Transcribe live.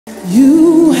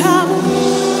You have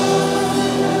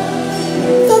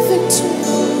the victory,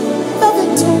 the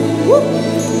victory. Woo.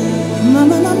 Ma,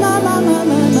 ma, ma, ma, ma, ma,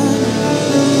 ma, ma.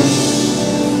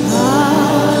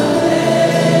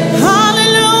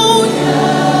 Hallelujah.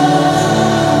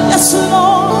 Yes,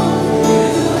 Lord.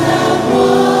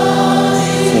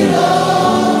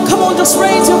 Come on, just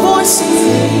raise your voices.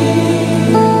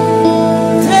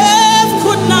 Death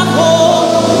could not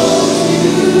hold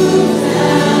you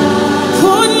down.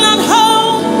 Could not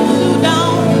hold you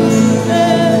down.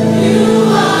 You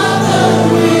are the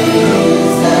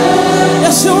reason.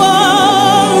 Yes, you are.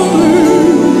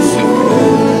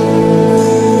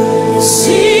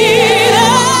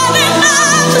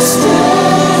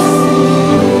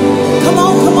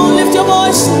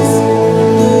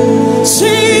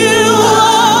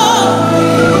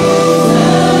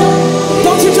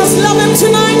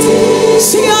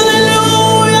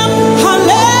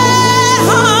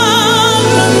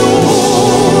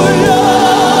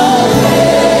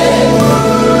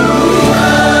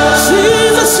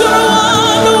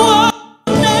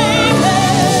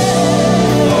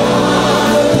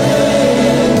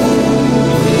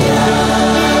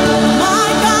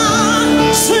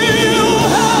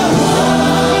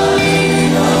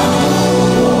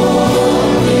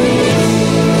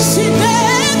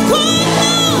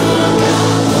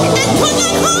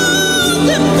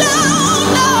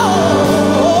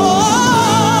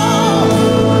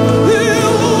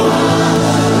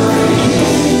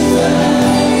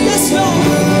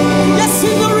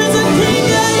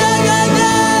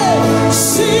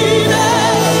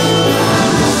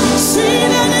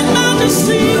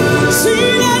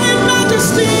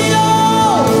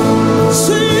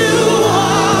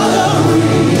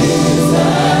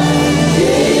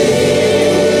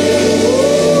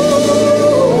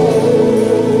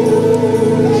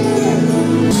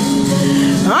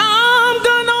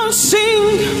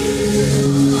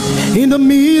 In the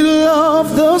middle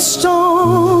of the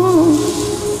storm,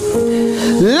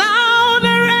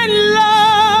 louder and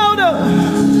louder,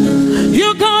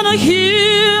 you're gonna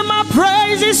hear my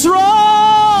praises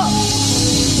roar.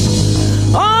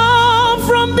 Oh,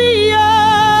 from the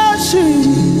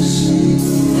ashes,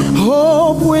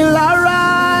 hope will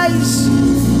arise.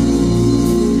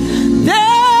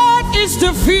 Death is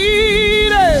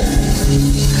defeated,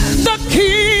 the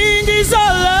King is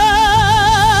alive.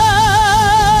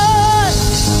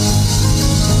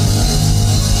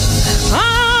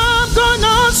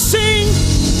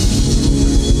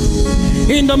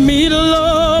 In the middle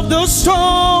of the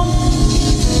storm,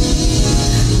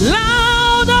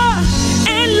 louder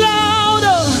and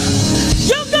louder,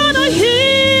 you're gonna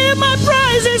hear my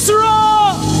praises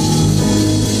roar.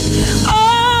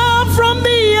 Up from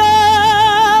the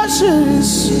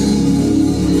ashes,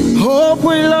 hope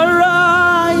will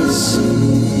arise.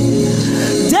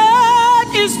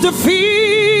 Death is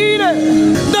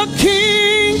defeated, the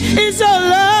King is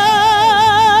alive.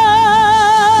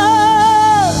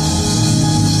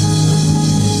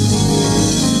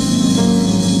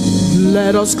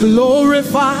 Let us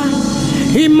glorify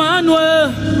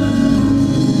Emmanuel.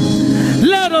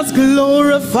 Let us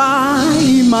glorify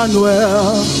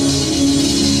Emmanuel.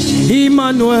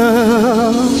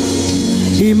 Emmanuel.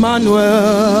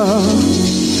 Emmanuel.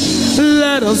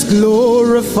 Let us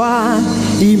glorify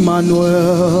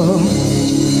Emmanuel.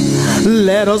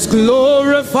 Let us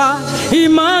glorify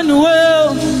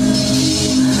Emmanuel.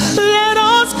 Let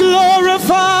us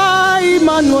glorify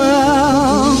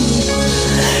Emmanuel.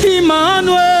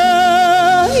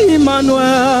 Emmanuel,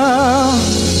 Emmanuel,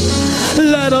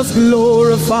 let us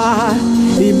glorify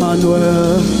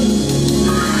Emmanuel.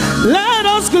 Let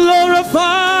us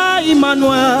glorify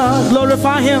Emmanuel.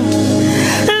 Glorify him.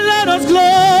 Let us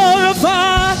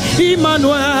glorify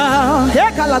Emmanuel.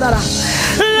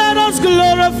 Let us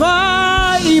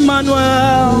glorify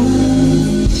Emmanuel.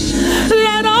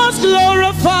 Let us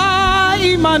glorify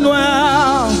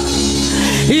Emmanuel.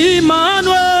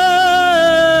 Emmanuel.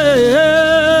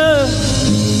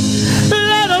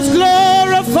 Let us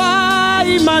glorify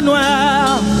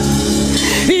Emmanuel.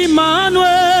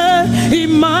 Emmanuel,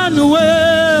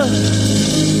 Emmanuel.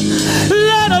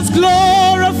 Let us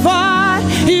glorify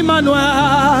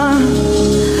Emmanuel.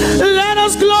 Let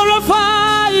us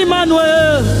glorify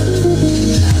Emmanuel.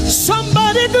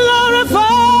 Somebody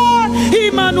glorify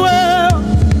Emmanuel.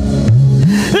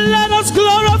 Let us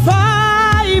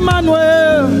glorify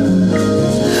Emmanuel.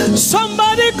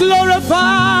 Somebody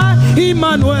glorify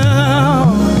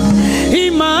Emmanuel.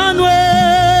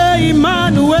 Emmanuel,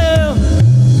 Emmanuel.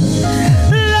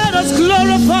 Let us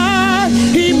glorify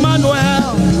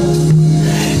Emmanuel.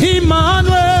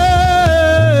 Emmanuel.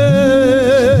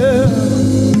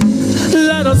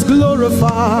 Let us is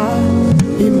glorified,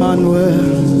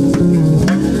 Emmanuel.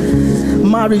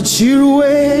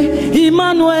 Marichirue,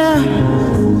 Emmanuel.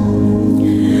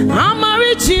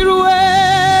 Amarichirue,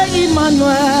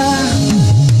 Emmanuel.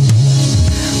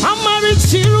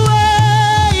 Amarichirue,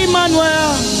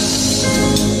 Emmanuel.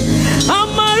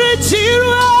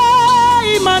 Amarichirue,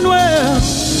 Emmanuel.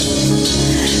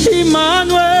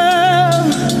 Emmanuel,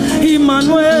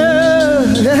 Emmanuel.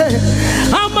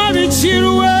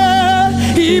 Amarichirue,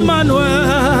 Emmanuel.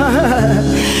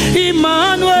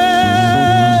 Emmanuel,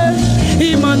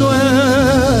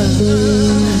 Emmanuel.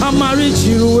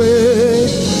 Amarichirue,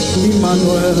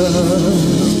 Emmanuel.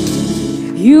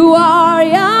 You are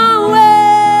Yahweh.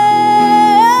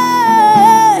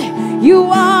 You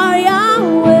are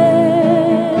Yahweh.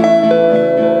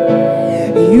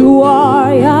 You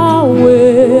are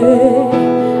Yahweh.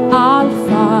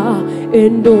 Alpha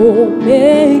and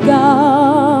Omega.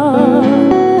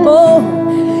 Oh,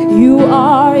 you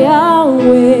are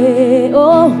Yahweh.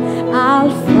 Oh,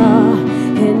 Alpha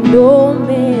and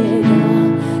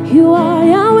Omega. You are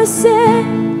Yahweh. Say,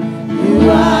 you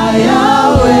are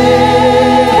Yahweh.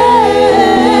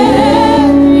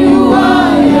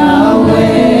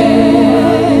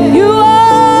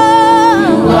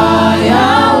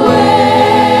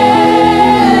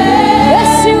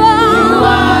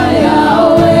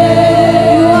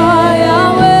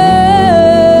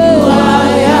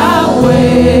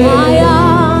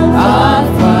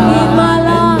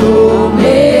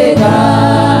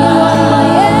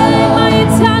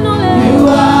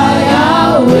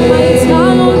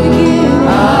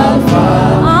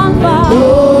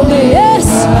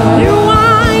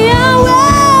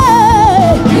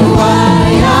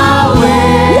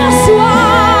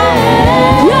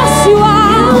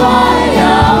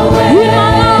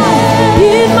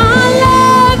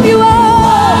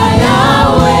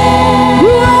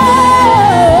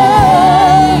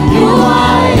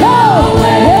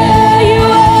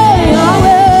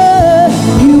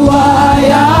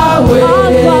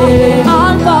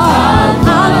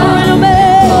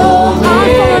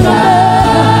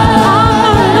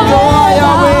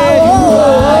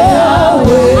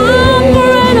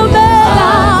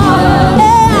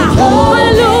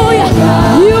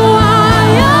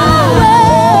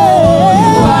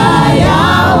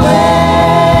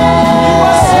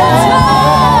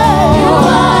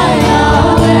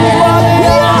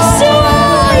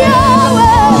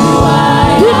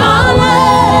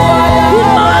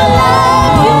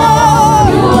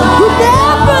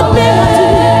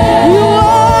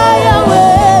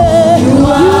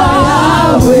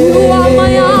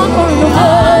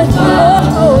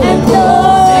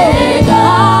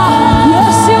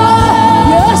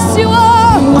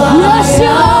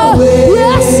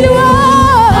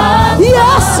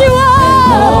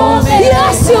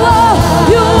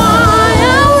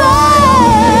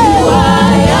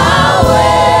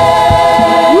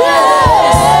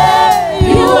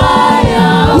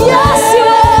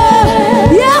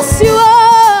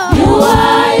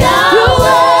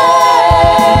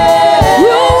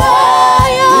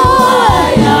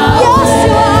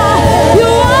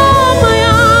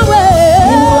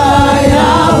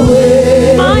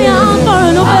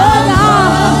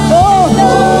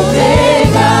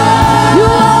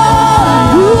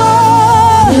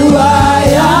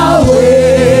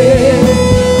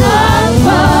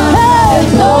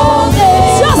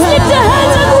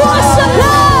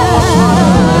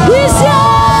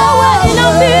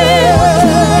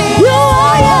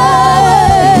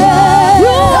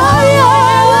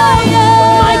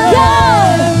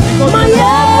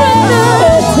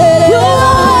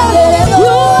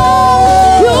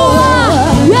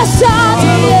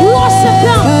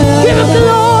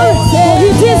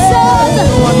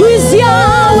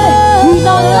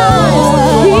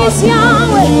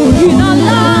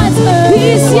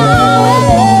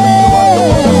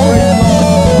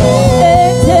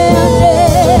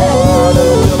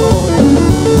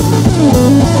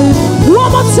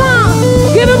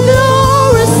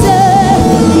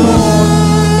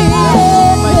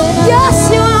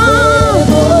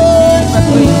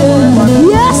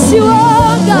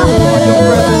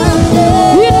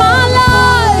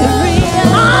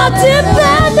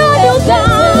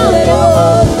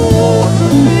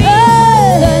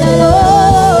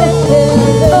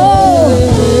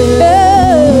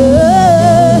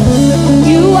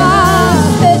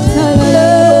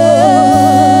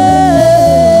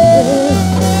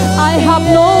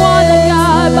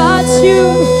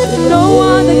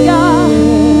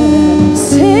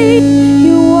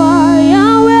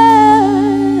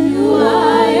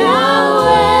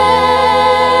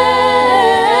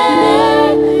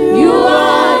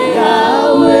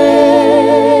 Yahweh.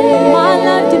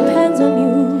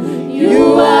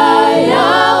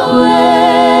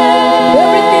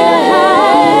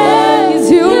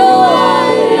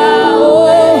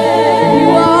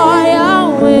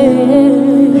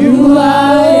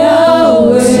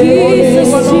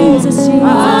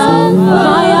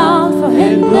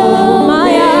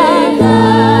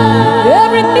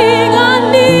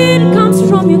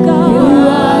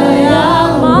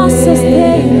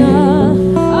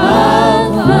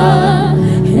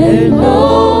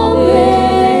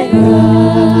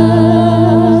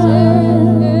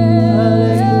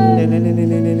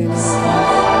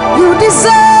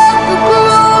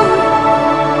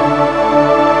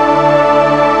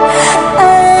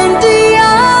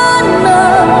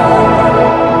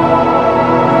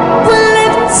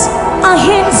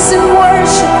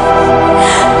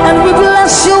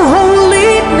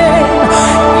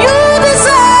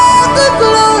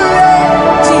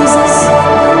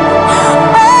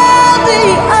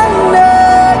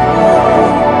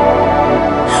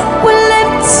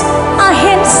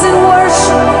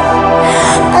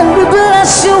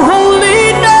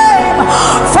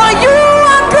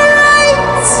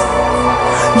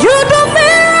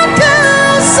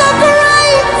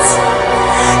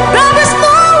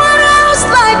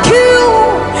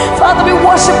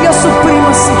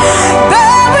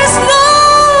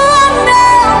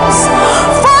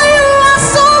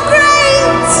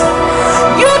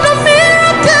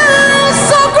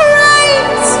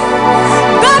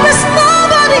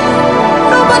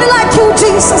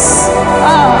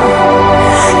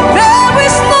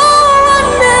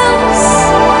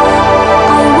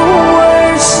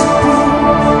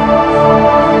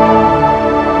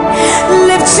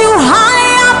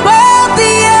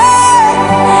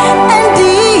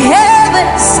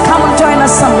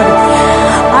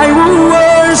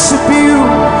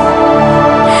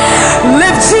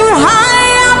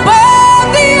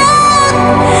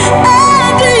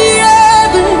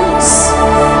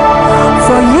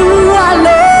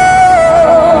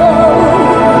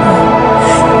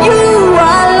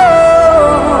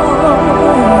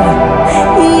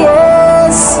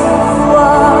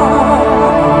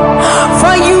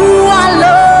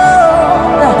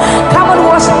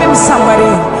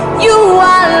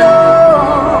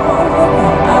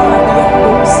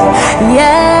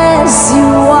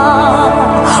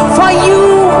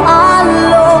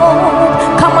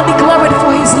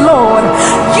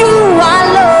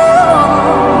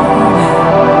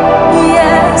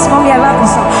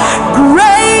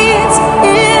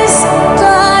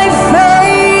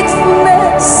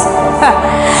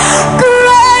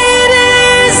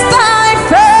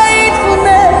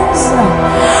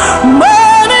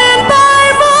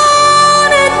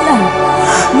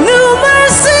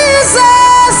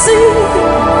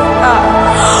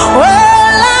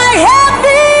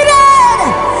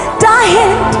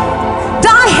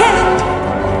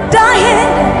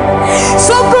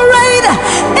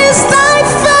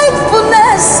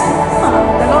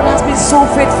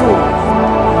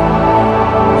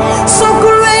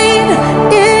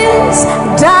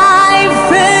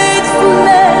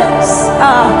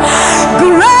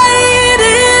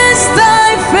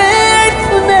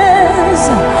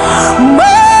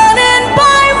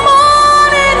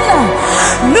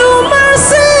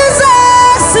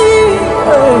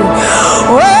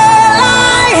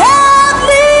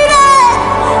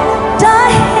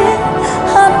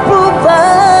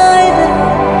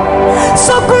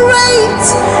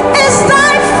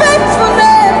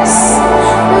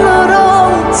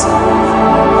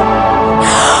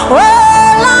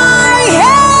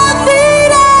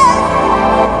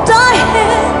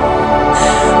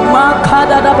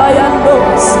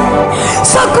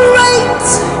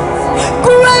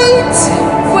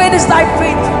 is thy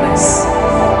faithfulness.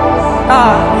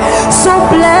 So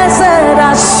blessed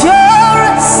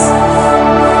assurance,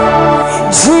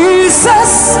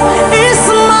 Jesus is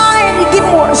mine. Give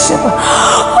worship. Oh,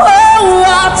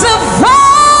 what a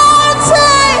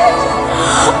fountain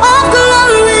of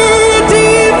glory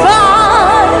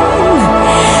divine,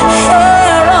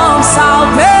 heir of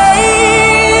salvation,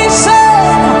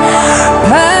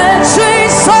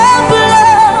 purchase of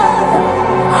blood,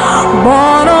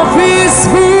 born of His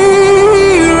Spirit.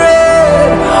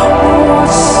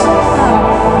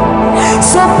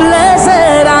 So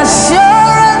blessed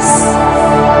assurance,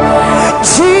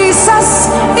 Jesus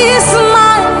is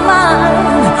my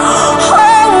mind.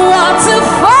 Oh, what a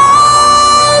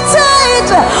fountain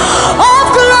of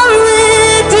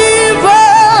glory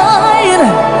divine,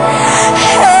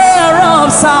 heir of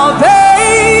salvation,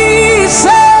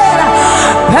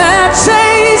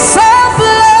 purchase of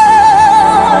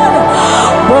blood,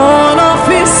 born of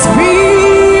His Spirit.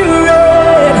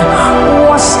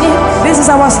 Wash it. This is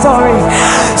our story.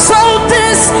 So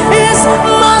this is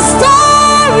my story.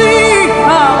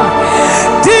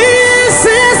 This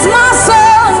is my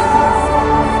song,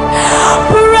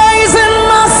 praising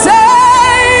my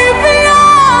Savior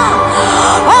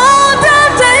all the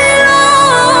day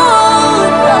long.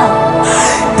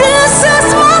 This is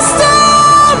my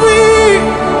story.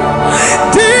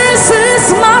 This is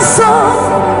my song,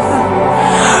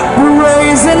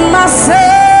 praising my Savior.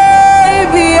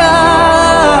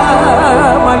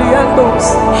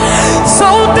 So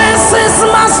this is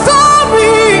my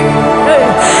story.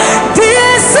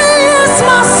 This is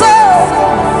my song,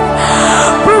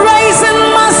 praising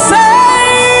my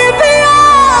Savior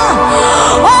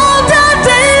all the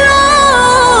day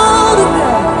long.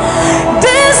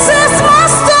 This is my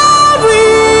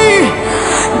story.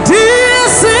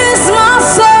 This is my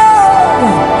song,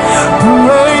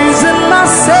 praising my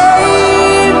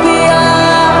Savior,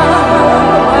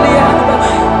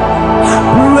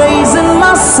 praising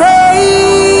my Savior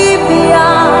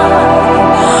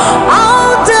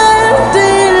all the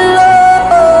day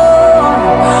long,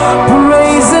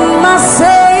 praising my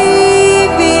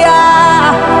Savior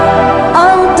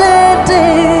all the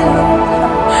day long,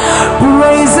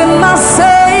 praising my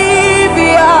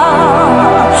Savior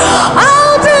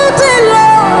all the day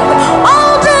long,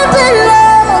 all the day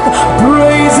long,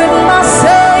 praising my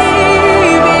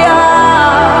Savior,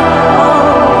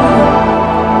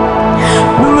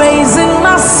 praising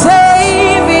my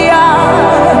Savior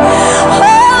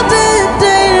all the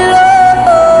day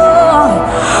long,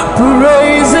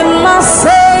 praising my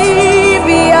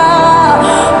Savior.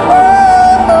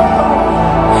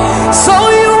 So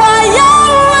you are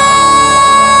Yahweh,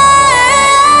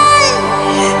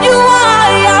 you are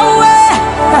Yahweh,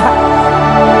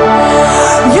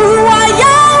 you are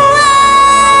Yahweh,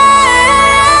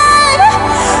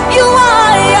 you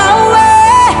are Yahweh,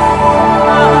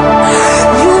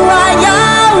 you are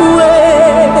Yahweh,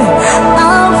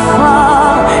 Alpha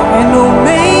and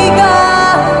Omega.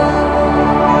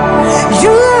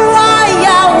 You are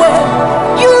Yahweh,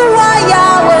 you are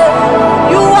Yahweh,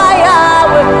 you are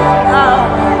Yahweh.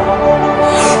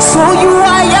 So you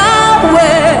are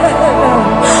Yahweh,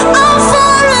 Alpha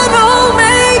and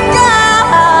Omega.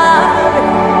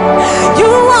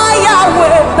 You are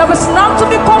Yahweh. There is none to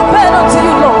be compared unto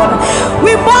you, Lord.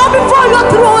 We bow before your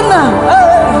throne.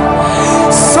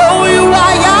 So you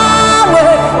are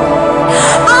Yahweh,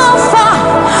 Alpha,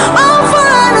 Alpha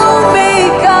and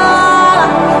Omega.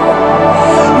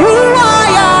 You are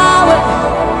Yahweh,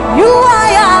 you are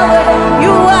Yahweh,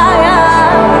 you are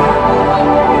Yahweh.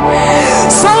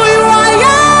 So you are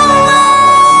Yahweh,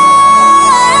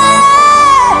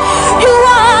 you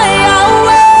are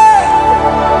Yahweh,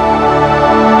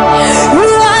 you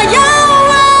are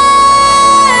Yahweh,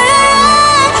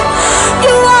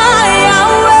 you are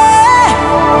Yahweh.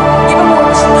 Even more.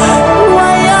 You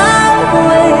are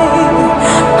Yahweh,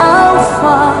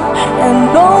 Alpha and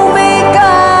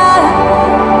Omega.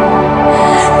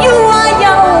 You are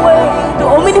Yahweh, the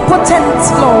omnipotent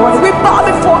Lord. We bow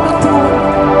before the throne.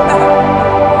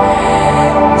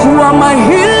 You are my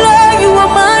healer, you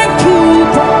are my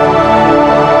keeper,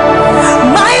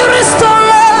 my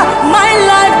restorer, my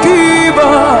life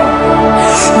giver.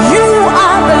 You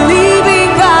are the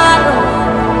living God.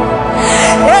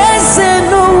 Is there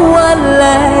no one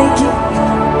like you?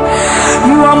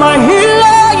 You are my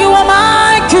healer, you are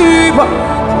my keeper,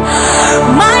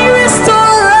 my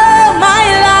restorer, my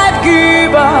life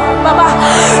giver. Baba,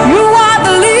 you are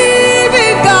the living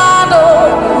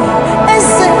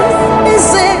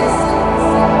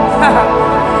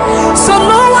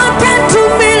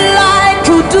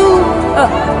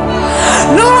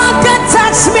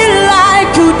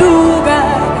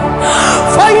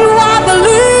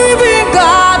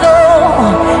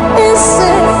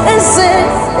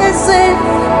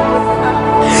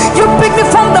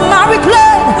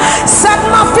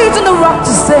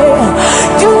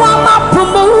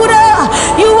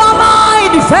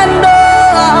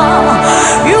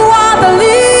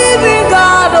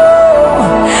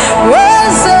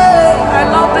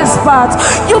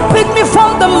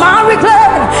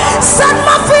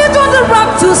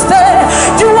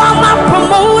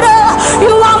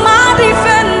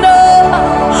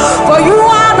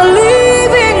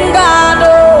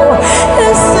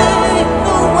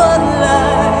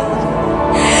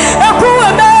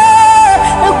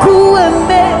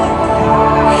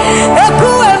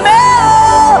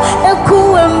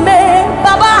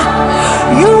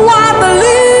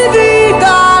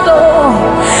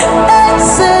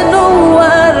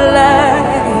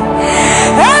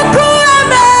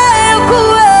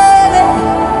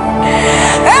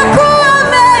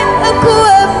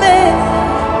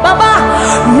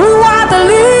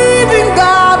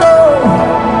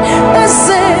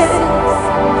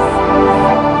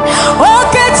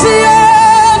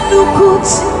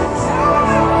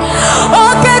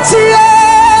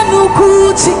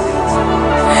nukuti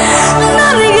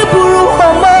nani buru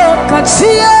homo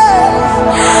kachie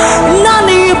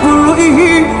nani buru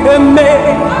eme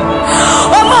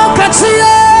homo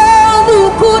kachie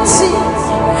nukuti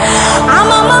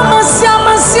amama masia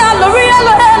lori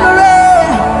elore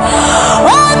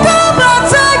oga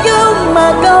bata you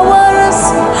magawaras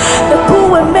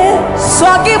ekuweme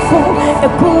swagifu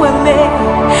ekuweme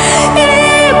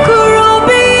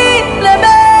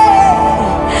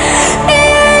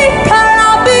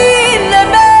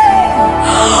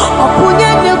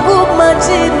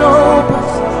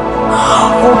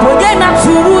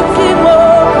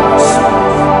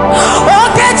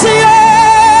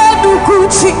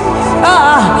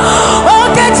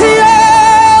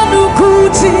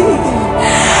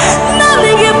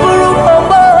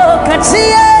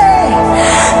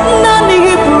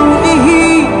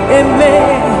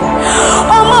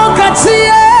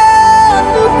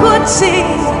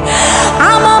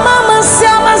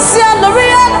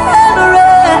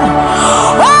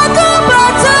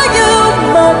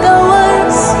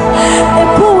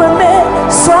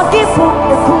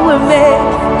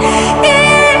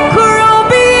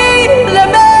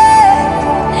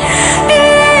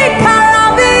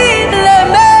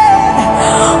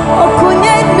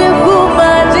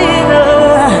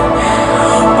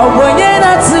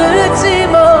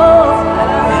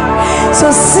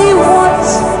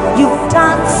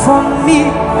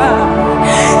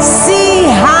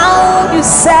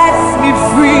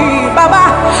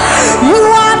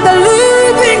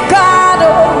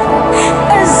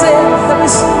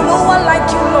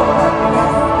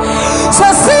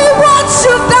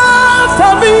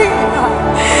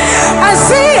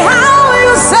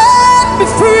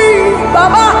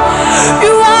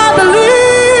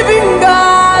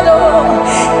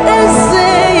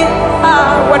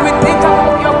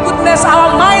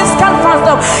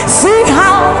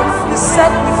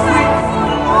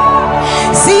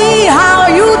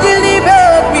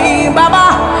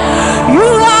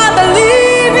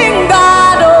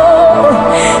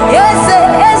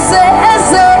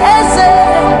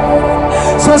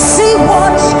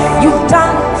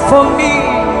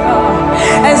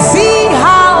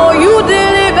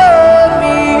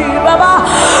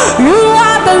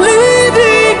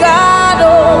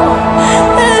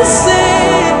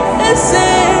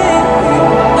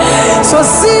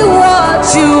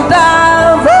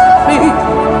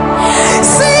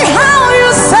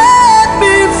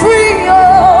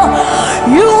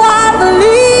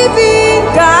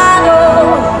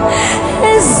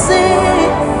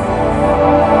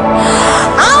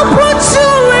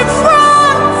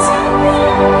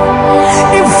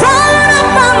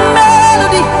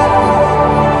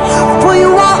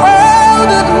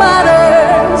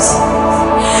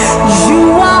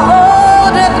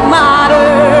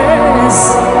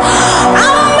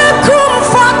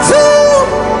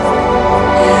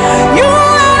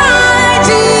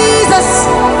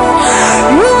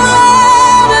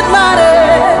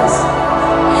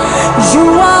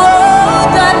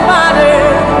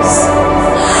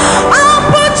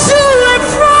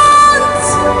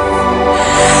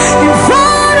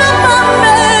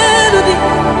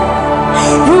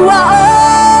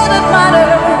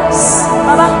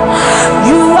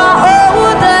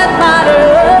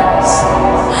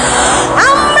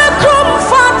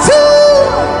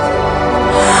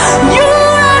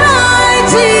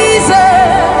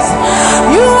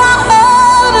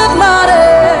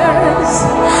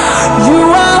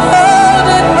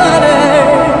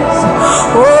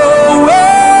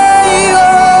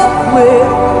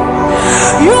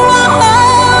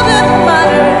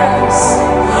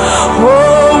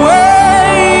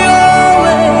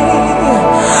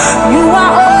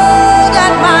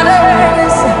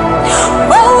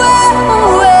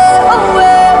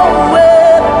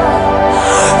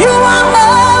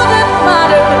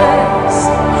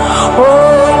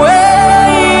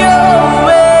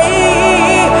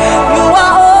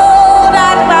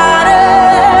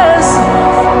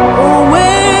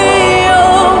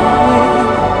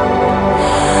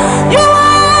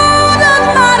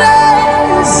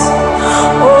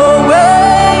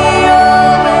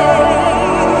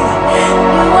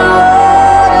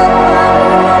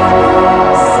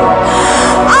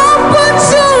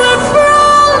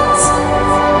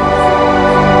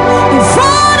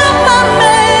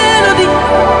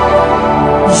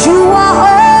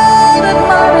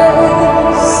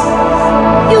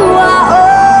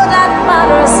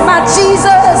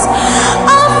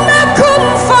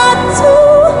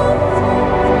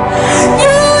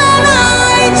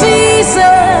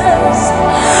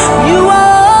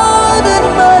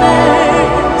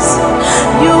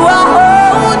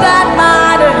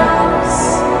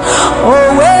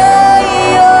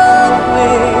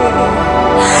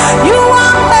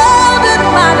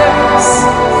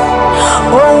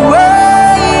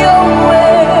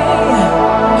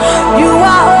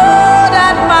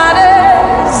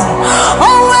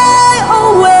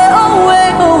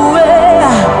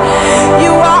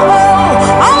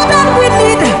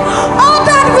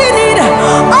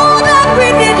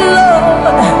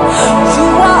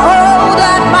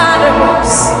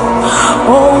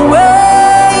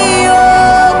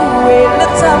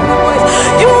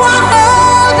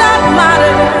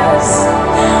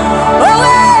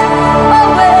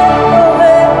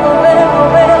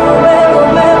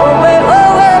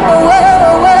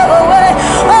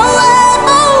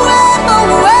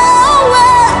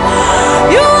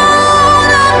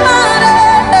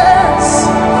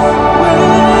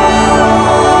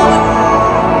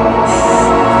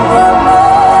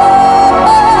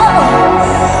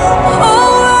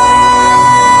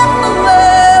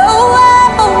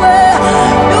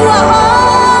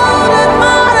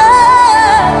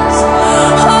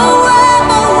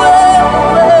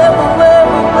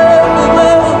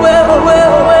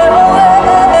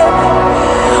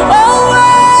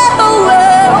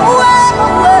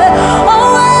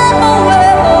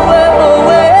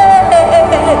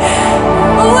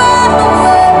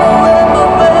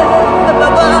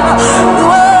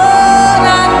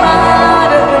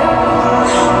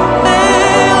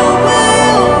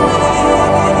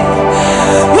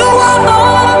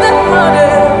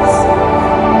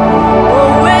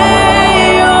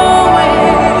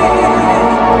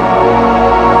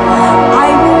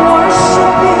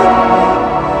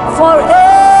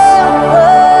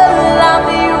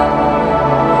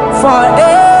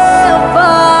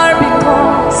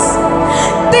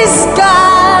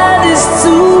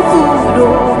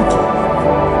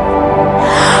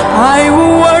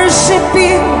worship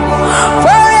you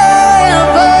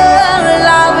forever,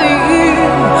 love you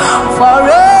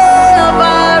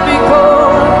forever,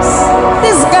 because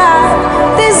this God,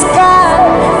 this God,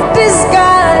 this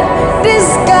God, this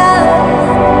God,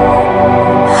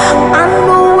 I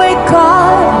know a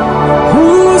God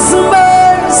whose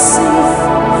mercy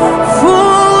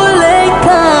full and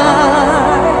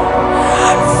kind,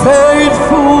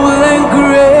 faithful and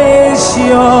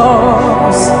gracious.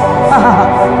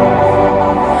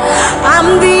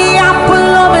 I'm the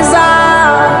apple of his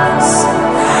eyes,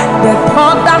 the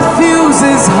thought that fills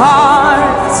his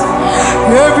heart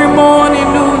every morning,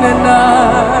 noon and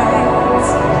night.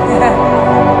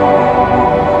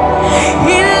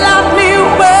 He loved me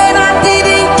when I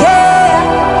didn't care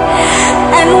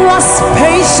and was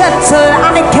patient till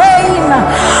I came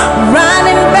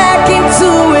running back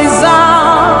into his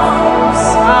arms.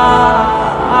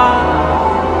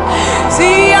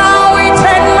 See how he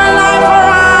turned my life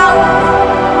around,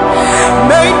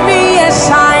 made me a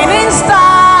shining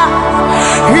star,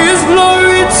 his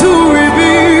glory to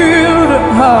reveal.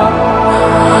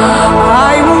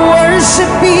 I will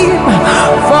worship him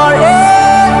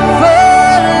forever,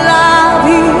 love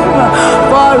him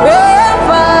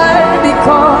forever,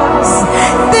 because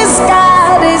this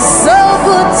God is so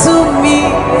good to me.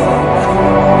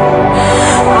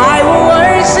 I will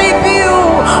worship you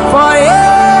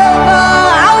forever.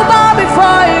 I'll bow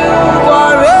before you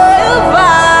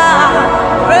forever,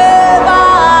 forever,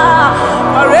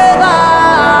 forever.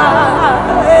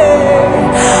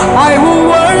 I will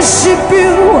worship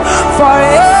you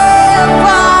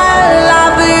forever,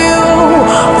 love you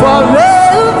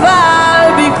forever,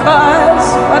 because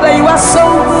Father, you are so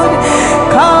good.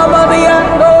 Come on, the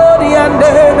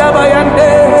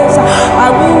I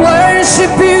will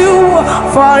worship you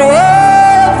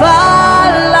forever,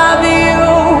 love you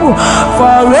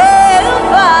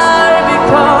forever,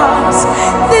 because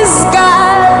this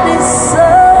God is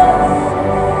so.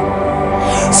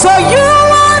 So you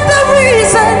are the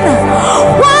reason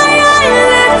why I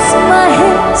lift my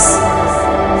hands,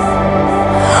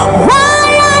 why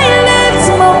I lift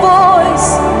my voice,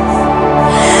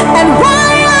 and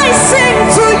why I sing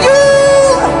to you.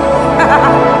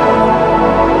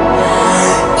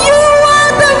 You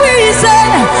are the reason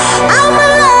I'm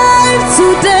alive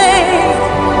today,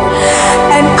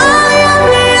 and I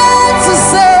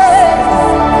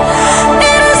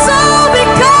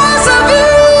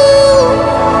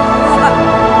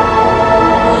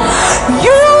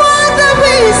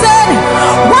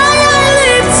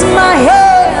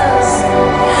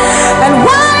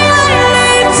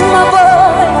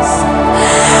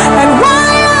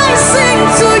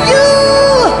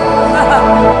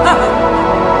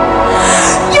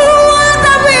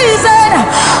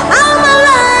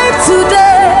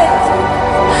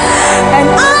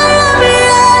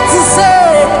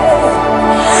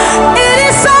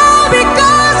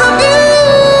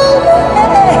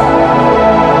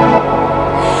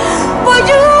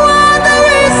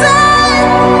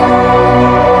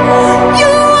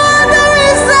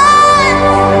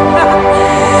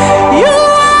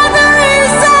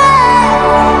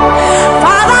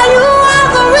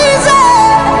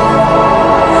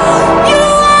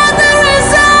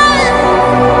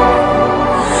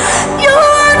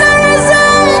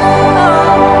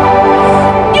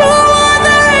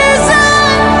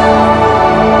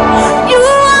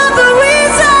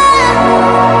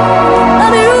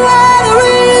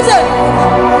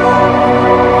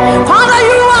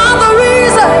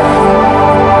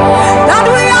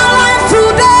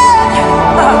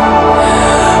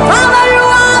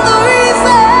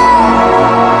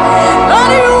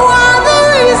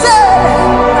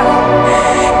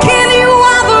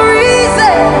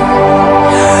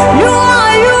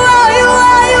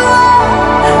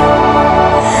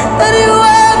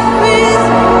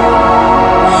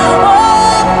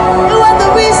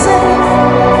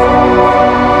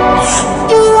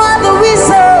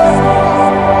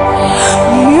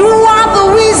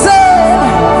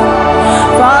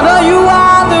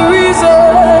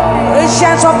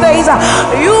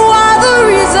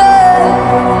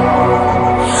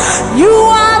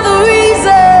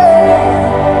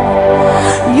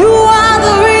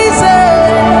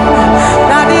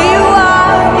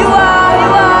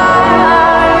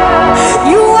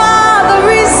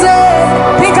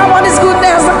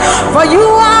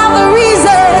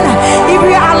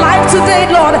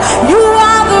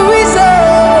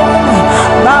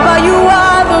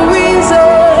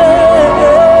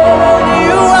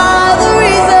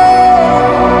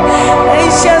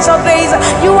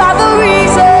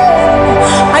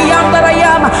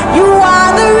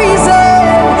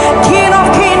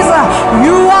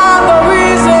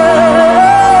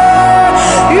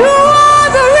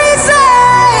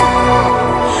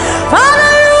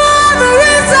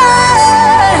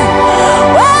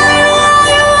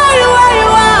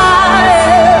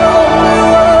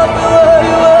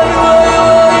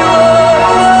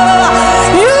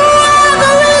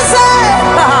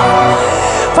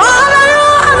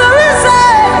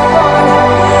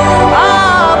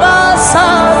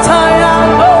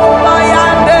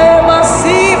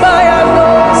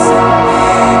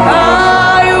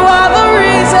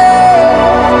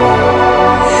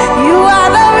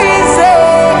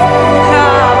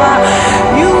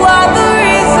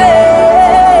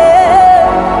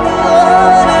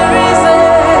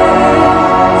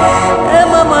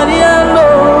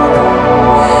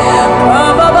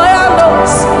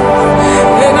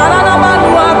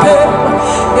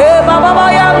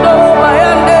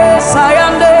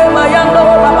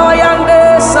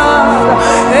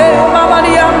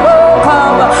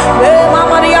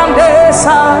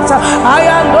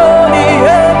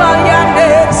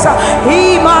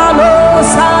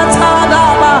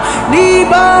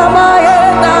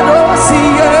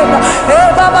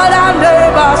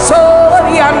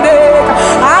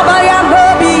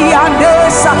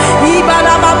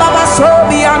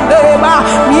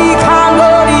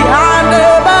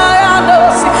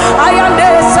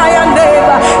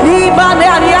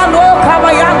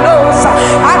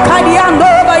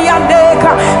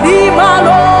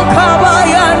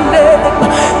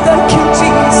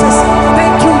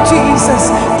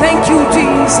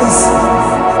Jesus.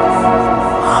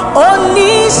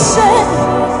 Onisha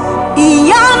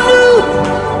Iyanu.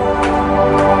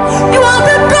 You are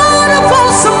the God of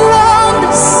awesome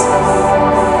wonders.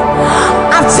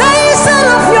 I've tasted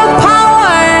of your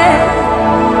power.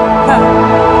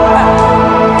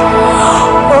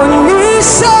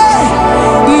 Onisha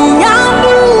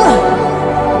Iyanu.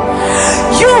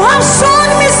 You have shown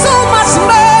me so much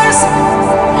mercy,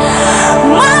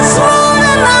 much more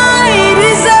than I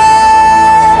deserve.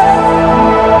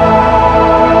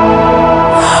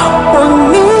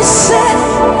 Onisha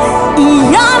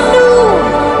Iyanu.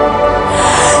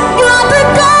 You are the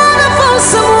God of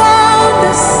awesome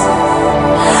wonders.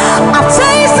 I've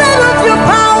tasted of your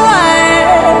power.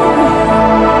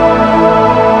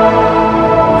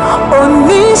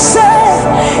 Onisha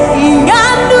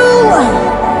Iyanu.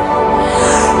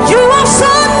 You have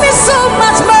shown me so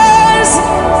much mercy,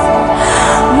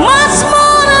 much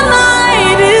more than I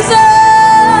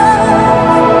deserve.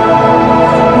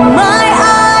 My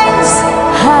eyes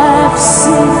have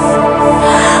seen,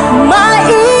 my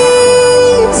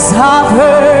ears have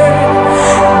heard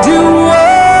the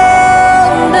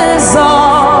wonders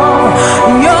of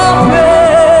your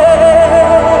praise.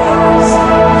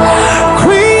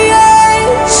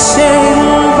 Creation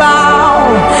bow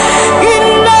in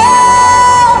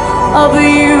awe of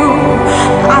you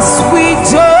as we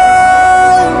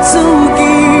turn to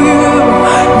give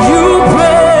you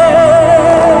praise.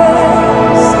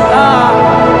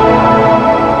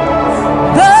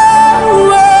 The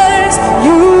words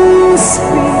you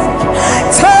speak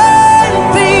turn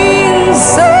things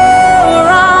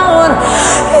around.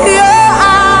 Your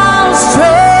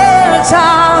outstretched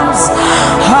arms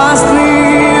has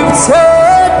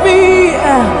lifted me.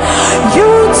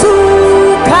 You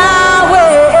took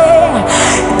away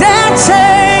the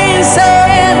chains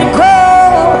and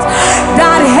cords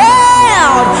that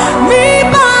held me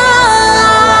bound.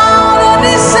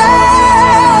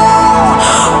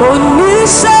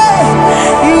 Onisha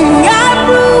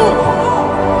Iyanu.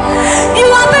 You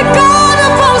are the God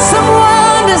of awesome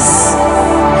wonders.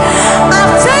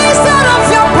 I've tasted of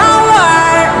your power.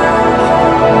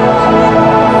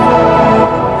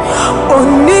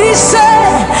 Onisha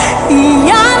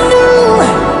Iyanu.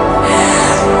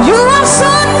 You have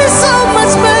shown me so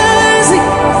much mercy,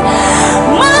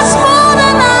 much more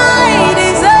than I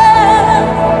deserve.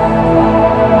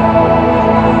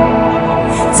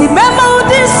 Remember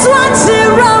this one,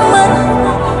 Raman.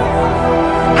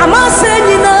 I'm not saying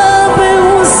you know, but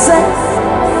who said,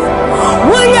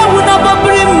 will you never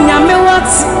bring me what?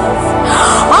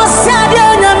 I said, you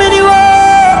know,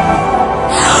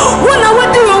 when I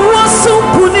would do a war so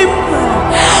put him.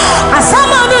 As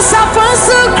some of us are first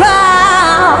to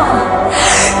cry.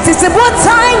 This is what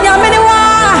time you mean.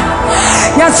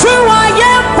 You're true, I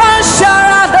am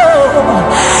Pasharado.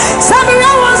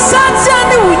 Samira was such a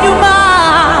new man.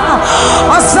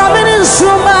 Or something in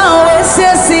Shuma, always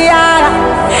says, hey,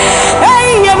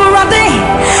 everybody.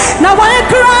 Now, when you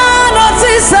cry, not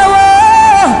this hour.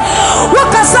 What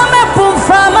can some people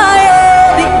from my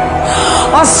head?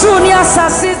 Or soon, yes, I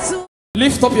see too.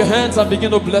 Lift up your hands and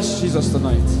begin to bless Jesus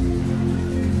tonight.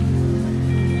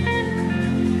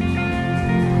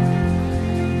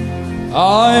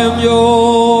 I am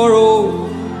your own.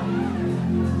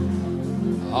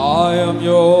 I am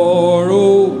your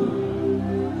own.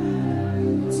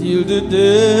 Till the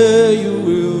day you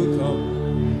will come.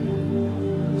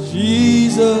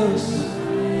 Jesus.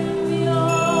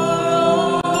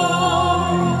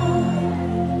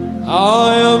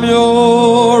 I am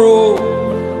your own.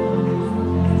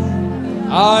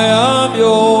 I am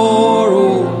your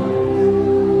own.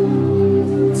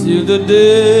 Till the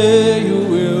day you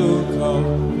will come.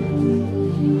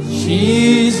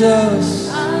 Jesus.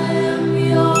 I am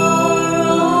your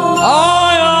own.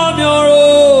 I am your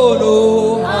own.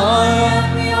 Oh, I am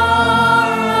your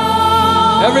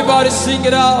own. Everybody sing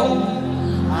it out.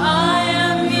 I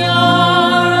am your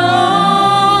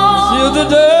own. Till the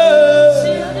day.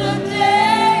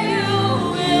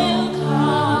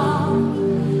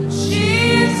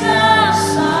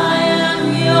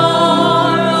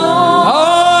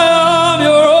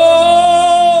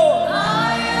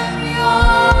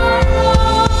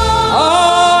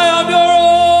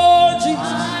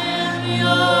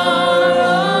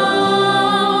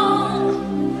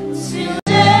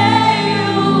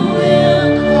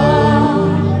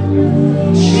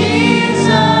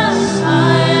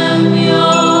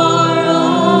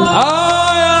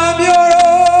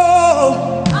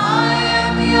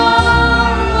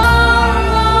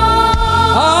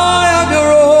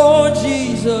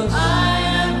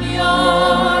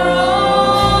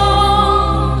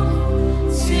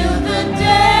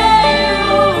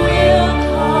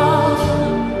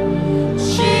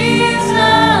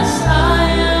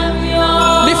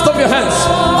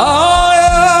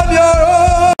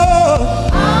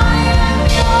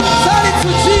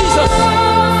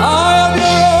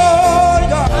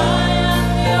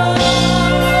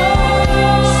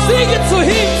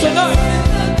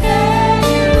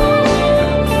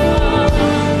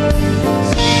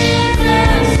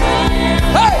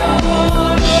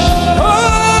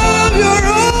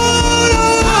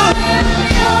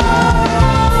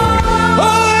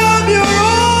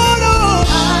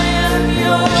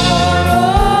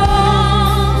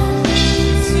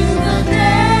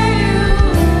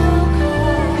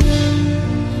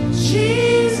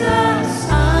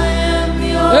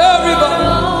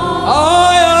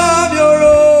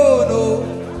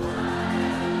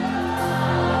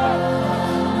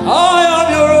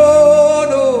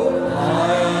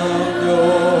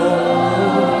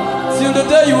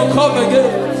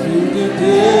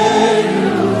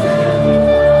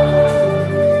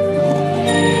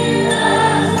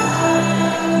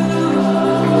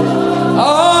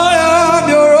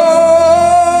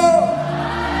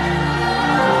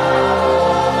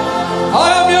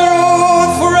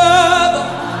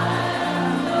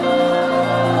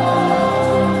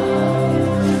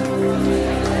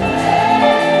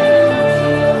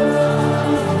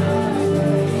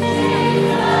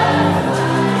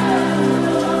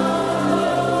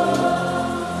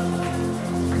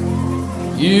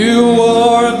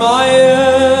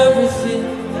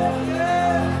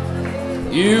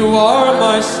 You are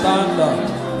my standard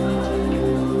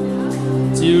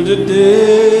till the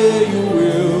day you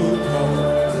will come.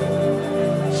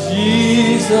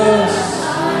 Jesus,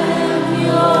 I am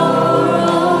your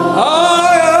own.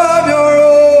 I am your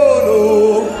own.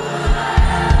 Oh.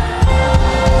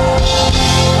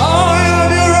 I am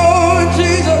your own,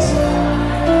 Jesus.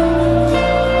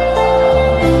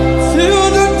 Till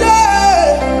the day.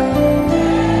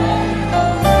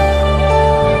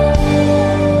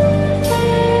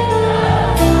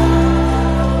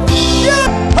 Yeah,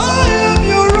 I am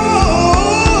your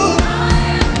own.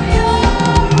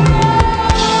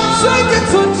 Sing it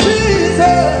to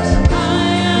Jesus. I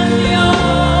am your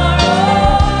own.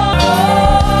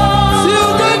 Till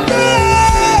the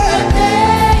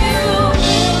day you will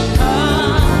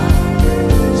come.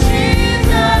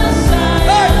 Jesus,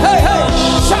 hey, hey, hey.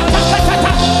 Shata.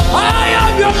 I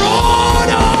am your own.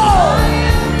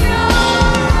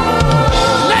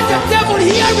 Let the devil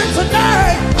hear it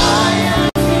tonight.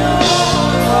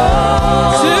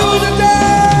 Till the day.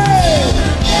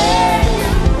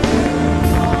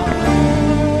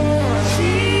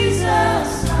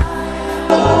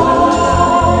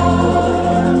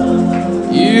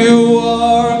 You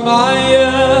are my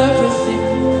everything.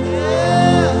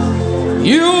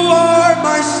 You are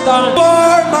my standard. You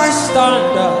are my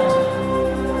standard.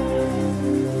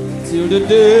 Till the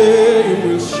day you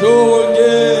will show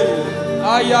again.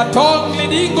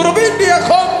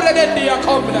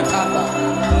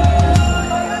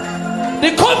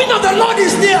 The coming of the Lord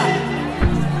is near.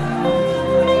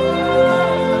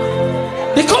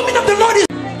 The coming of the Lord is,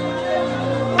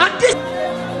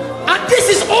 and this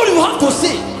is all you have to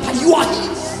say, that you are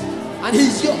his and he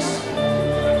is yours.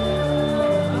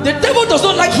 The devil does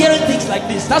not like hearing things like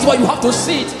this. That's why you have to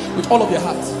say it with all of your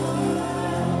heart.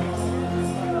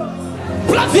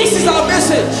 But this is our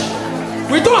message.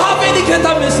 We don't have any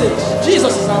greater message.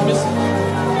 Jesus is our message.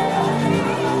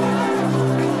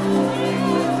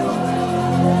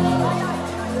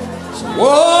 So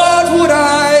what would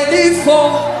I live for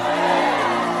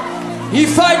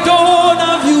if I don't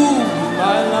have you in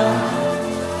my life?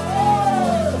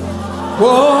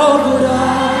 What would I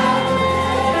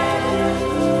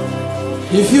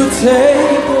if you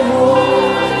take the whole?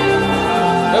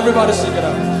 Everybody sing it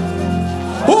out.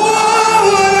 What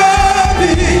would I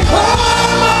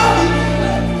become of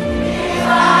me if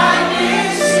I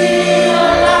didn't see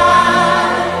your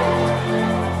light?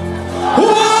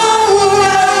 What would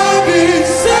I be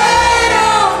said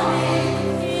of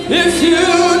me if you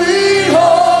didn't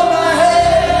hold my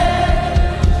hand?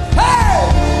 Hey!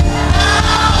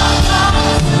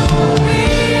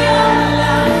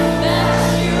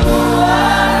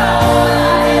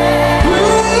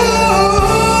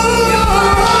 You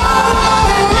are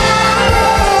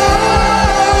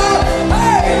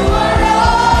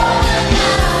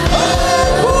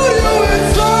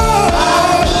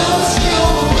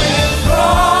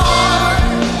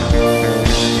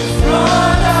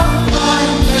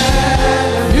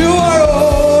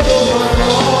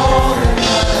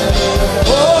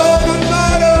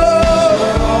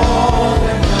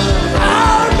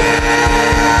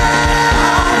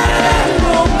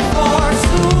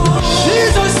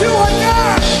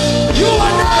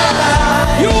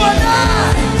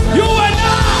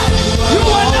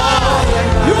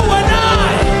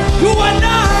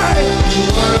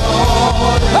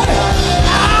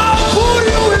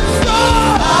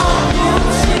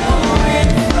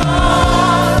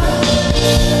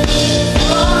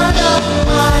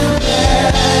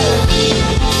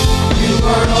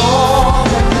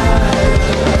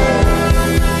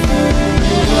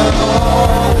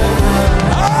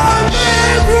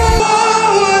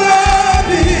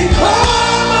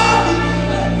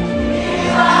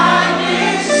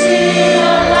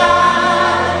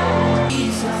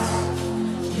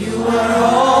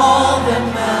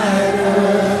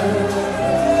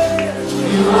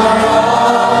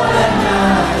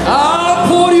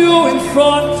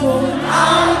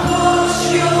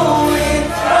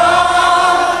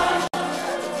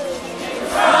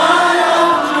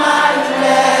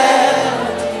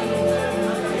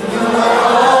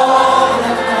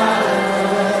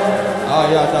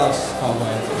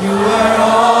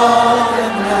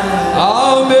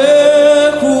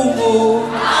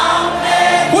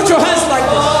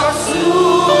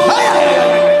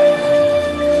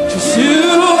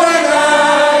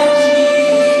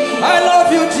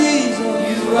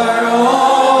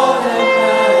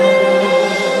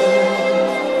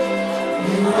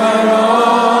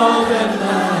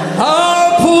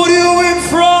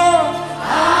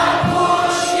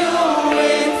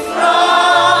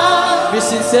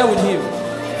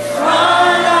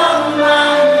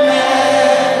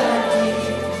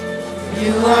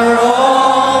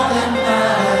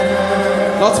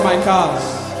not my cars.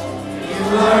 You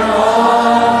are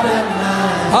all that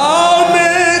matters. I'll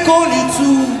make only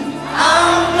two.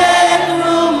 I'll make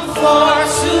room for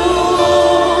two.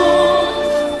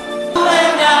 You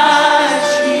and I,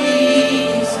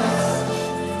 Jesus.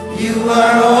 You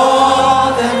are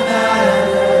all that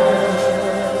matters.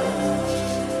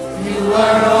 You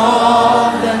are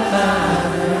all that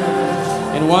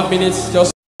matters. In 1 minute,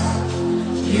 just.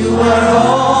 You are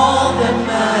all that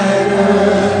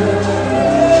matters.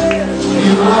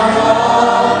 You are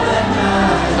all that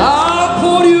matters. I'll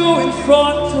put you in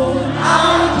front.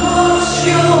 I'll push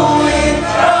you in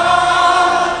front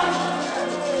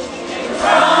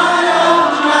of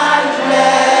my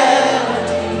melody.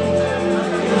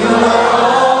 You are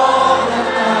all that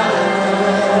matters.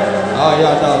 Ah,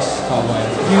 yeah, that's Kawaii.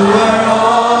 You are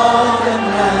all that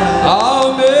matters.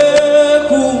 I'll make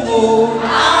room.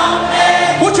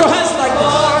 Put your hands like this.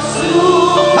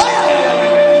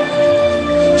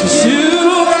 Just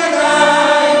you and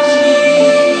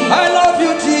I love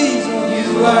you, Jesus. You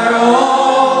are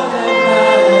all that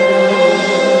matters.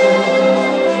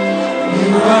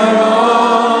 You are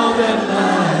all that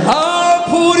matters. I'll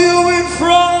put you in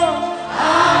front.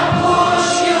 I'll push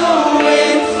you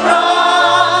in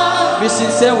front. Be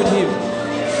sincere with him.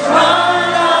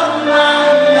 Front of my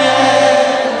melody.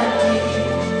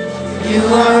 You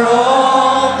are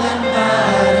all that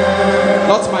matters.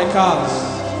 Not my cars.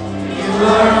 You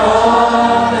are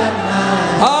all that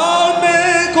matters. I'll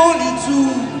make only two.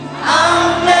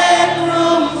 I'll make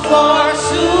room for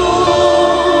two.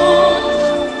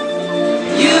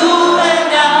 You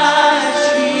and I,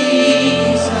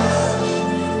 Jesus.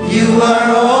 You are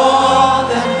all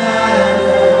that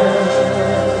matters.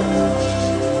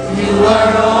 You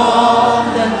are all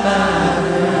that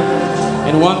matters.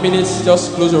 In 1 minute,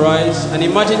 just close your eyes and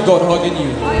imagine God hugging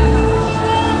you.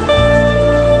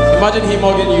 Imagine him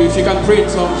hugging you. If you can pray in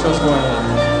tongues, just go ahead.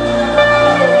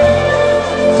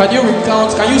 Can you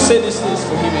recount? Can you say these things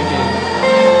for him again?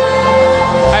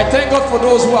 I thank God for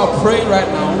those who are praying right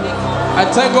now. I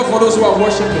thank God for those who are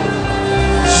worshiping.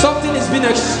 Something is being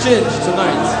exchanged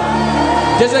tonight.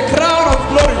 There's a crown of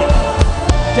glory.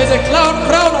 There's a crown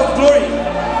of glory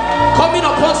coming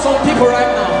upon some people right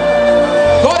now.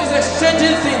 God is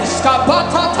exchanging things.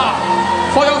 Kabatata.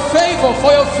 For your favor,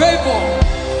 for your favor,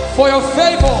 for your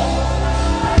favor,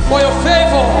 for your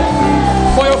favor,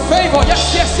 for your favor.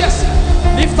 Yes, yes, yes.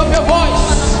 Lift up your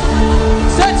voice.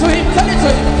 Say to him, tell it to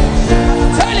him.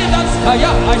 Tell him that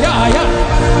aya, aya, aya.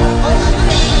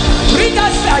 Read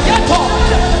us ayato.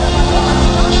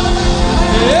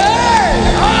 Yeah.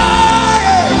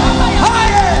 Higher,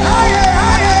 higher, higher,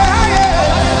 higher, higher,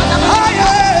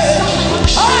 higher.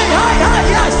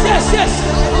 Yes, yes, yes.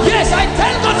 Yes, I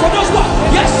thank God for those ones.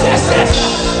 Yes, yes, yes.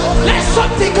 Let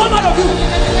something come out of you.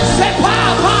 Say pa,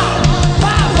 pa,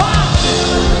 pa, pa.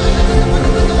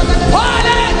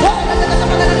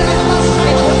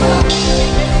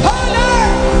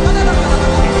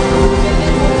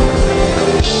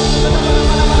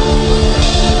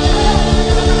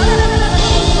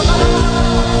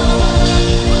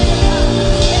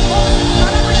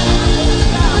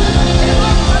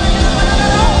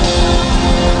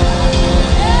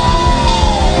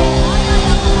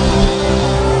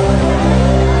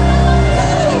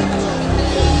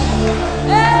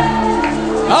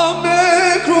 I'll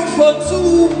make room for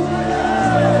two.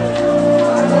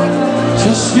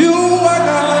 Just you and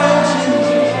I.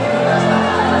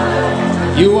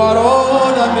 You are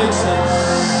all that makes sense.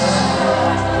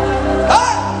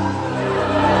 Ah!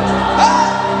 Ah!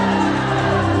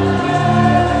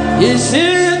 He's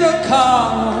in the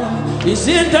car. He's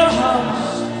in the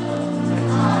house.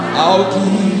 I'll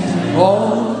give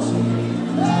all to you.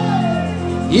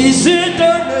 He's in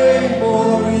the name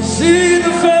or he's in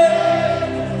the face.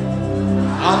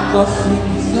 I'm nothing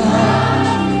without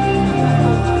you.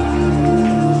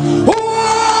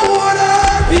 What would I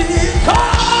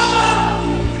become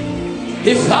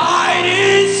if I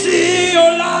didn't see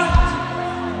your light?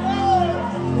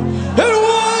 And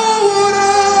what would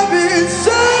have been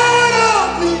said of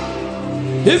me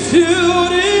if you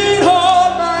didn't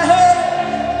hold my hand?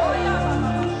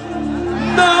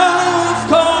 Now I've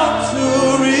come to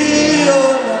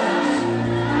realize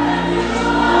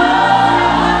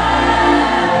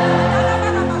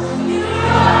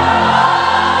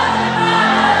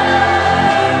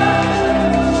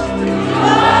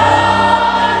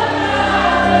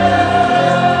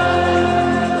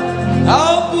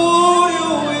I'll put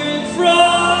you in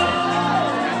front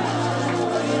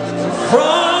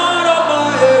of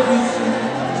my everything.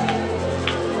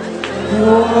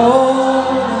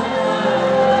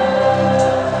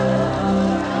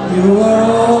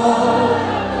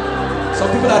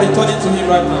 are returning to him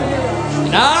right now.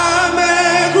 And I'm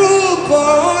a group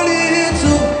only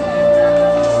to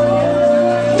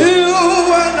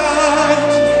you and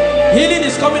I. Healing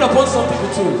is coming upon some people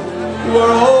too. You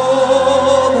are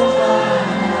all the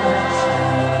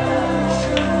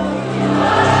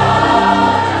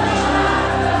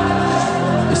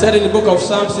He said in the book of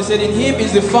Psalms, he said, in him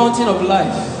is the fountain of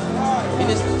life.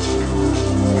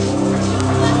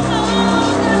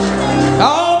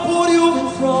 I'll put you in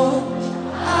front.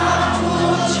 I'll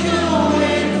put you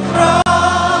in front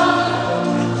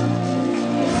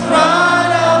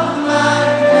of my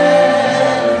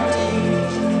melody.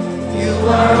 You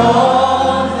are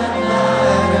all that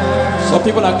matters. Some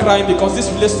people are crying because this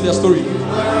relates to their story. You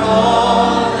are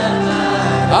all that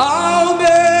matters. I'll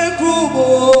make room,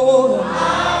 oh.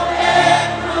 I'll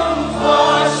make room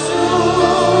for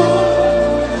soon.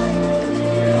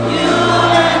 You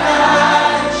and I.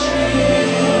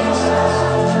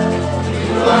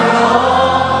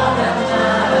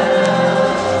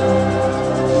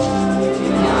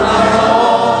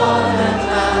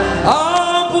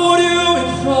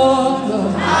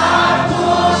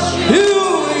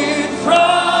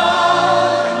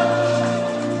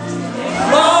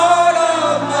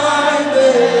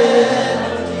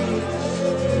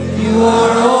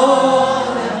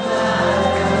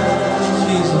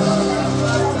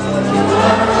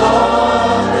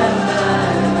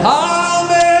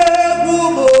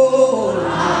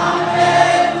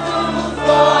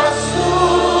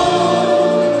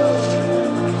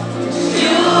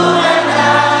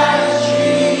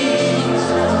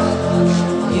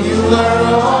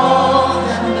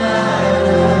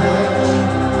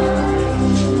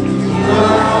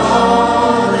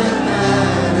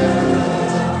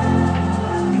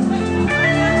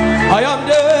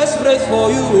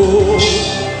 For you,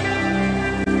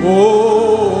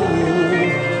 oh,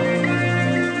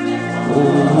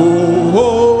 oh, oh,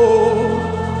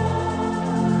 oh.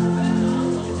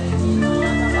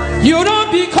 You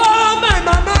don't become my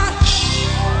mama,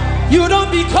 you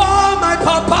don't become my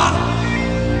papa.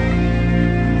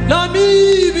 Let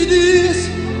me be this.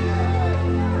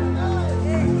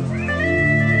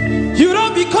 You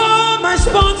don't become my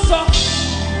sponsor,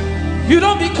 you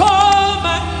don't become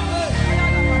my.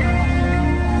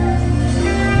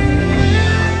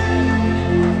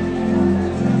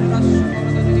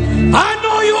 I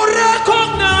know you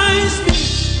recognize me.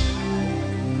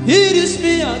 It is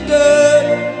me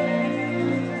again.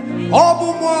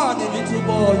 Moi, the little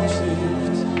boy you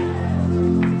saved.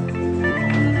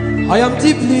 I am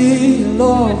deeply in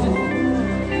love.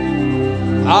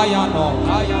 I know.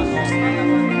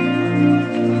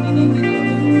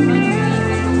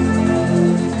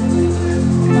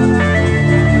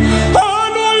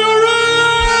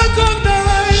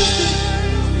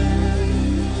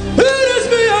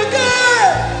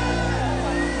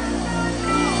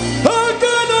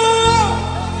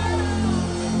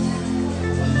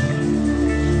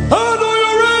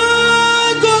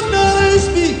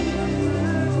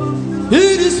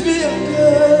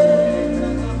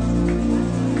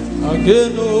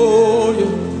 Again,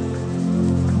 oh,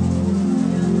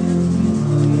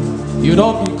 you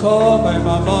don't become my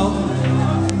mama,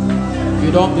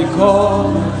 you don't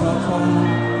become my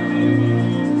papa.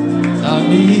 I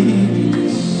need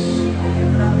this.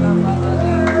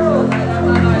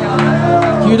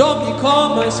 You don't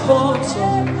become my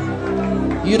sponsor,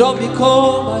 you don't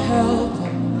become my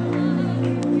helper.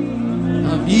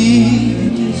 I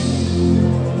need this.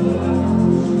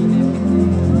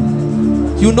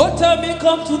 You not tell me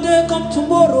come today, come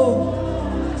tomorrow.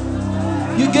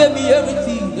 You gave me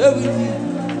everything.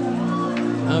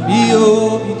 I'm here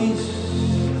with this.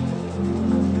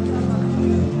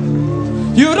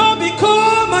 You don't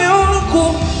become my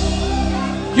uncle.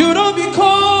 You don't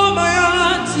become my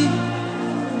auntie.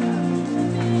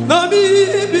 Now me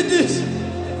with this.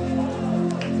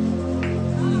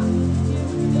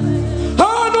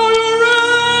 How do you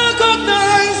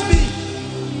recognize me?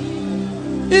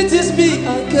 It is me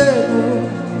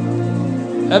again.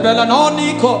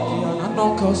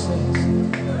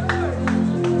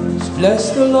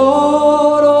 Bless the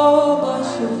Lord, oh my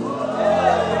soul.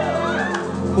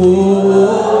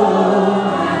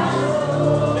 Oh,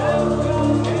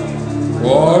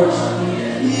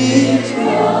 worship His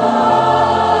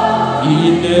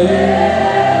name.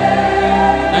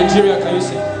 Nigeria, can you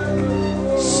sing?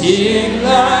 Sing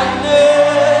like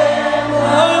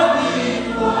never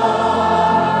before.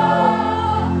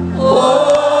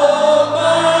 Oh,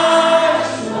 my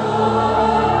soul.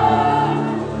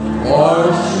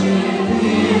 Worship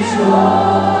His holy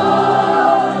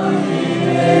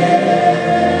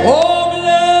name. Oh,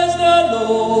 bless the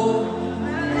Lord.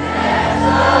 Bless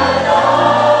the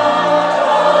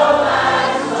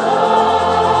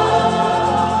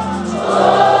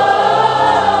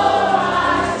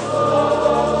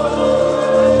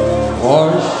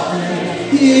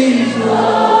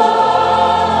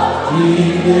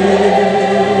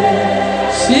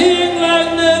Sing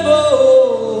like never,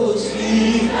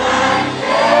 sing like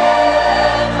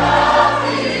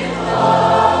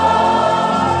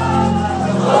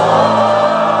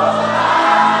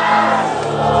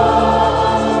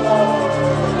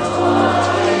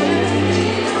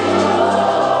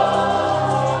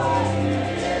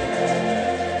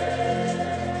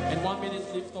in 1 minute,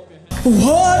 lift up your hands.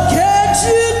 What can't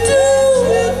you do?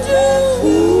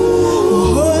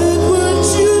 What would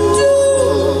you do?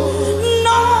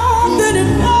 Nothing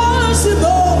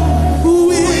impossible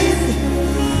with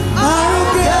our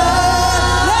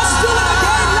God. Let's do it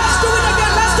again. Let's do it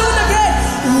again. Let's do it again.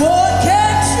 What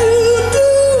can't you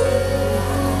do?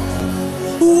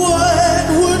 What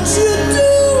would you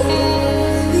do?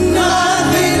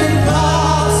 Nothing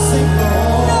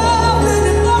impossible. Nothing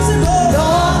impossible.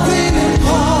 Nothing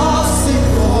impossible.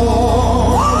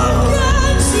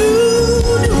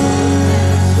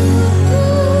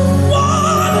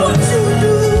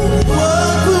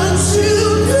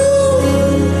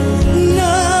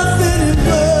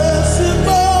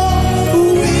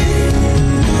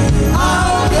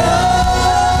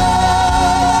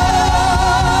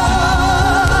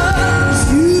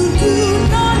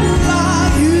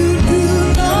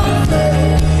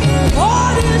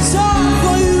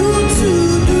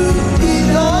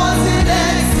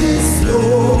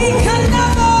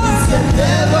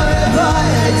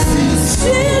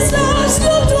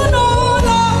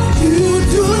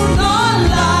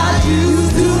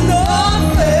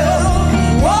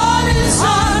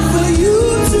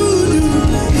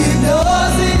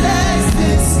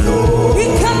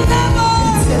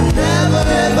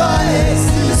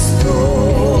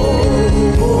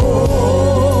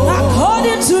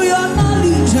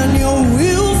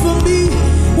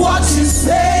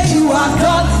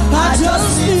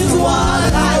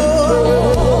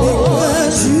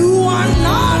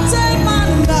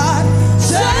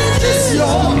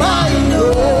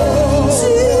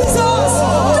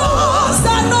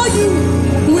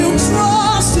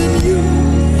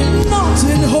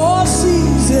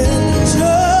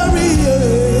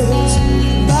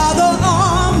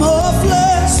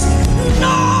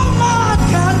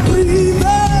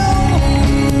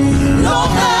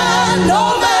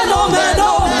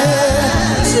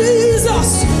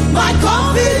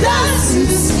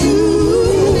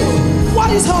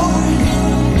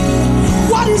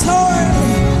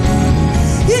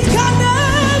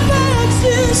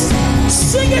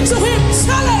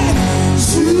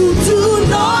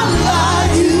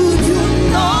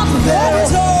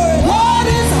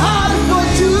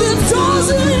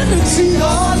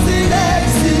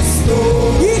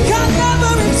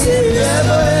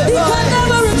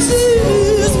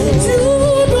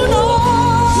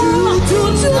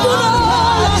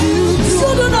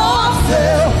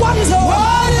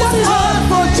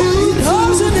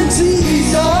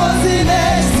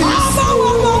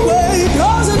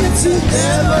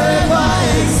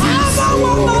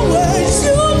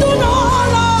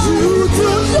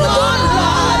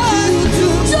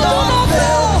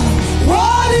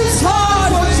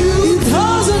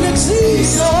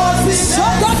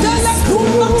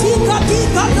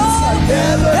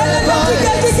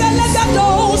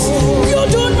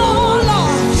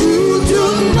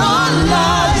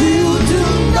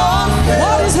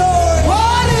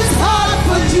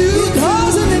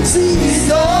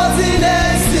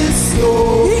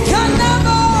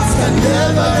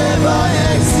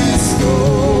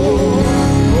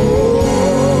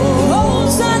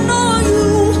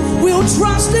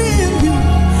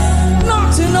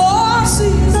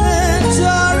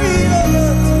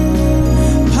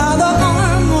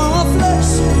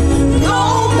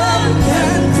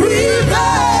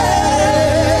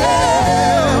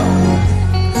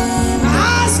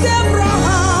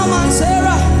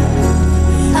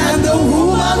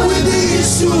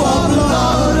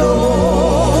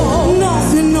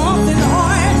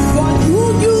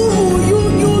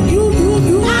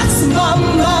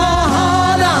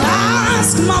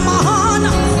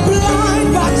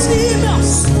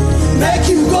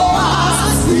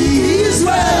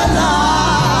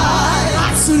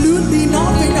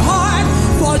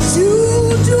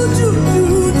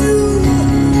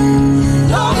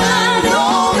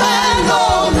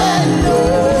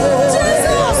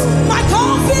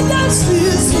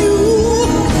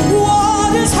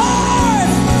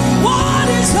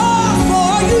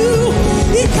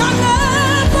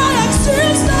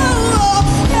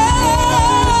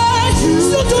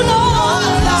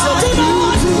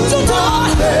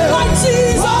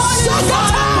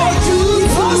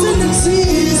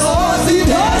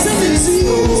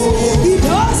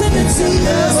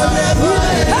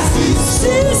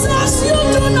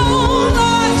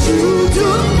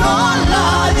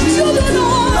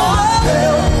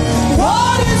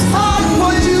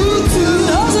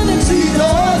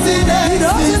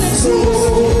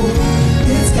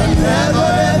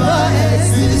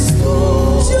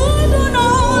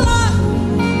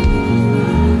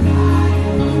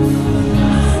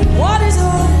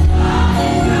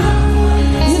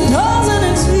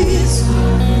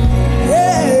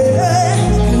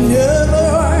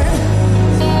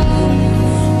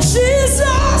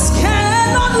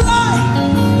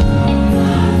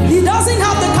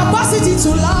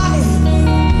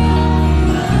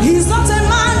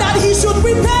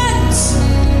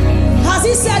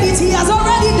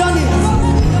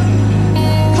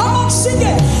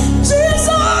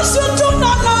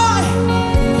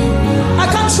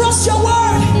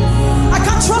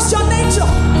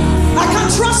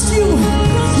 trust you.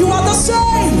 You are the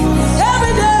same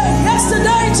every day,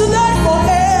 yesterday, today,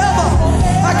 forever.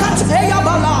 I can't tell you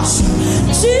about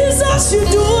Jesus, you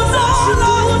do not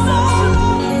know.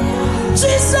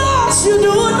 Jesus, you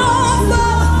do not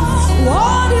know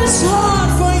what is hard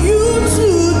for you to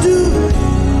do.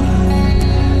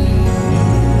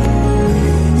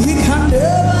 He can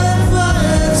never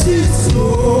find his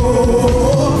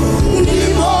soul.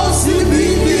 He must be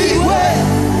the way,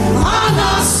 and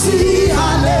I see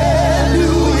hallelujah.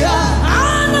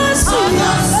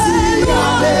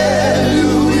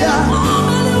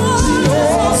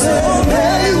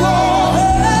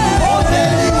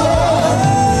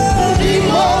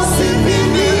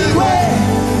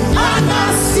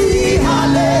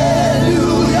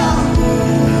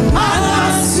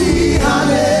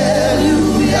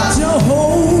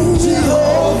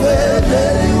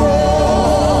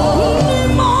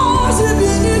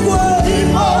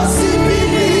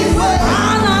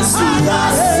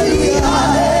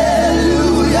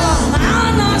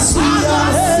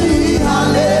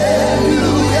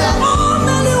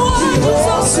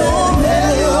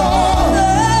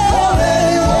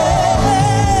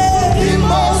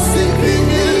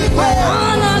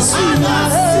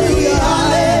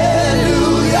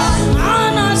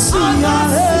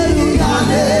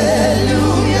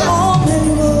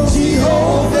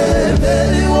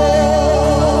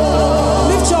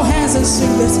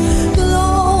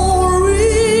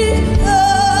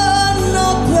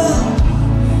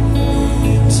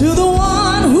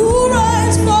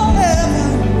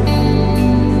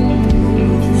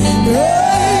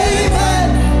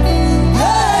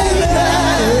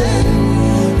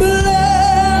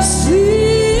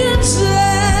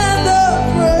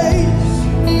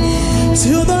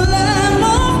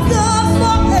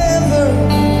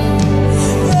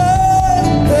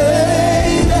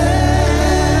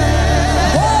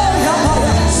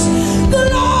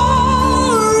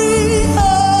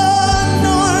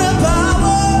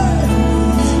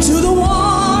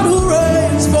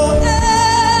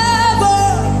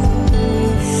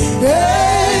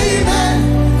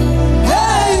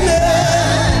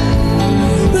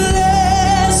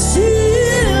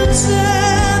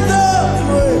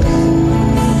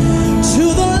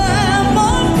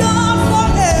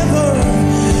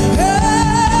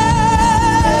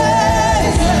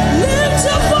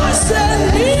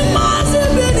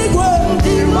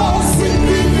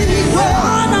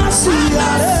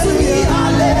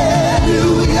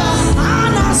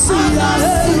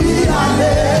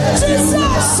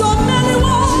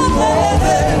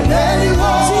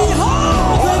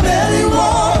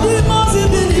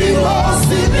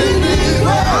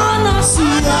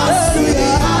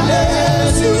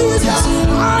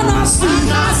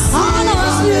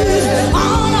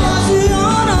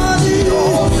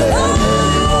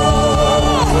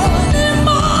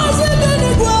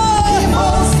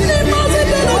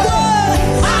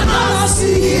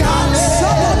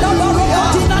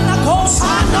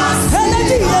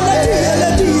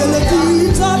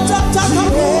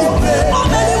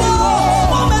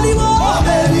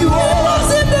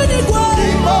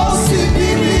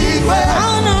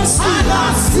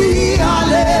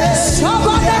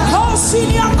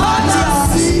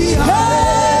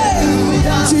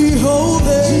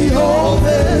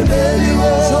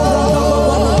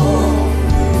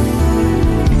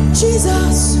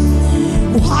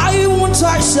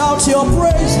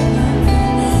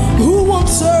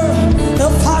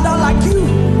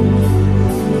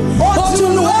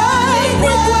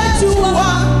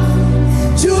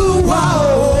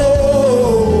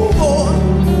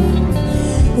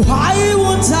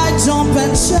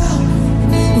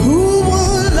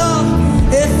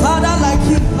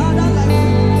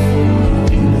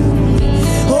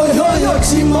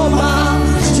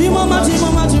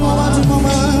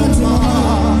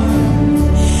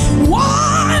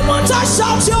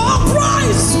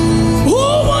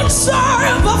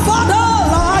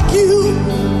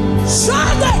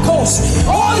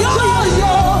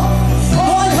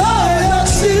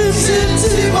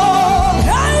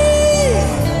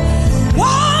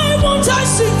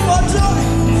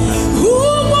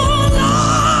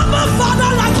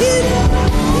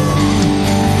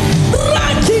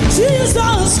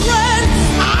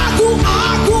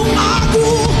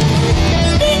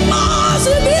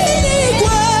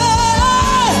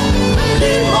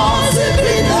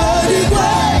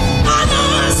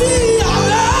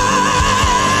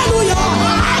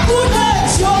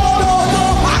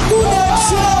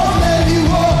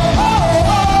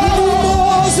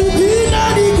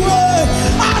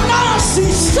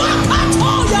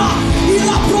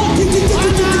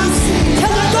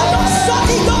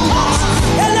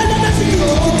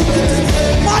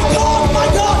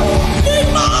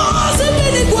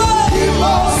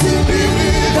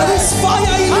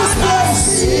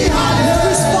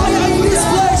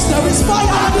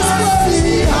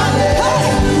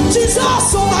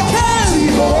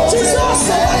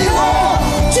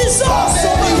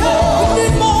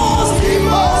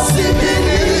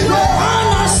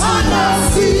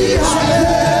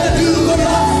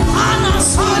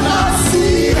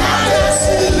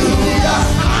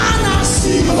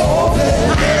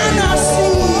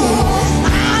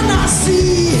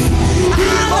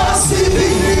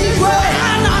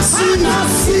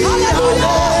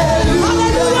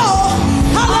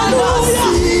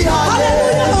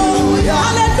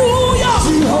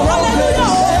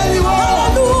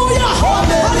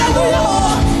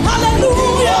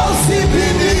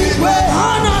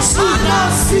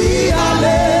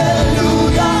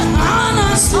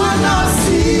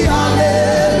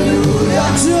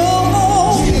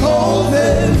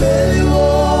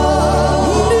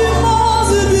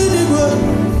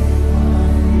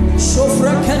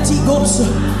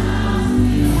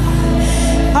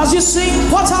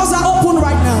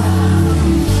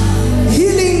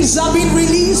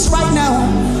 loose right now.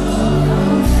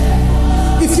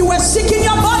 If you were sick in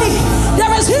your body,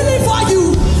 there is healing for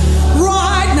you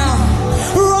right now.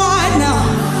 Right now.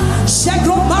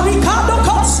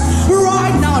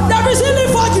 Right now. There is healing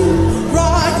for you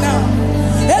right now.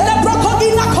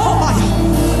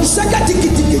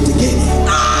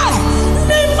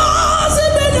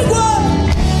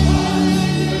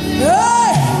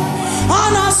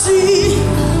 And I see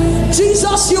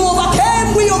Jesus, you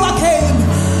overcame, we overcame.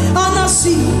 And I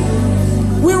see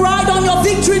we ride on your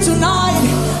victory tonight.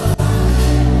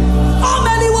 How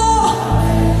many more?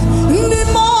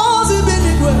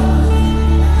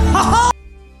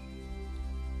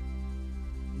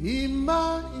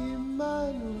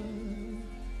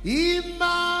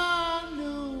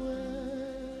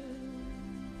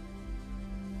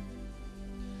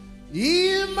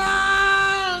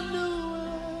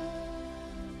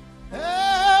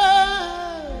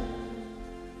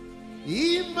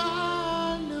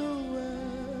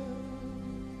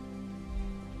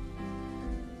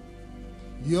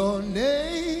 Your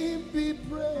name be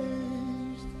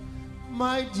praised,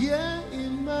 my dear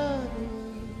Emmanuel.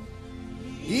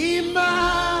 Emmanuel.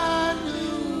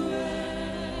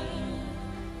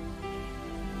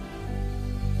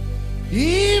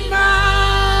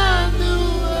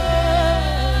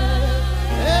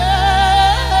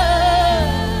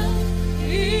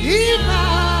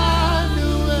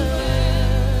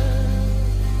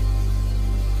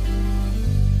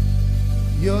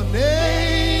 Your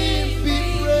name be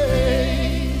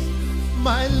praised,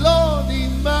 my Lord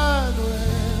Emmanuel.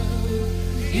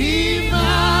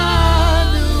 Emmanuel.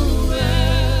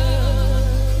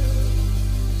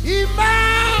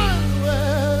 Emmanuel.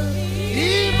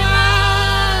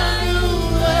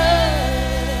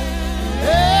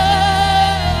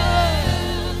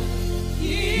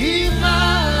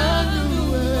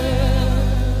 Emmanuel.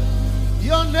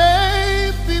 Your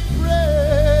name be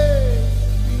praised.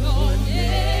 Your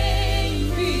name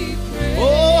be praised.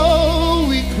 Oh,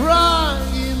 we cry,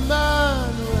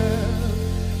 Emmanuel.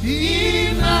 Emmanuel.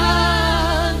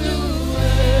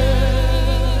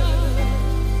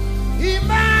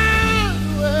 Emmanuel.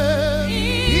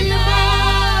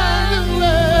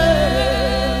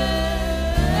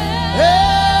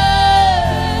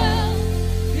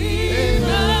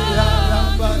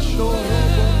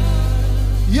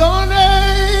 Your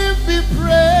name be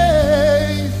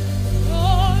praised.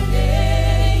 Your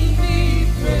name be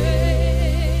praised.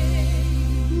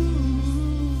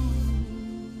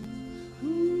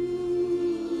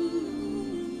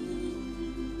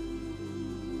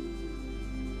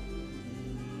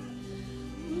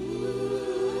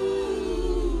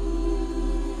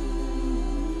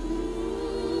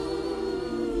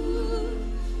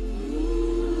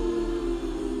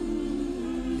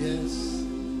 Yes.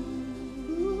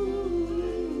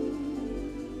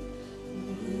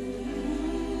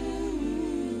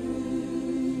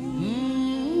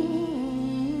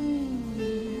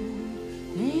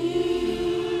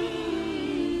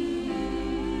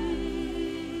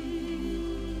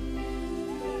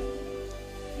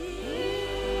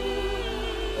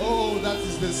 Oh, that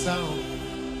is the sound.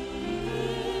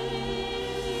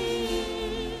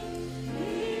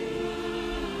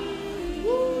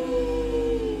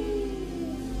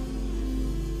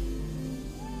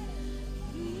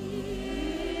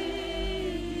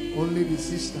 Only the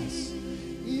sisters.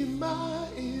 Emmanuel.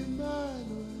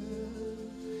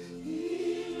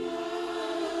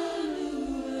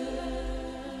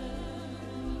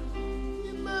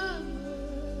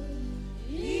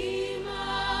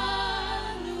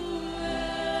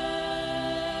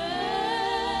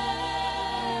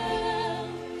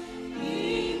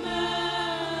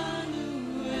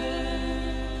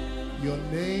 Your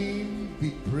name be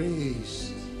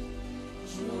praised.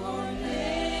 Your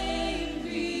name be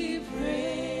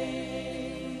praised.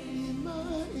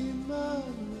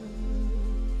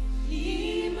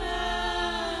 Emmanuel.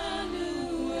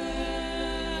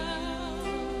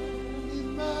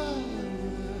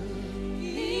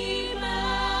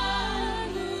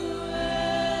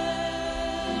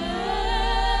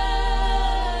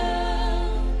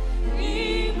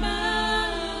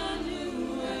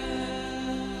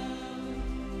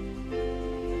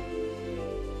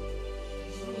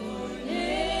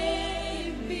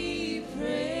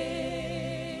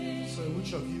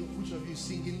 Which of you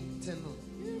singing tenor?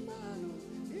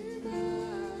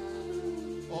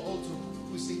 Or alto?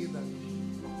 Who's singing that?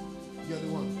 You're the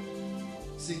one.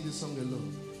 Sing the song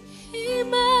alone.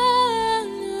 Emmanuel.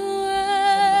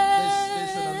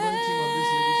 There's an anointing on this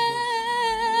lady's voice.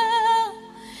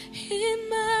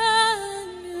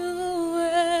 Emmanuel.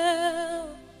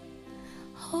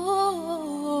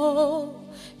 Oh,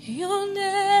 your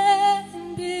name.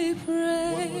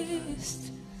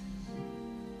 praised.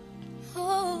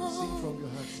 Oh, Sing from your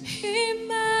heart. Sing.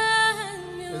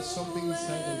 Emmanuel. There's something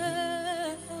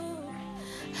inside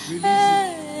of you. Release it.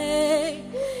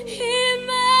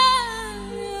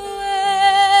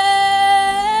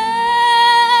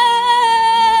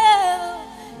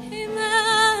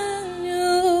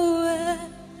 Emmanuel.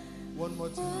 One more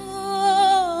time.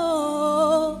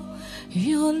 Oh,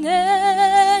 your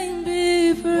name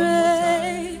be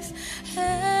praised.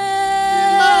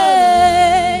 Hey,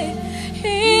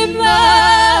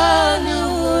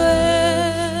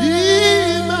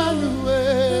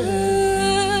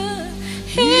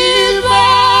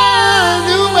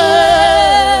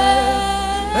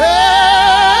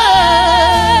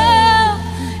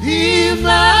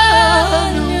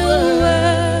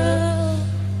 Emmanuel.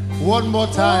 One more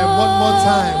time, one more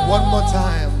time, one more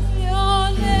time.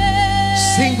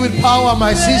 Sing with power,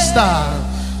 my sister.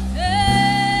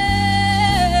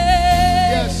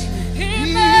 Yes.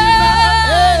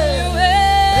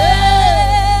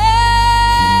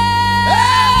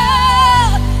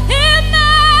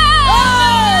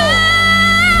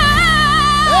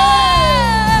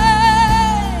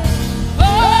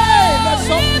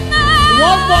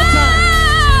 One more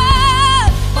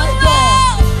time. My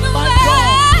God, my God,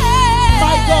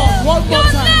 my God, one more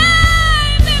time.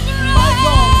 My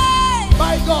God,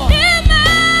 my God.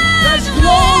 There's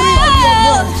glory on your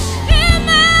voice.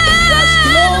 There's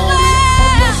glory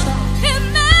on your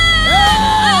sound.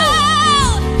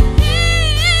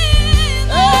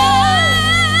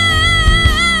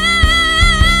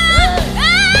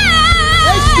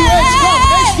 H to H, come,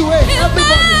 H to H,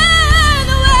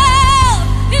 everybody.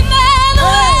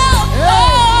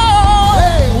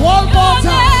 One more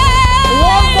time.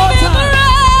 One more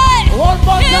time. One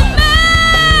more time.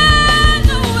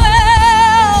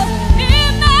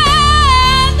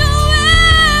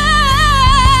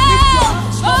 Lift your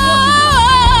hands. Stop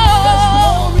worshiping. There's glory in this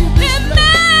place.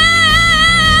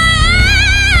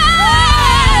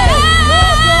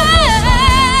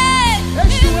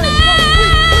 H to H, come quick, quick, quick, quick.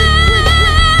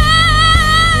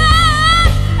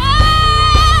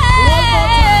 One more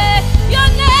time. Your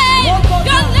name, One more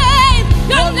your time. name,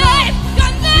 your One name,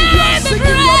 your name. If you are sick in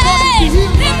your body, be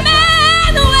healed right now.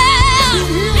 Emmanuel, Be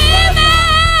healed right now.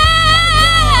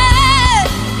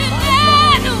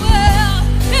 Emmanuel,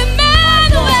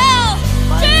 Emmanuel,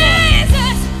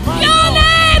 Jesus, your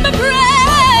name be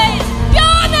praised.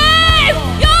 Your name,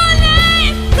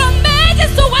 from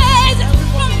ages to ways,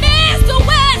 from east to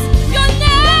west. Your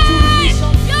name be praised.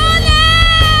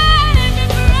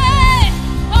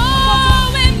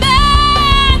 Oh,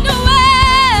 Emmanuel.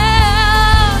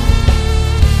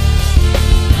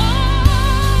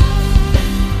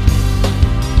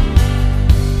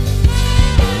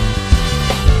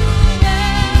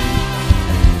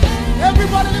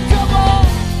 Everybody lift your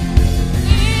voice.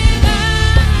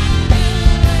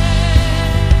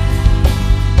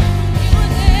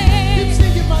 Keep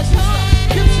singing, my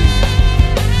sister. Keep singing.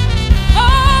 Oh,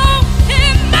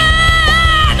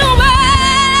 Emmanuel,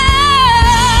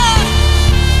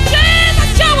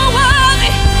 Jesus, you are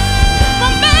worthy.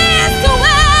 From east to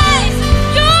west,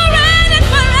 you reign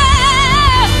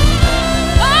forever.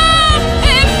 Oh,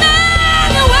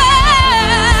 Emmanuel,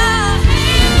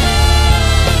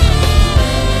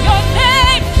 your name.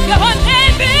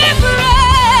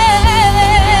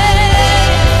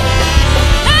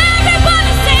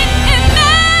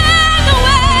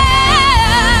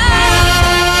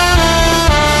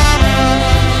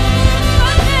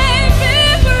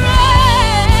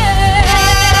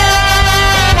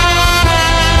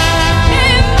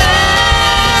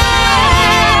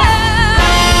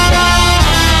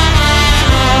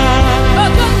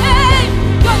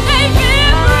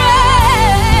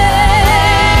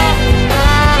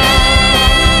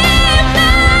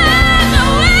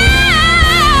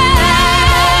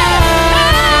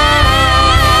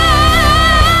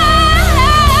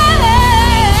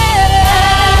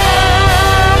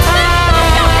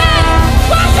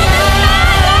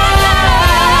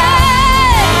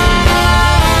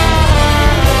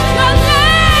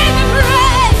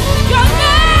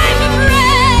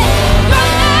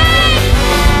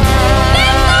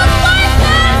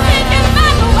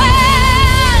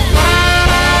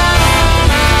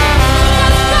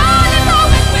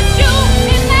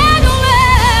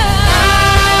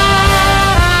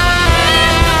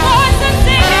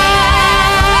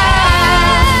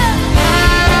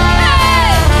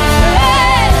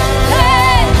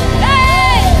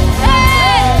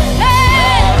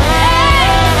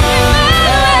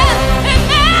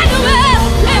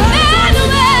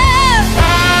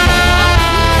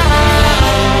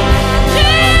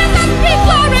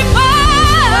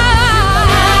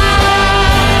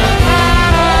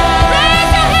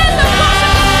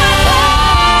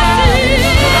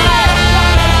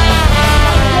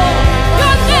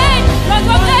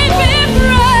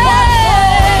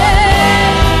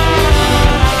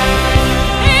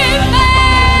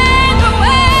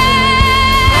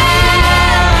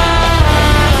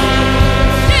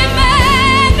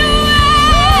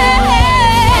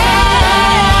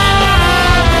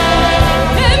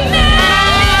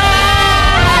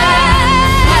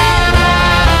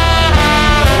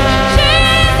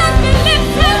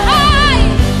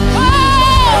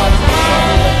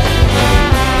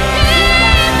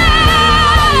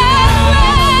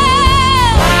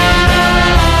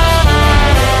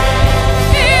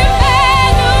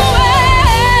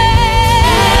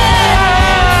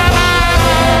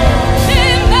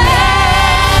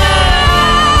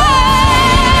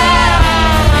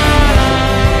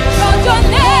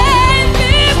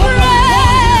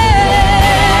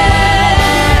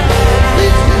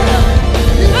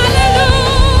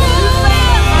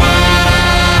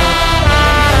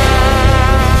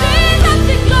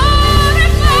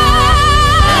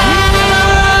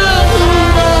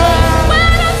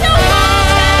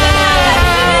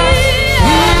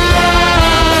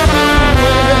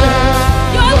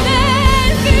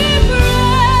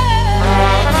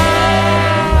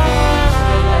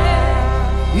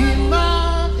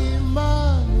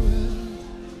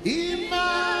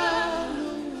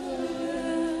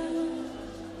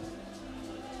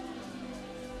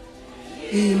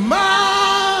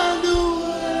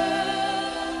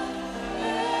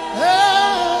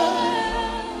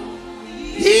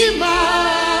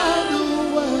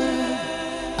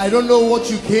 I don't know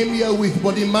what you came here with,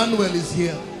 but Emmanuel is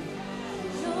here.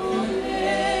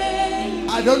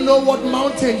 I don't know what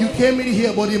mountain you came in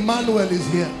here, but Emmanuel is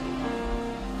here.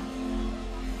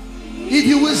 If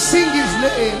you will sing his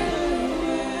name,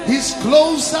 he's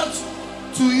closer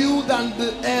to you than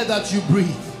the air that you breathe.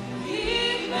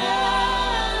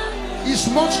 He's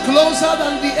much closer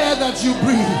than the air that you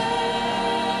breathe.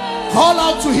 Call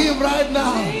out to him right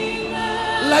now.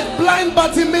 Like blind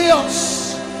Bartimaeus,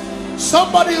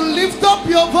 somebody lift up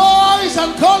your voice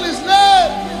and call his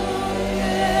name.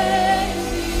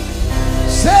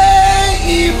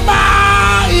 Say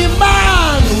Emmanuel,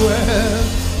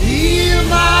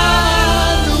 Emmanuel,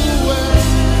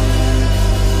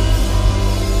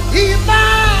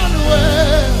 Emmanuel,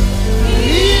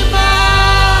 Emmanuel.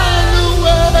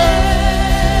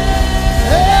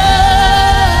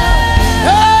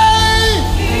 Hey,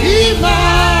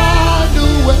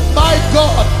 Emmanuel. By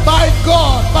God, by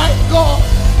God, by God,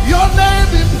 your name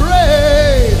be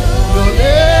praised. Your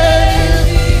name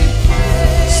be praised.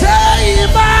 Say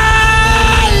Emmanuel,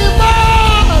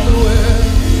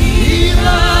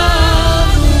 Emmanuel.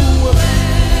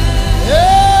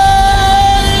 Hey,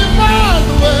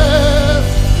 Emmanuel,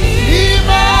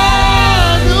 Emmanuel.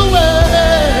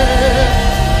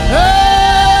 Hey,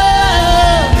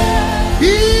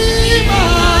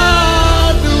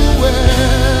 Emmanuel.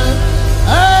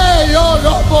 Hey, your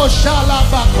Robo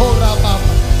Shalabakora Baba.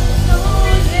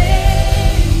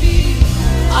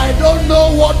 I don't know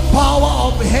what power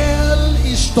of hell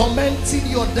is tormenting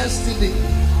your destiny.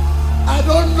 I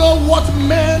don't know what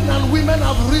men and women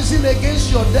have risen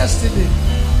against your destiny.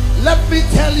 Let me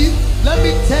tell you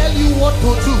what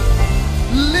to do.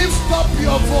 Lift up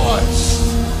your voice.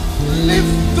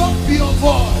 Lift up your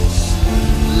voice.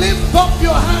 Lift up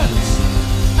your hands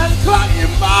and cry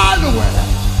Emmanuel.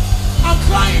 And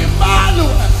cry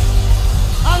Emmanuel.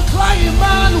 And cry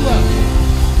Emmanuel.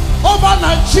 Over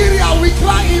Nigeria we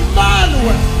cry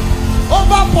Emmanuel.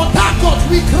 Over Port Harcourt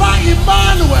we cry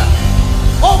Emmanuel.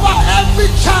 Over every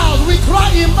child we cry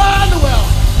Emmanuel.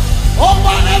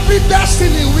 Over every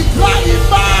destiny we cry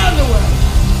Emmanuel.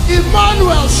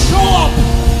 Emmanuel, show up.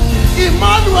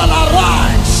 Emmanuel,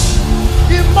 arise.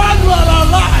 Emmanuel,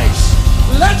 arise.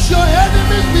 Let your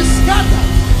enemies be scattered.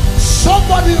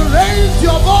 Somebody raise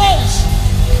your voice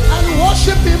and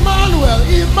worship Emmanuel.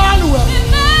 Emmanuel.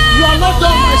 You are not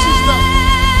done, my sister.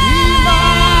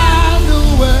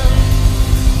 Emmanuel.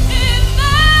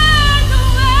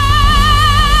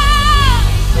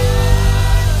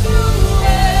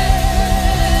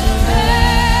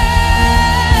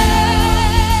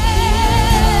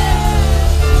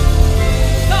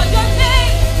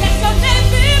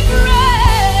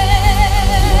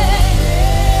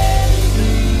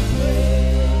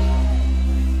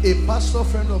 A pastor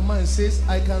friend of mine says,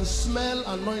 I can smell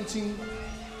anointing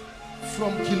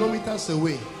from kilometers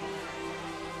away.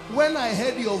 When I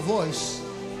heard your voice,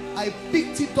 I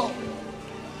picked it up.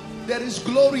 There is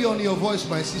glory on your voice,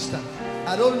 my sister.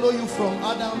 I don't know you from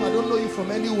Adam, I don't know you from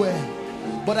anywhere,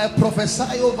 but I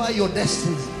prophesy over your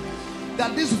destiny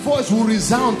that this voice will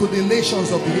resound to the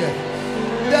nations of the earth.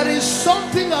 There is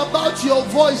something about your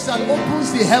voice that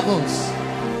opens the heavens.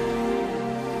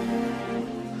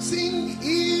 Sing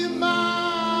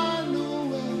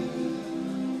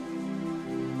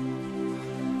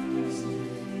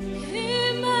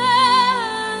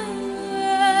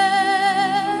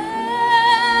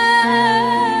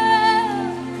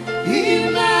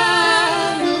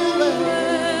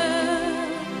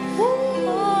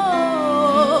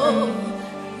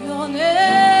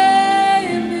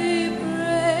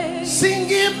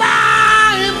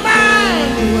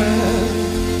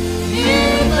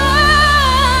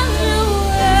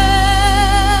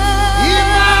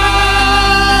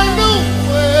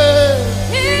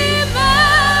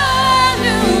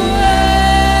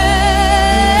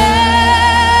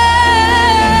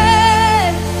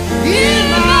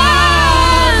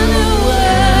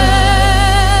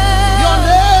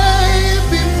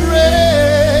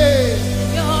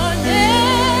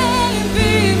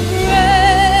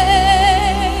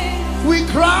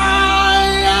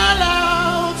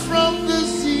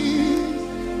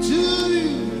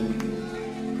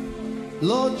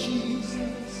Lord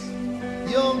Jesus,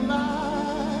 your majesty.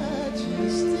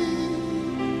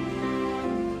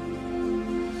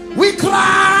 We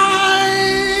cry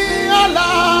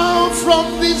aloud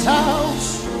from this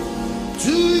house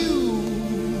to you,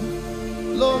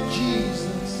 Lord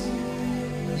Jesus,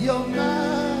 your majesty.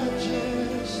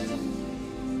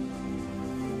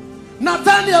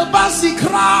 Nathaniel Bassi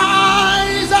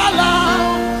cries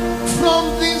aloud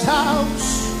from this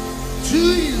house to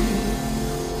you,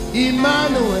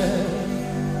 Emmanuel,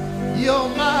 Your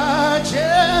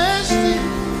Majesty,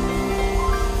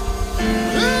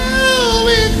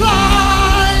 we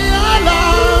cry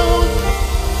aloud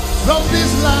from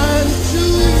this land to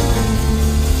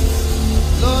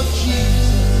Lord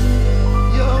Jesus,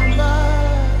 Your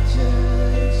Majesty,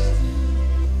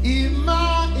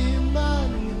 Emmanuel,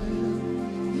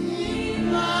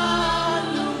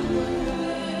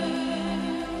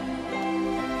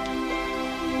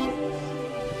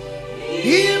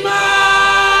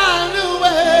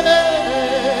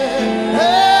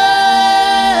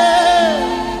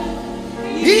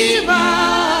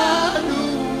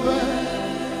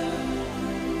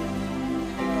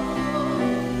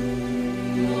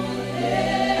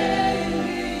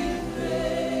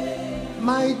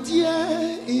 my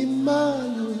dear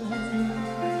Emmanuel,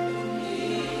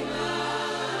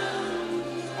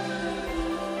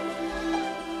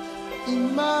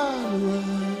 Emmanuel,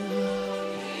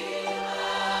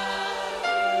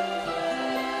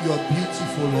 you are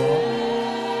beautiful, Lord.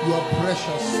 You are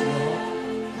precious, Lord.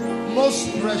 Most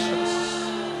precious,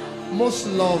 most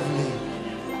lovely,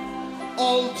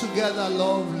 altogether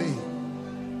lovely.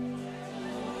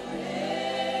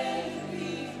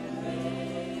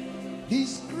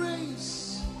 His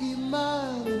grace,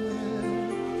 Emmanuel,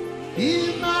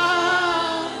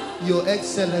 Emmanuel, Your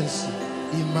Excellency,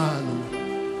 Emmanuel,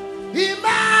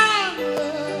 Emmanuel,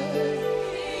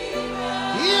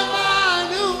 Emmanuel.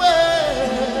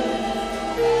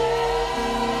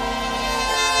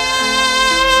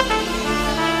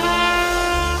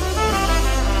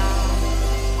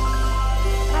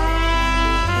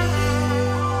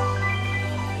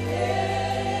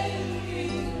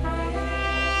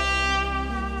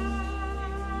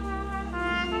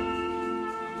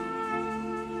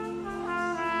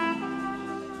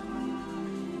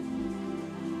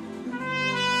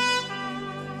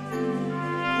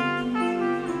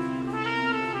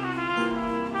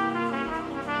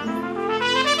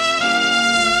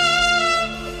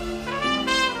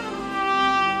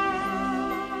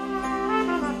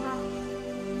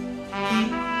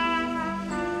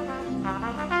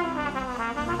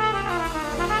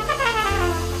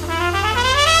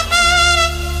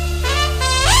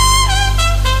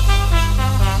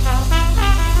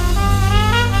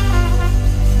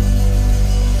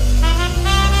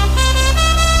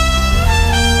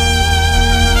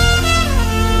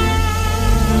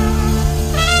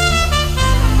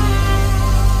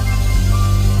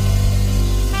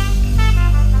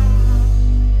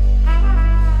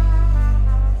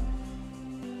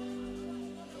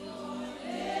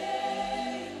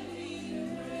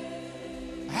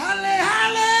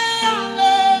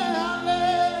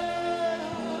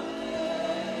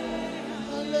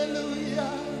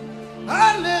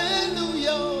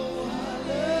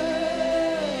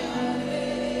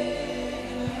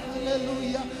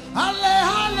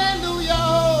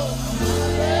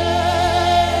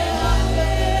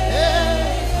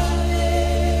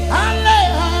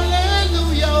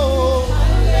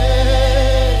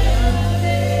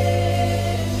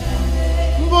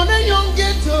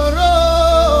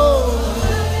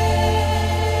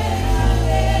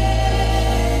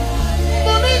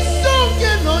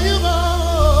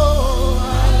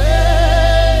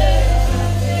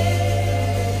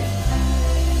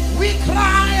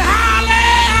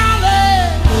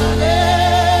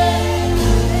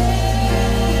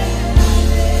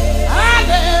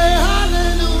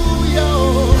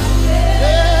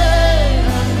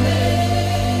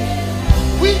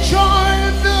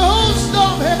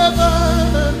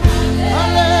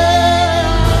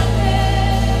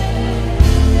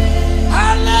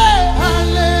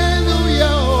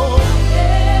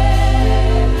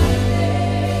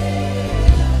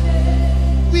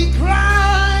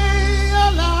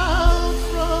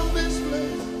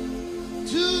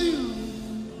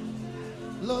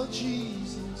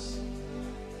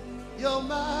 Your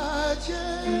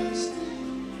Majesty,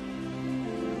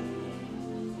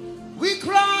 we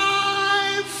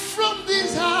cry from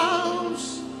this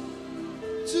house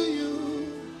to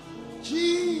you,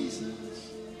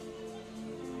 Jesus,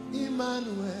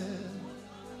 Emmanuel,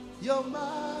 Your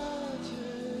Majesty.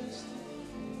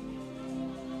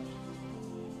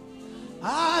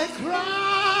 I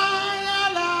cry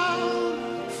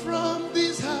aloud from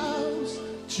this house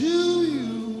to you,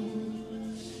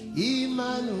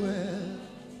 Emmanuel,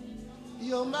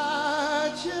 Your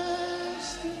Majesty.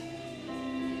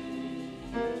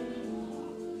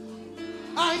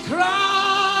 I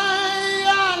cry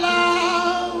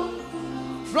aloud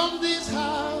from this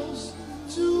house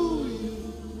to you,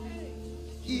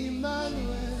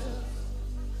 Emmanuel,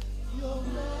 Your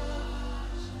Majesty.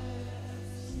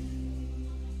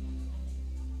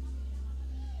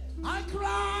 I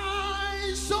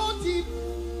cry so deep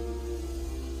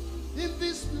in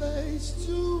this place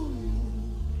to you,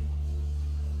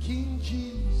 King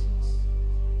Jesus,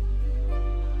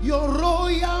 your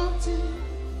royalty.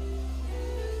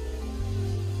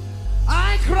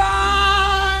 I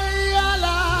cry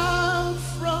aloud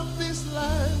from this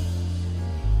land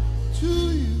to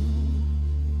you,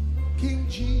 King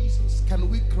Jesus. Can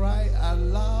we cry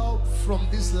aloud from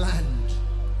this land?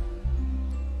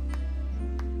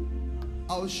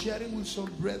 I was sharing with some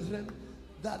brethren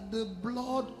that the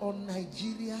blood on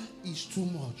Nigeria is too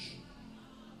much.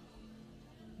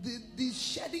 The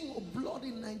shedding of blood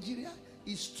in Nigeria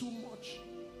is too much.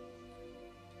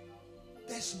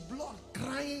 There's blood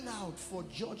crying out for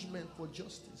judgment, for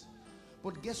justice.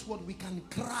 But guess what? We can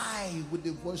cry with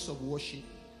the voice of worship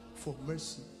for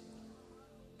mercy.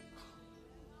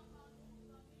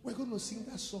 We're going to sing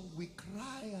that song. We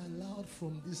cry aloud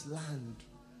from this land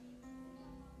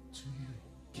to you,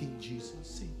 King Jesus.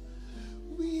 Sing.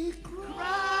 We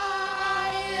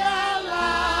cry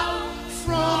aloud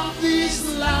from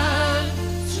this land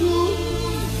to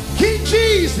King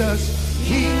Jesus.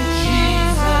 King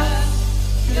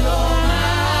Jesus, your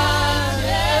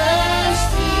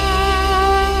majesty.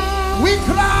 We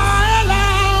cry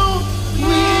aloud.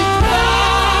 We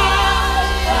cry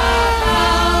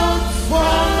aloud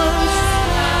from this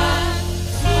land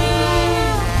to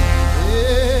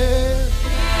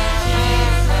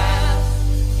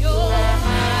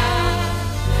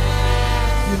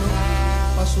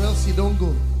Pastor Elsie, don't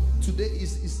go. Today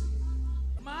is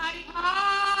my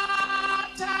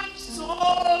heart and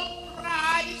soul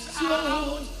cries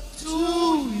out to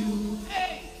you,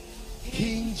 hey,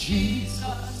 King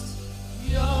Jesus,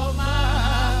 your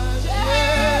majesty.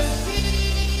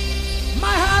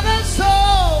 my heart and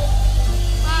soul.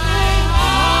 My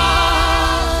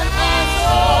heart and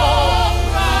soul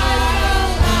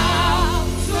cries out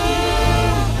to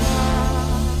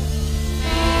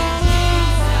you,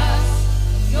 Jesus,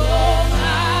 your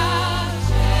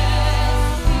majesty.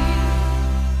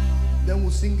 Then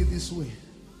we'll sing it this way.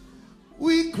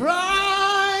 We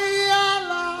cry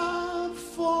aloud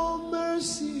for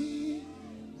mercy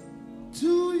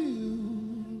to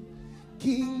you,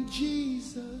 King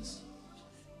Jesus,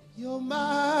 your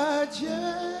majesty.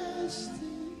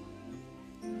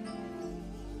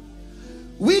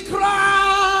 We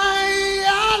cry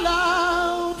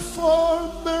aloud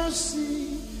for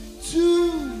mercy to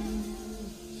you,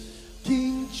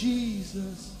 King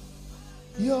Jesus,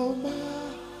 your majesty.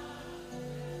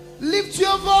 Lift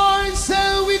your voice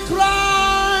and we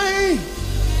cry.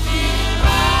 We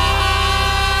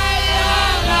cry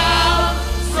aloud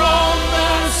from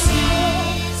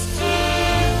mercies to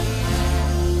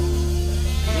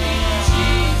King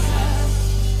Jesus,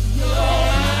 your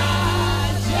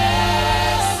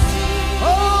majesty.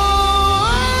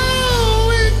 Oh,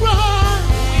 we cry.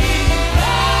 We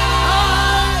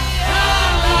cry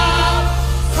aloud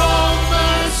from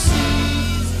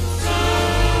mercies to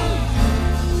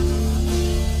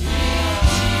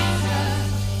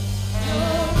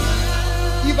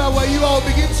If I were you, I'll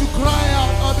begin to cry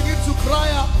out. I'll begin to cry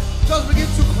out. Just begin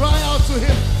to cry out to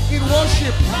him in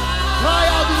worship. Cry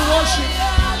out in worship.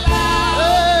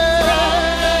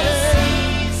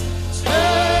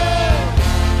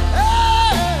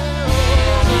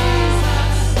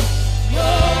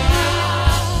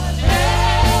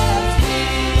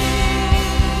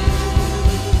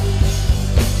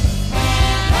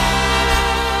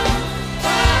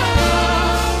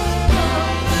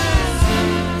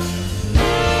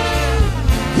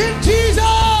 King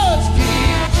Jesus.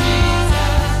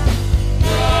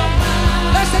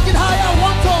 Let's take it higher.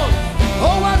 One tone. Oh,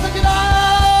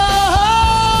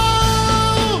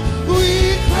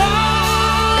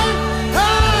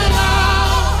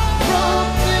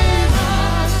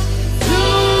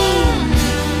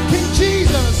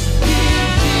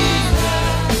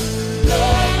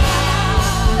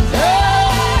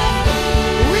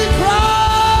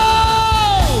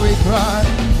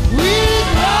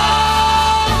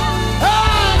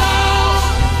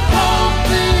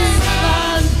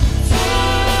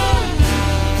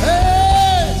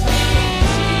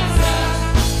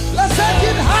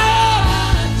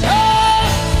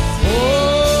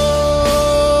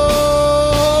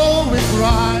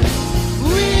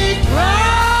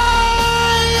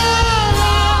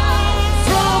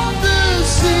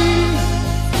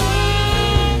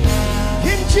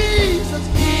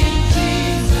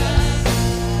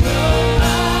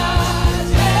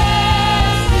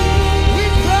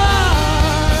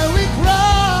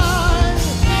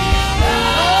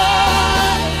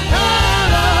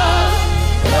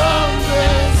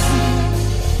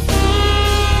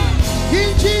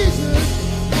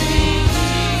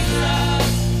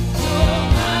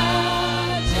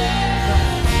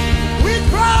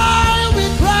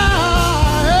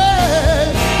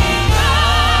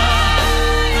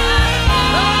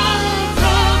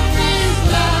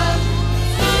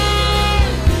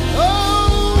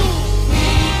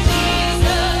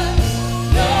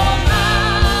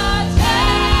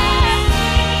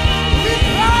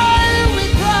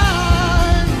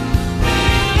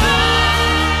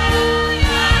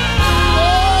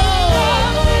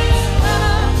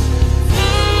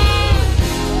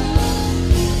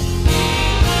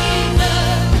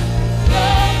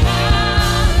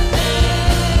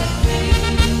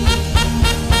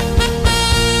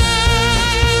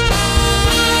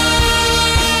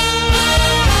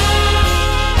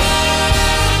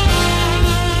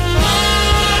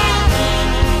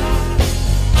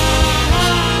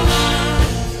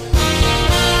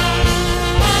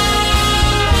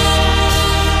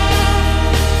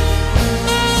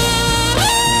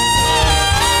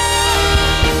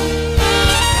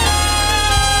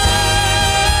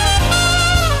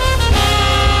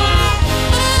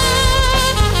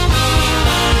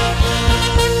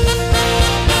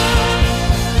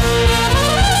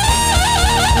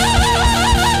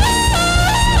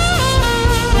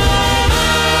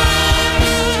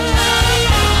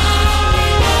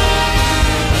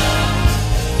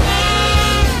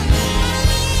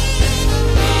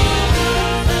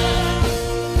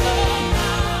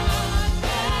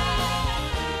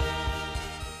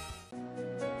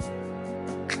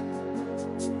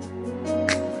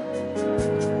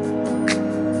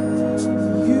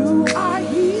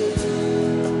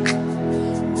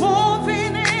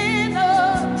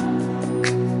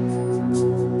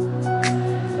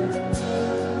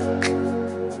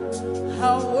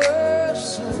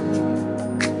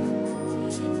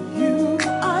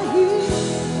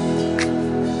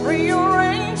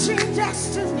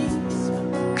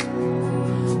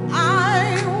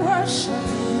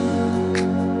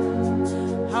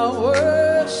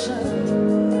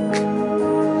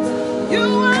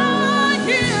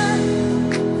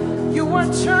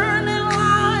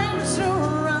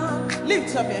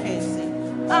 lift up your hands,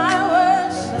 sing. I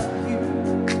worship you.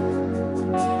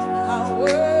 I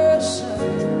worship you.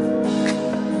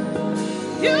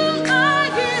 You are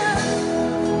here,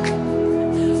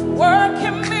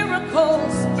 working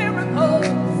miracles, miracles.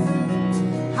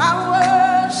 I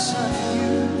worship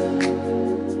you.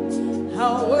 I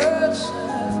worship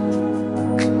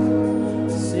you.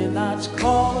 Say, let's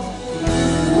call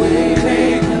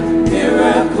Waymaker,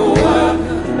 miracle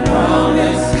worker,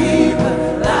 promise keeper,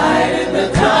 light in the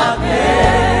darkness.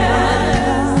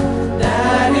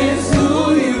 That is who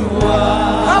you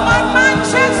are. Come on, my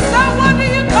church, someone do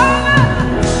you call it?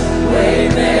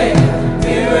 Waymaker,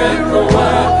 miracle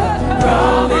worker,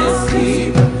 promise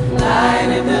keeper, light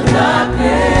in the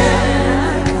darkness.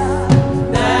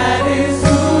 That is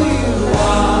who you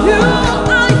are. You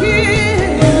are here.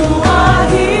 You are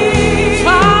here.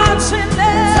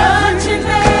 Touching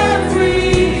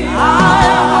every. I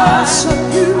worship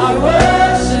you. I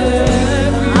worship you.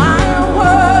 I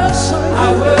worship you. I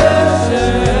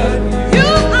worship you. You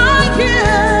are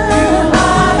here. You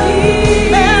are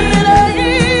here. Mending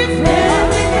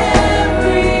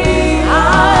every. I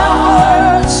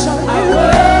worship you. I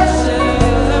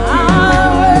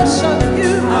worship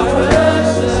you. I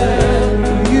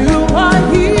worship you. You are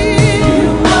here.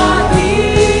 You are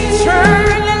here.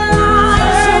 Turning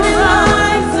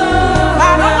lives around.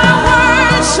 Father, I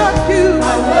worship you. I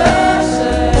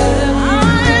worship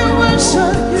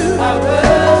you. I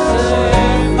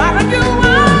worship. Father, you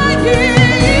are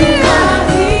here. You are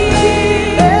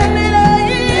here. Mending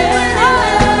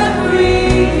every.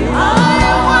 I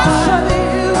worship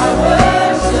you. I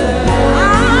worship. I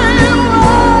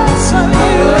worship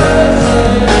you.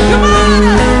 Come on,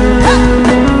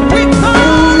 we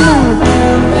call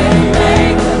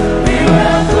Waymaker,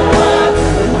 miracle worker,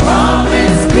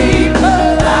 promise keeper,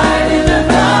 light in the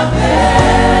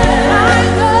darkness. My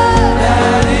God,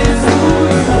 that is who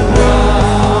you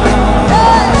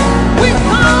are. We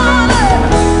call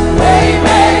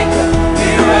Waymaker,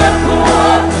 miracle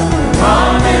worker,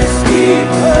 promise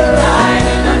keeper, light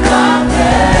in the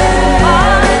darkness.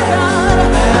 My God,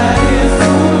 that is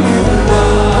who you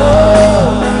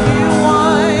are. He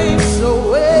winds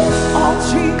away all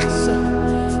cheeks.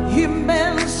 He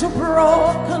mends a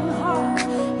broken heart.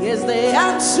 Is the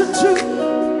answer to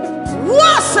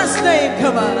what's his name?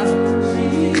 Come on.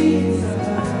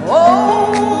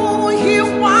 Oh, he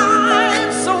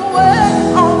winds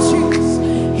away all cheeks.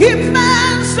 He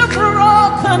mends a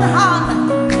broken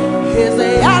heart. Is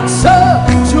the answer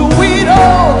to it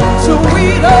all, to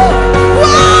it all.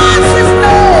 What's his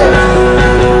name?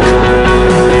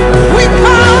 We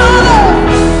call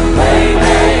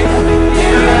Waymaker,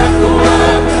 miracle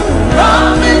worker,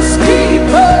 promise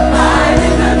keeper, light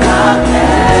in the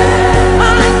darkness.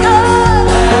 My God,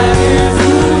 that is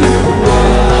who you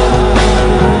are.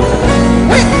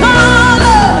 We call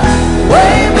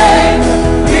Waymaker,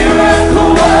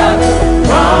 miracle worker,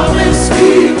 promise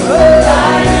keeper,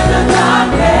 light in the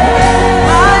darkness.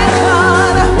 My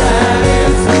God, that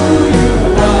is who you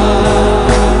are.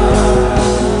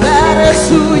 That is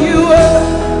who you are.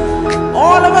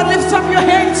 All of it, lift up your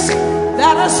hands.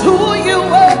 That is who you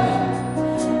are.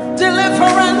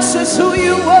 Deliverance is who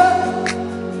you are.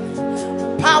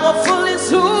 Powerful is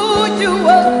who you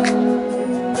are.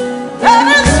 That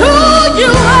is who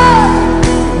you are.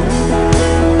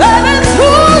 That is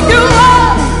who you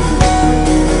are.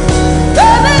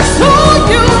 That is who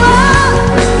you are.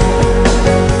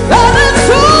 That is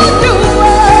who you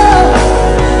are.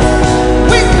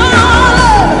 We call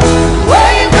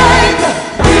Waymaker,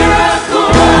 miracle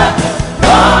worker,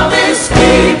 promise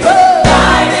keeper,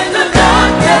 light in the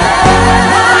darkness.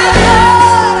 My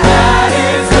God, that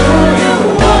is who you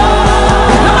are.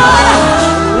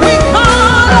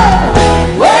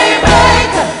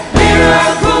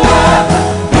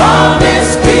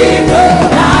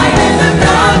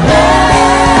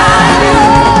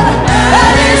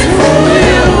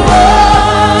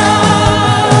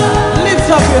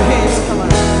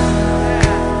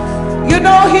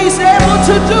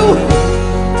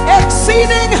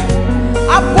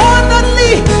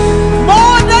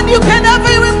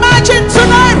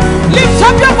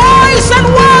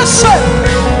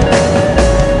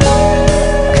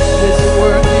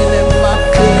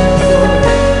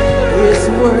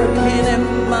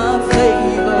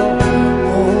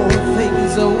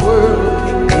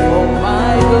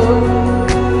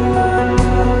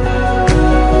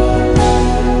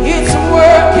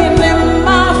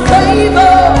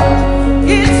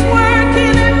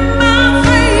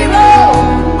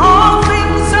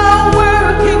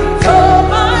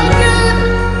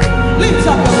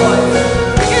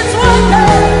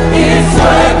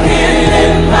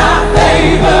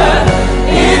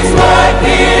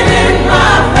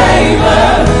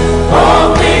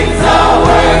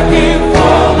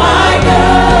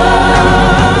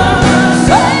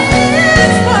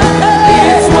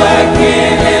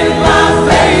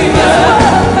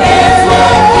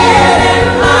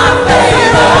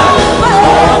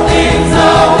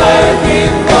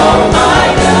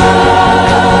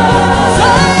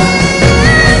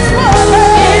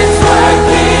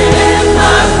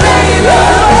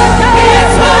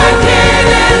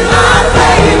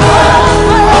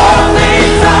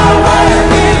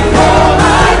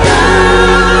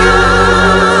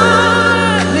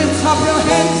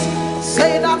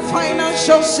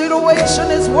 financial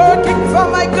situation is working for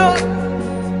my good.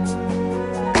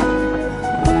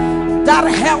 That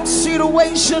health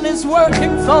situation is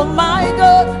working for my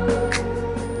good.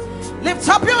 Lift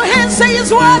up your hands, say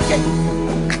it's working.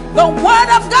 The word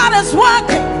of God is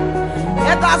working.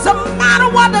 It doesn't matter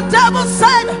what the devil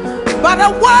said, but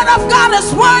the word of God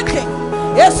is working.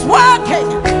 It's working.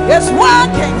 It's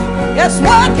working. It's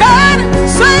working.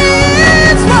 Say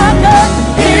it's working.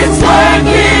 It's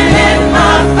working in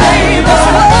my favor.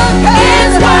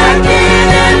 It's working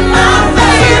in my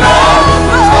favor.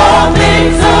 All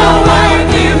things are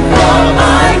working for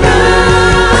my good.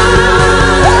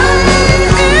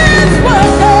 It's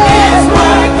working. It's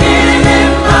working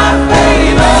in my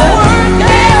favor.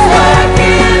 It's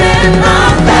working in my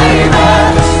favor.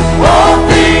 All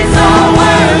things are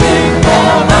working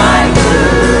for my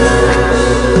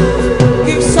good.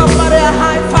 Give somebody a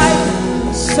high five.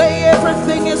 Say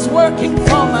everything is working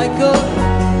for my good.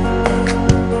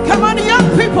 Come on, young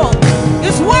people.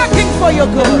 It's working for your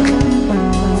good.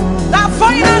 That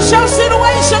financial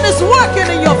situation is working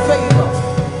in your favor.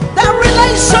 That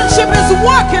relationship is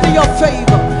working in your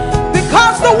favor.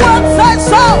 Because the word says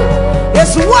so.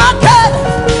 It's working.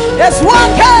 It's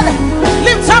working.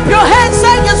 Lift up your hands,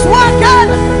 saying it's working.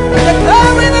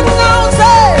 Declaring it now,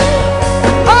 say,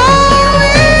 oh,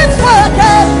 it's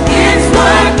working. It's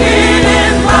working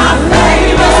in my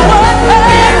favor.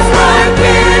 It's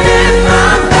working in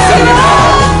my favor.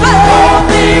 All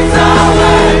things are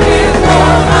working for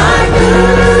my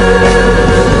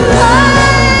good.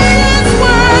 It's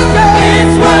working.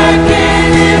 It's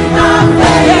working in my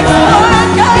favor.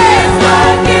 It's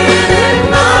working in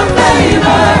my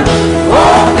favor.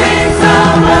 All things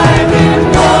are working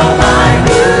for my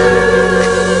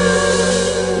good.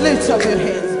 Lift up your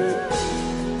hands.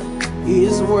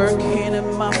 He's working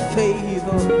in my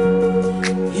favor.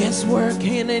 He's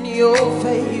working in your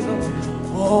favor.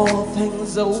 All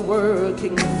things are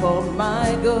working for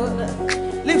my good.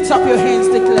 Lift up your hands,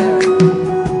 declare.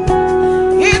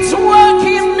 It's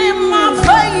working in my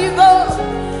favor.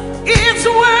 It's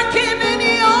working in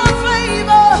your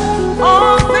favor.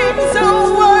 All things are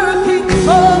working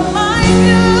for my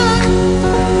good.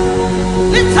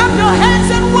 Lift up your hands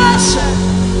and worship.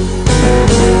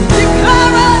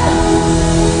 Declare it.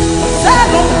 Say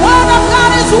the word of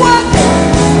God is working.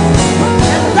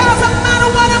 It doesn't matter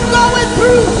what I'm going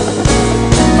through,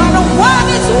 but the word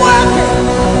is working.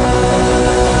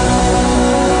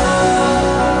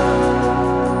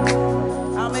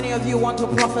 How many of you want to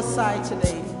prophesy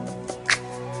today?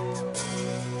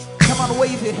 Come on,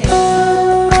 wave your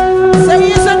hands.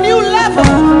 Say it's a new level.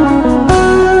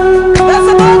 There's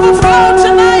an overflow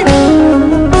tonight.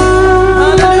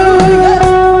 Hallelujah.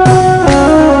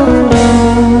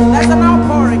 There's an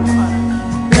outpouring. Come on.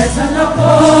 There's an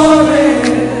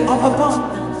outpouring Of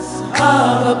abundance.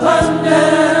 of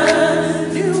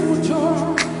abundance. New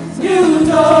joy. New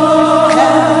doors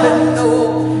Heaven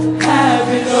knows.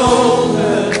 having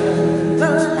opened. The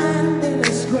land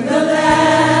is great. The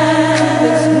land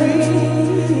It's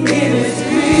green. it is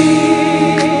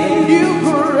green. New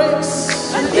grace.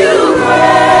 A new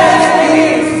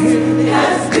grace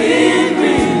has been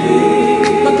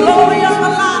released. The glory of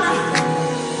the ladder.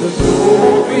 The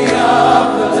glory of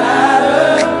the latter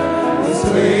is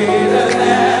greater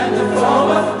than the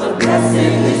former. The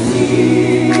blessing is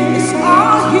here. It's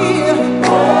all here.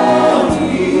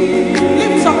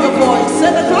 Lift up your voice.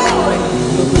 Say the glory.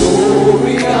 The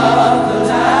glory of the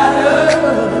latter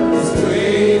is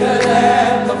greater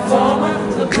than the former.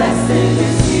 The blessing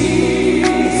is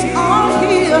here. It's all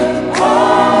here.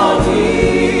 All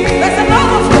here. There's an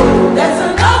overflow. There's an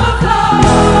overflow.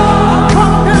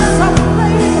 Abundance of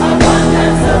favor.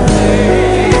 Abundance of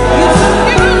favor. It's a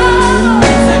new level.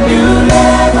 It's a new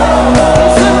level.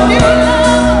 It's a new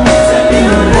level. It's a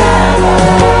new level.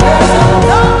 There's an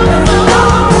overflow.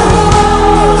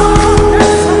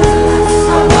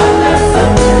 Abundance of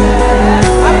blessing.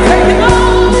 I'm taking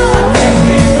over.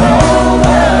 Taking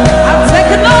over. I'm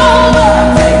taking over.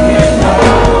 Taking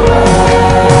over.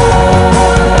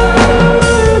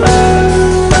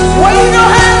 Wave your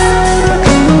hands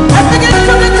and begin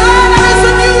to declare that it's a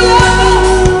new level.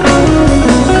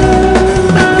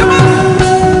 Come on.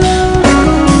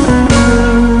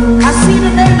 I see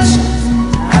the nations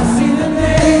I see the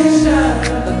nation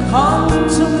come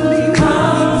to me.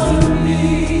 come to me.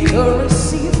 To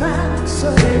receive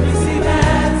answer They receive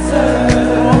answers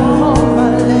from my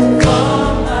lips.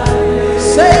 from my lips.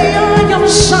 Say I am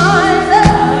shining I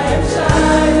am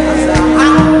shining. as a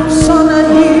house on a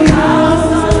hill.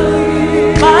 House on the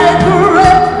hill. My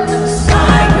greatness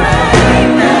My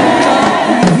greatness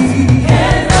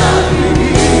cannot be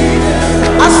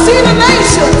hidden. I see the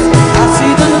nations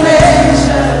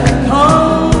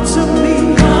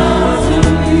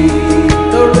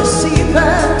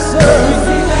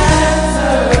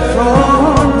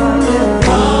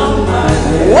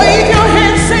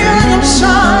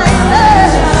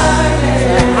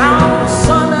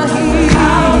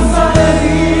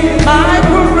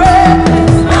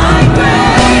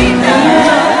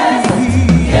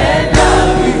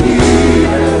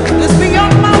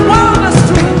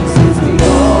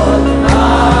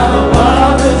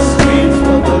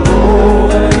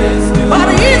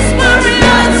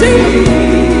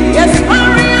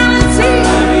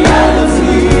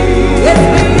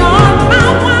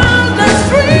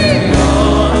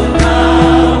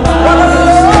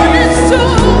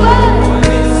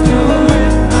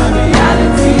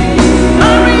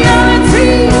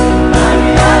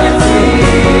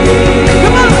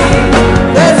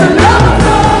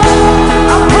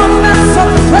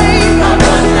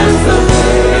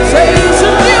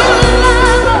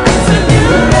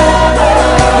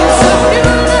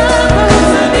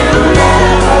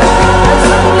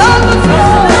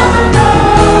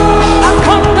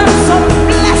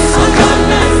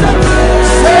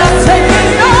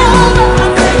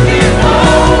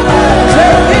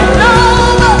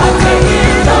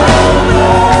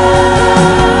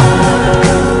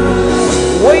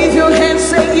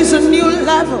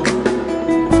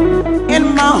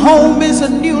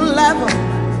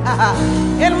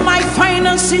In my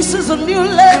finances is a new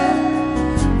level.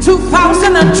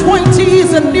 2020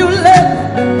 is a new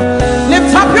level.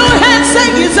 Lift up your hands,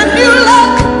 say it's a new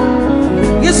level.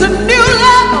 It's a new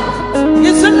level.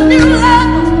 It's a new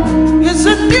level. It's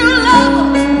a new level.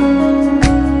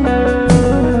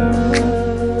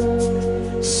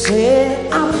 Say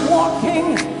I'm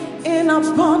walking in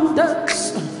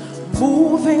abundance,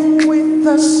 moving with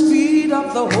the speed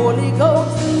of the Holy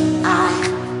Ghost. I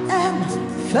am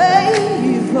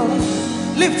favored.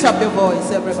 Lift up your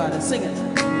voice, everybody, sing it.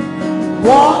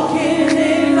 Walking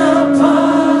in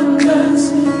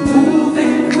abundance,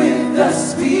 moving with the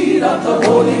speed of the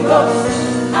Holy Ghost.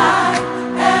 I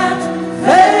am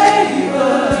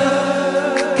favored.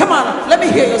 Come on, let me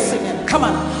hear you singing. Come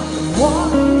on.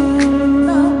 Walking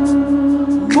up,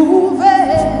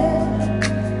 moving.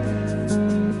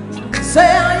 Say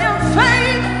I am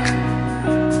favored.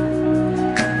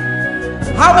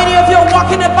 How many of you are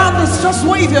walking in abundance? Just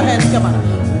wave your hands. Come on.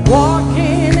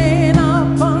 Walking in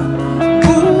abundance.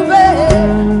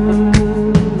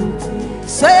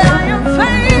 Say I am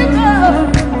favored.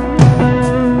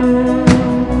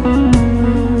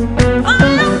 I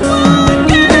am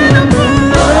walking in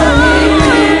abundance,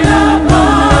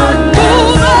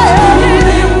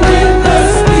 moving with the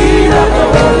speed of the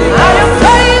Holy Ghost. I am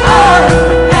favored.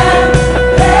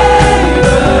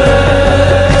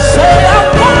 Say I'm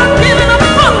walking in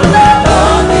abundance,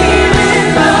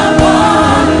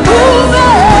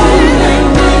 moving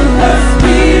with the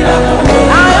speed of the Holy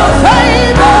Ghost. I am favored.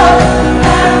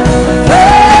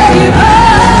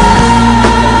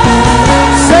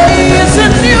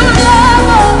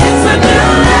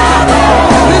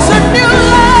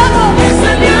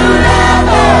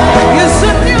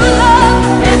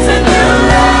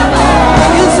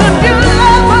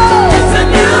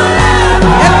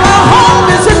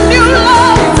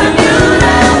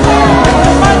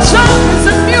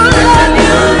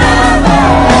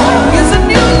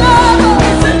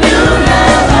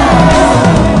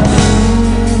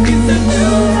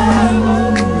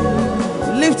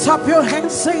 Up your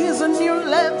hands, say it's a new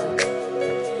level.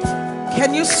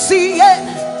 Can you see it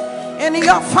in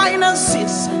your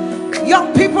finances?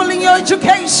 Young people in your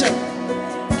education,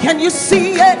 can you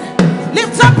see it?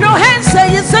 Lift up your hands,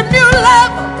 say it's a new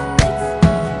level.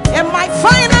 In my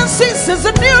finances is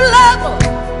a new level.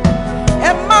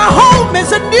 In my home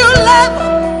is a new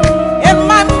level. In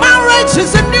my marriage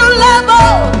is a new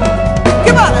level.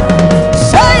 Come on,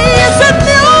 say it's a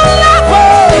new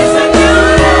level. It's a new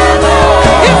level.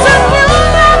 It's a new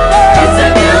level. It's a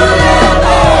new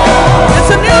level. It's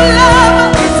a new level.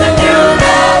 It's a new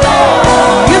level.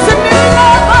 It's a new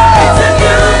level. It's a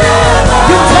new level.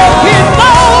 You're taking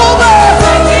over.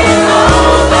 Taking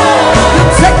over.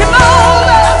 You're taking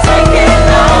over. Taking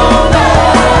over.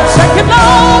 Taking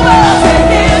over.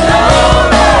 Taking over.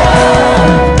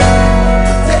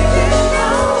 Taking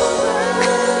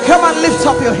over. Come on, lift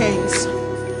up your hands.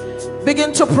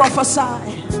 Begin to prophesy.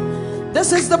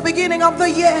 This is the beginning of the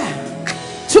year.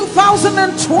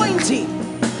 2020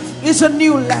 is a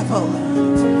new level.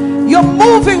 You're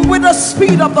moving with the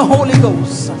speed of the Holy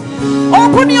Ghost.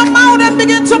 Open your mouth and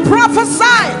begin to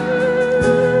prophesy.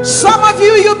 Some of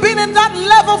you, you've been in that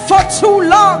level for too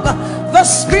long. The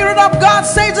Spirit of God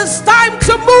says it's time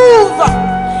to move.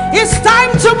 It's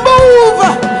time to move.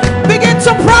 Begin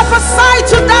to prophesy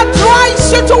to that dry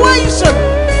situation.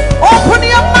 Open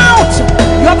your mouth.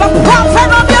 You're the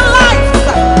prophet of your life.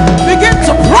 Begin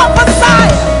to prophesy.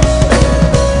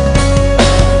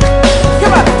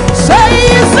 Come on. Say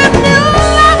it's a new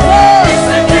level. It's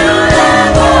a new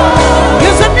level.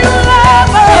 It's a new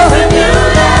level. It's a new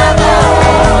level.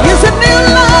 It's a new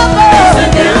level. It's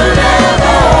a new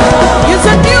level. It's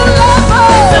a new level.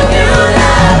 It's a new level.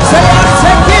 Say I'm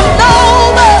taking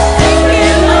over.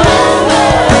 Taking over.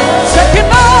 Taking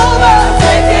over.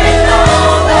 Taking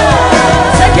over.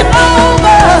 Taking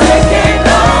over.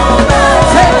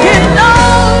 Taking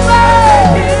over.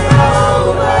 Taking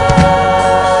over.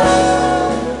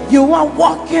 You are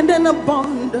walking in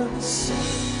abundance,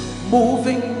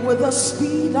 moving with the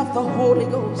speed of the Holy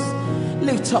Ghost.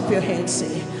 Lift up your hands,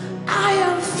 say, I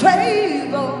am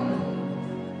favored.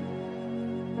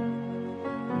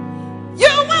 You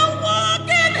are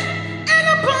walking in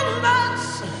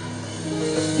abundance.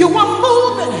 You are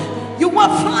moving. You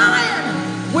are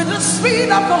flying with the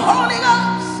speed of the Holy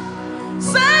Ghost.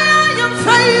 Say, I am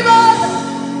favored.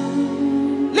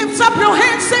 Lift up your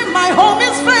hands, say, my home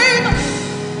is favored.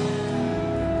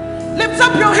 Lift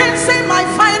up your hands, say, my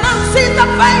finances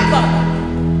are favored.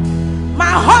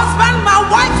 My husband, my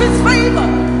wife is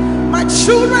favored. My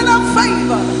children are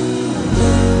favored.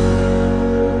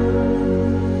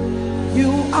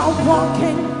 You are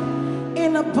walking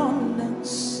in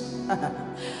abundance,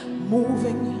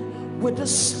 moving with the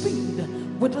speed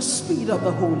of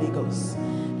the Holy Ghost.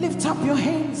 Lift up your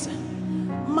hands.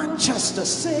 Manchester,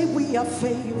 say we are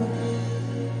favored.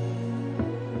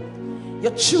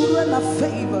 Your children are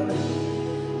favored.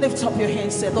 Lift up your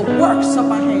hands, say the works of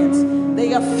my hands,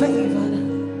 they are favored.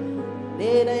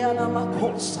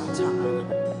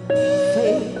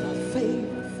 Favor,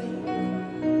 favor, favor.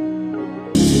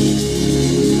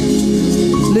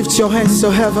 Lift your hands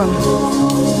to heaven.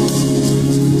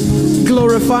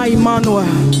 Glorify Emmanuel.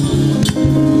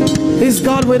 Is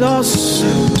God with us?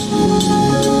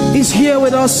 He's here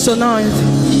with us tonight.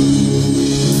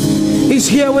 He's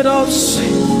here with us.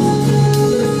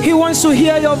 He wants to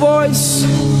hear your voice.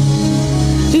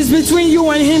 He's between you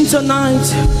and him tonight.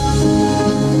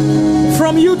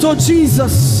 From you to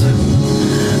Jesus,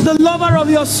 the lover of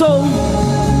your soul.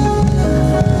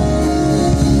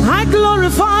 I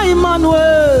glorify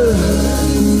Emmanuel.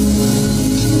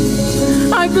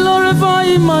 I glorify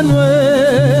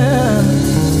Emmanuel.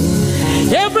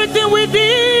 Everything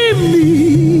within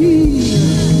me,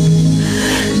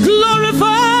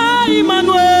 glorify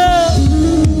Emmanuel.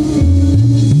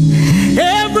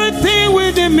 Everything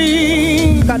within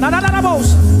me,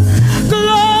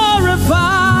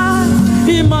 glorify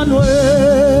Emmanuel.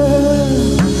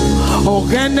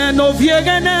 Ogene no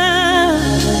viegene,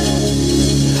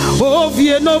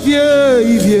 ovie no vie,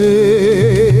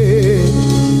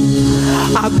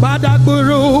 agbada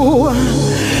guru,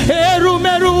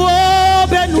 erumeru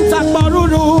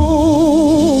benutakbaruru,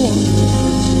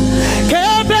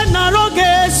 kebe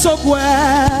naroge sokwe,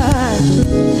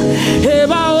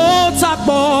 eba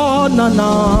otakbo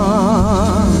nana.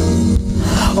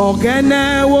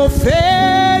 Ogene wo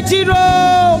fejiro,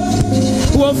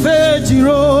 wo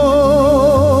fejiro.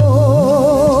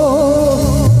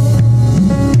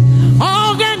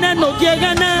 Ogene no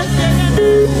viegene,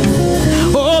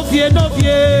 ovie no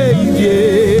vie.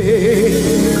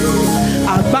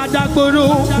 Agbadagboro,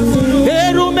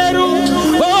 erumeru,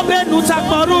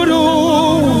 obenutakbaruru,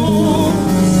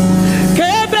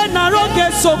 kebe naroge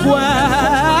sokwe,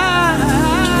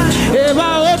 eba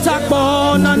otakbo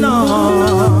nana.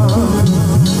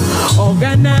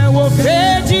 Ogene wo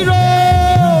fejiro,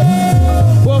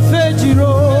 wo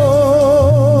fejiro.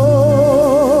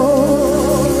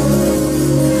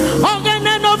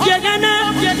 Ogene no viegene,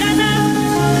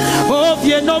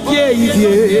 ovie no vie.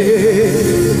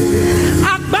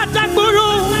 Agbadagboro,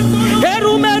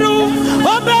 erumeru,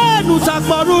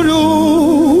 obenutakbaruru,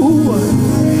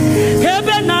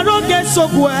 kebe naroge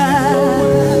sokwe,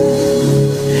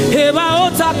 eba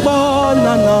otakbo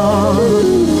nana.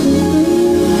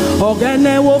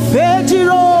 Ogene wo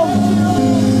fejiro,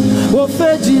 wo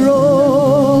fejiro.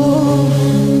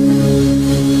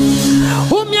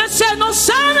 Umiese no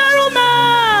sana rume,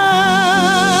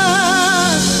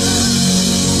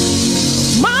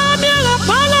 mami la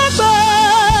palagbe.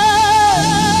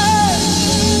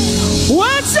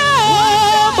 What's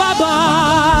up, Baba?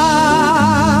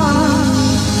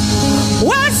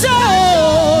 What's up,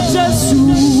 Jesus?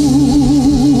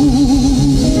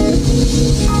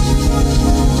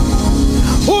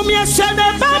 Umiesene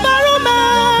Baba rume,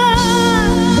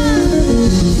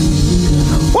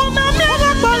 umami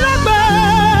la palagbe.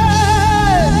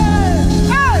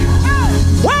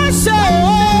 What's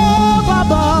up,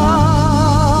 Baba?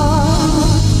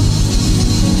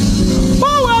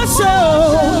 What's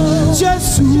up,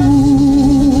 Jesus?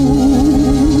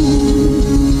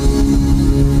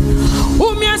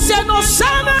 Umieseno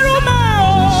sana rume,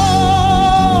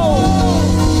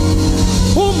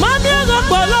 umami la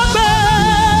palagbe.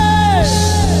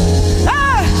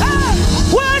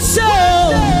 What's up,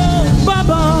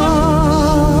 Baba?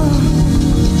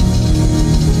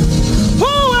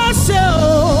 What's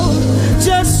up,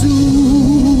 Jesus?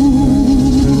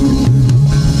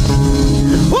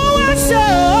 What's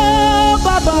up,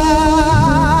 Baba?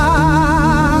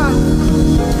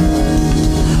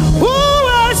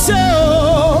 What's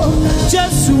up,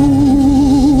 Jesus?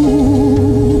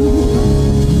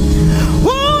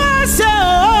 What's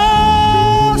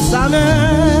up, Samuel?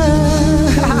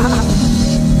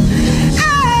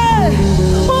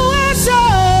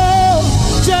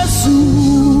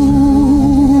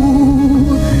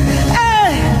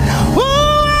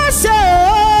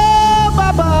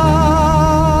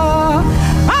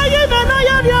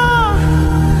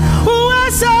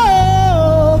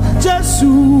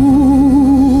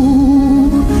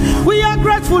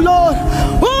 Lord,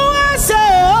 who is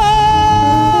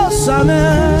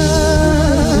Amen.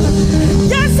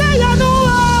 Yes, I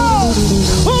know.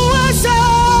 Who is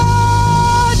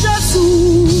Jesus?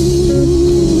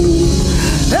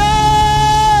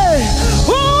 Hey,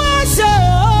 who is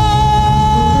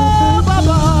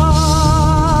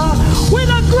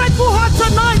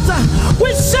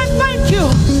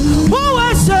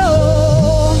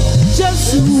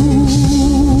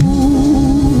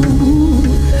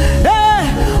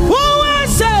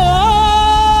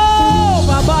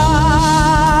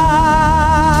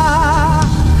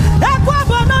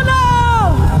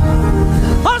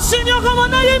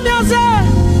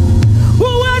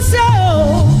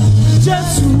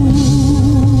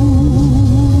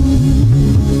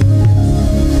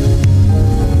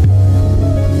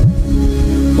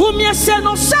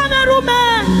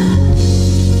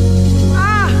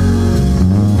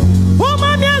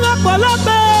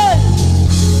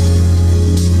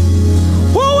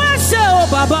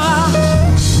Baba.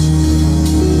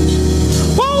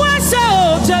 Oh, I say,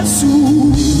 oh, Jesus.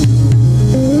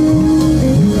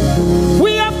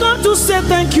 We have come to say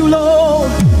thank you,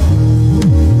 Lord,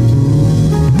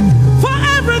 for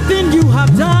everything you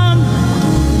have done.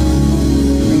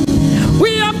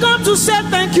 We have come to say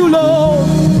thank you, Lord,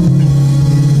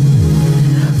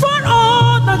 for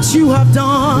all that you have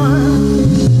done.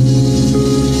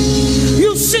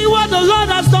 You see what the Lord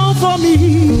has done for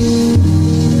me.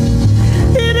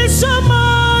 It is so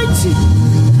mighty,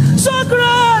 so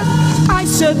great. I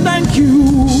say thank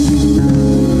you.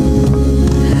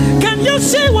 Can you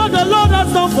see what the Lord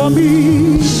has done for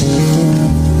me?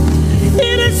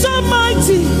 It is so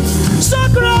mighty, so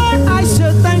great. I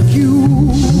say thank you.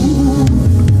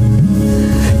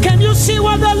 Can you see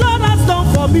what the Lord has done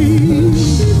for me?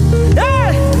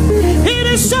 Hey, it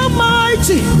is so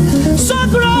mighty, so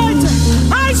great.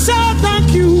 I say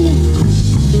thank you.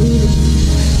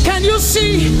 Can you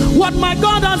see what my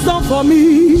God has done for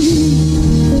me?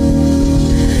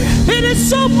 It is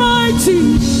so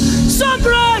mighty, so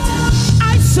great.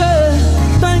 I say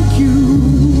thank you.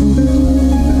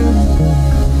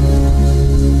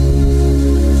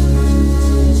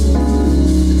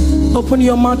 Open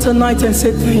your mouth tonight and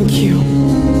say thank you.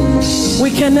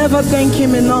 We can never thank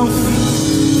him enough.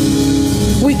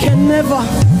 We can never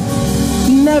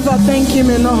thank him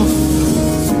enough.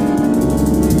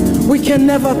 We can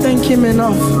never thank him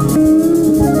enough.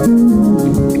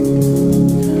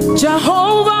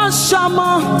 Jehovah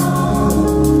Shammah,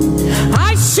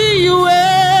 I see you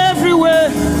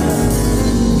everywhere.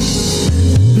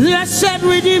 Blessed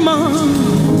Redeemer,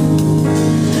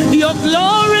 your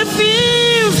glory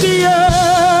fills the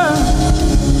earth.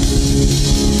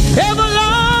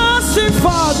 Everlasting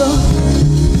Father,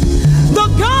 the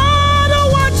God who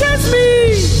watches me,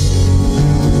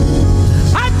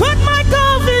 I put my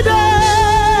confidence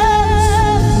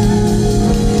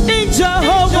in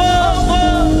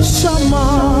Jehovah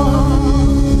Shammah.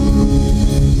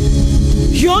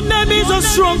 Your name is a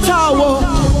strong tower,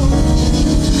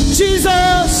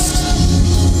 Jesus.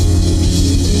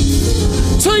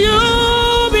 To you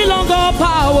belong all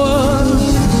power,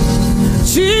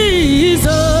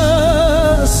 Jesus.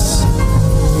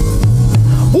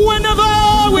 Whenever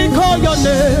we call your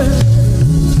name,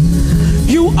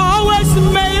 you always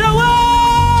made a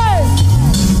way.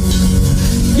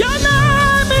 Your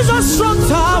name is a strong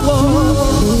tower,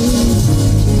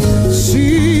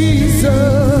 Jesus.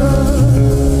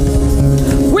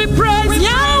 We praise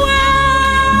Yahweh.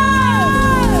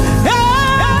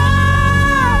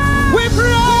 We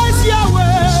praise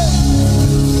Yahweh.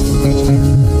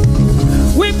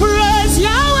 We praise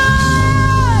Yahweh.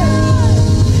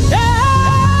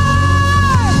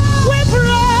 We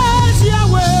praise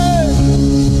Yahweh.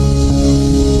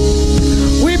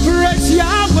 We praise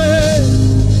Yahweh.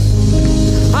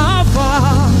 Alpha,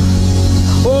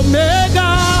 Omega.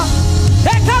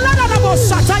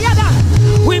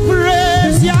 We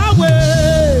praise Yahweh.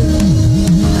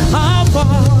 Alpha,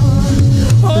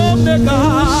 Omega.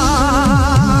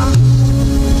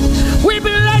 We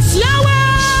bless Yahweh.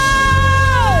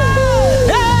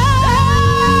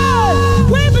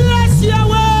 We bless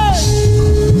Yahweh.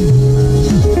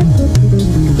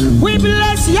 We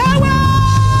bless Yahweh.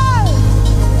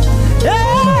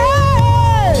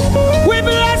 We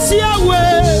bless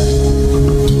Yahweh.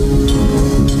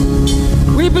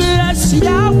 We bless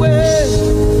Yahweh.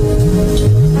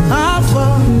 Alpha,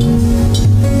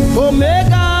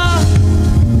 Omega.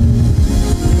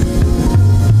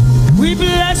 We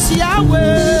bless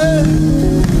Yahweh,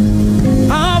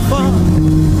 Alpha,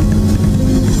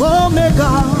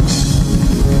 Omega.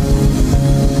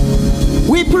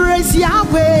 We praise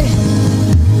Yahweh.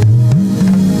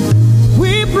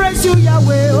 We praise you,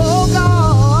 Yahweh, oh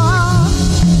God.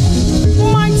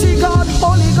 Mighty God,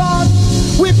 holy God,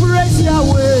 we praise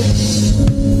Yahweh.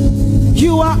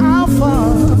 You are Alpha,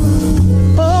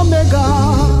 Omega.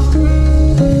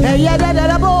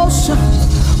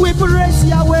 We praise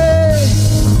Yahweh.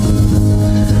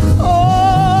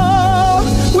 Oh,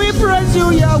 we praise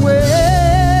you, Yahweh.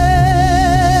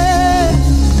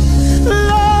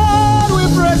 Lord, we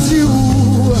praise you.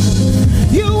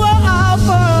 You are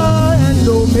Alpha and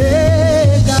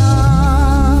Omega.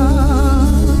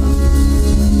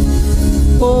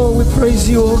 Oh, we praise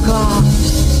you, oh God.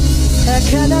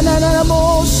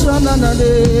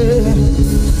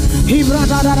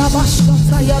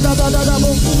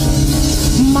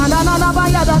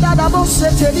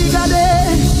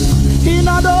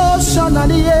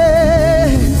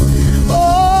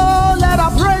 Oh, let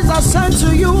our praise ascend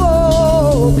to you,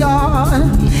 oh God.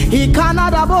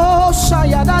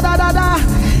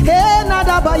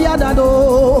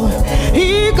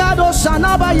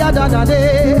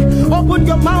 Open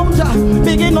your mouth,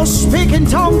 begin to speak in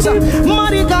tongues. Hey,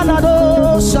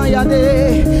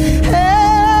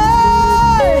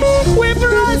 we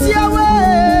praise Yahweh.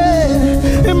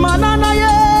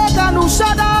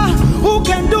 Who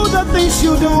can do the things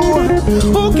you do?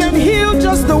 Who can heal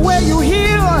just the way you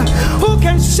heal? Who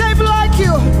can shape like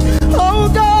you? Oh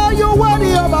God, you're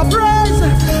worthy of our praise.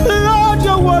 Lord,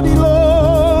 you're worthy,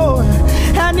 Lord.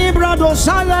 Brado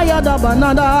Sanya Yada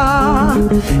Banada,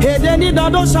 Hedeni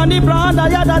Dado Sani Branda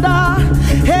Yada,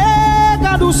 Hey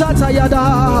Gadu Sata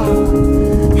Yada,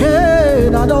 Hey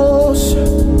Dados.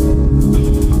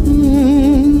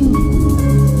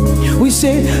 We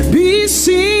say, be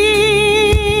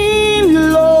seen,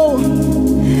 Lord,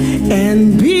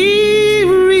 and be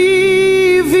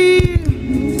revealed,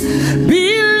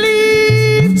 be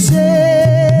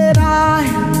lifted high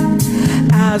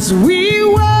as we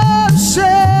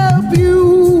worship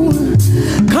you.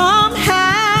 Come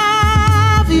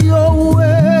have your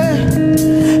way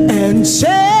and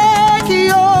take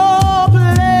your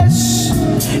place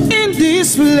in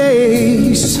this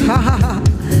place.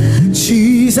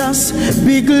 Jesus,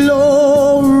 be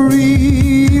glorified,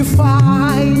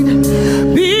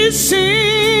 be seen,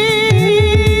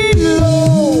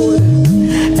 Lord,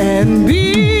 and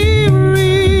be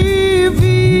revealed,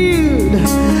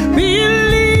 be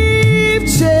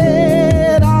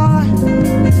lifted high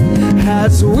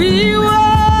as we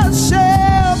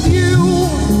worship you.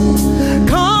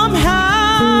 Come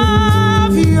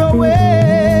have your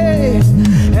way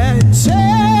and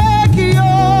take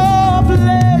your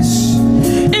place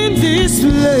in this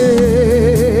place.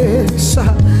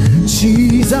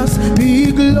 Jesus,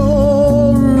 be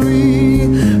glory,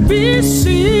 be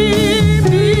seen,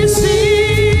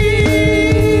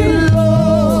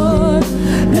 Lord,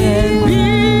 and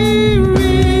be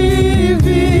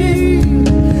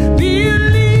revealed, be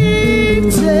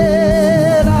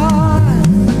lifted high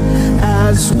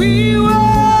as we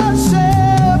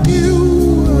worship you.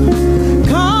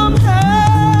 Come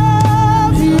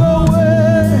have your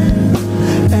way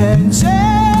and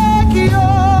take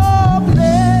your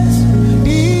place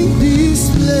in this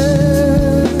place.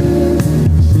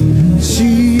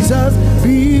 Jesus,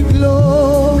 be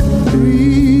glorified,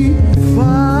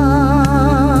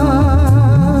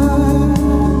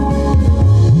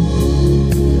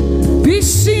 be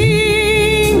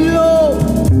seen, Lord,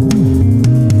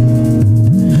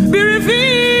 be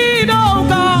revealed, oh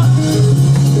God,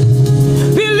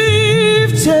 be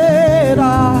lifted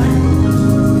high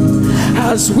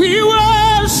as we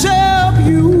worship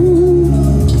you.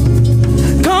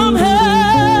 Come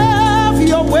have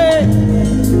your way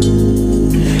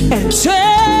and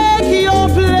take your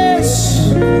place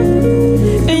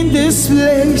in this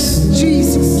place.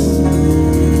 Jesus,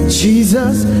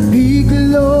 Jesus, be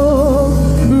glorified.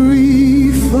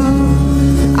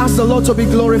 Ask the Lord to be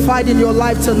glorified in your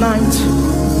life tonight.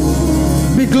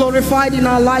 Be glorified in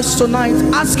our lives tonight.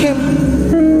 Ask Him,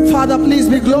 Father, please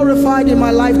be glorified in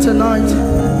my life tonight.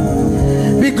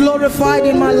 Be glorified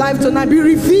in my life tonight. Be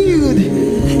revealed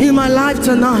in my life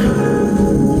tonight.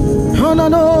 Oh, no,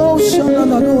 no, no,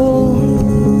 no, no.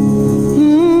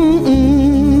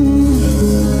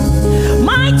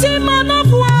 Mighty man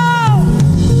of war,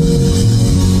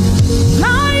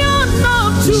 Lion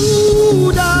of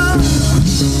Judah,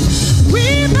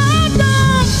 we bow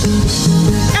down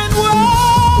and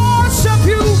worship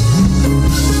you.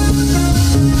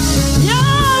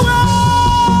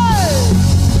 Yahweh,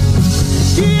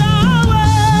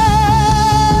 Yahweh,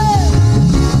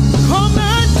 come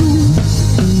and do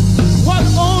what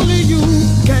only you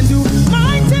can do.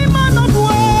 Mighty man of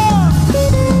war,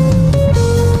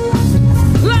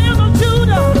 Lion of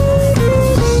Judah,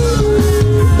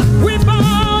 we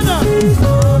bow down.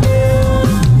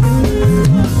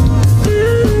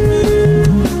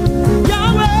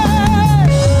 Yahweh,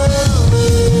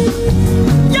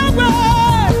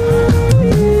 Yahweh,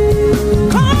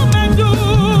 come and do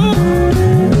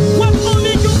what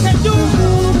only you can do.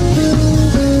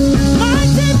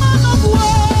 Mighty man of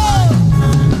war,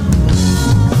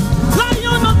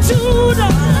 Lion of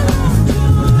Judah,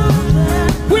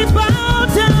 we bow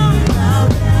down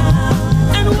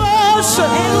and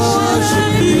worship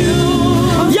you.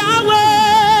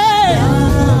 Yahweh,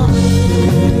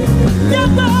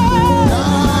 Yahweh,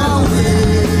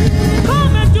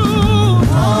 come and do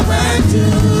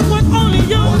what only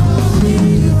you.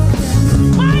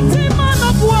 Mighty man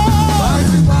of war,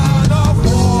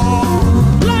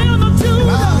 Lion of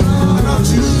Judah,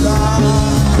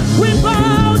 we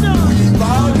bow down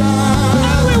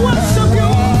and we worship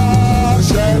you.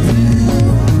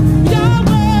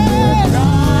 Yahweh,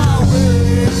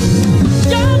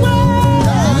 Yahweh,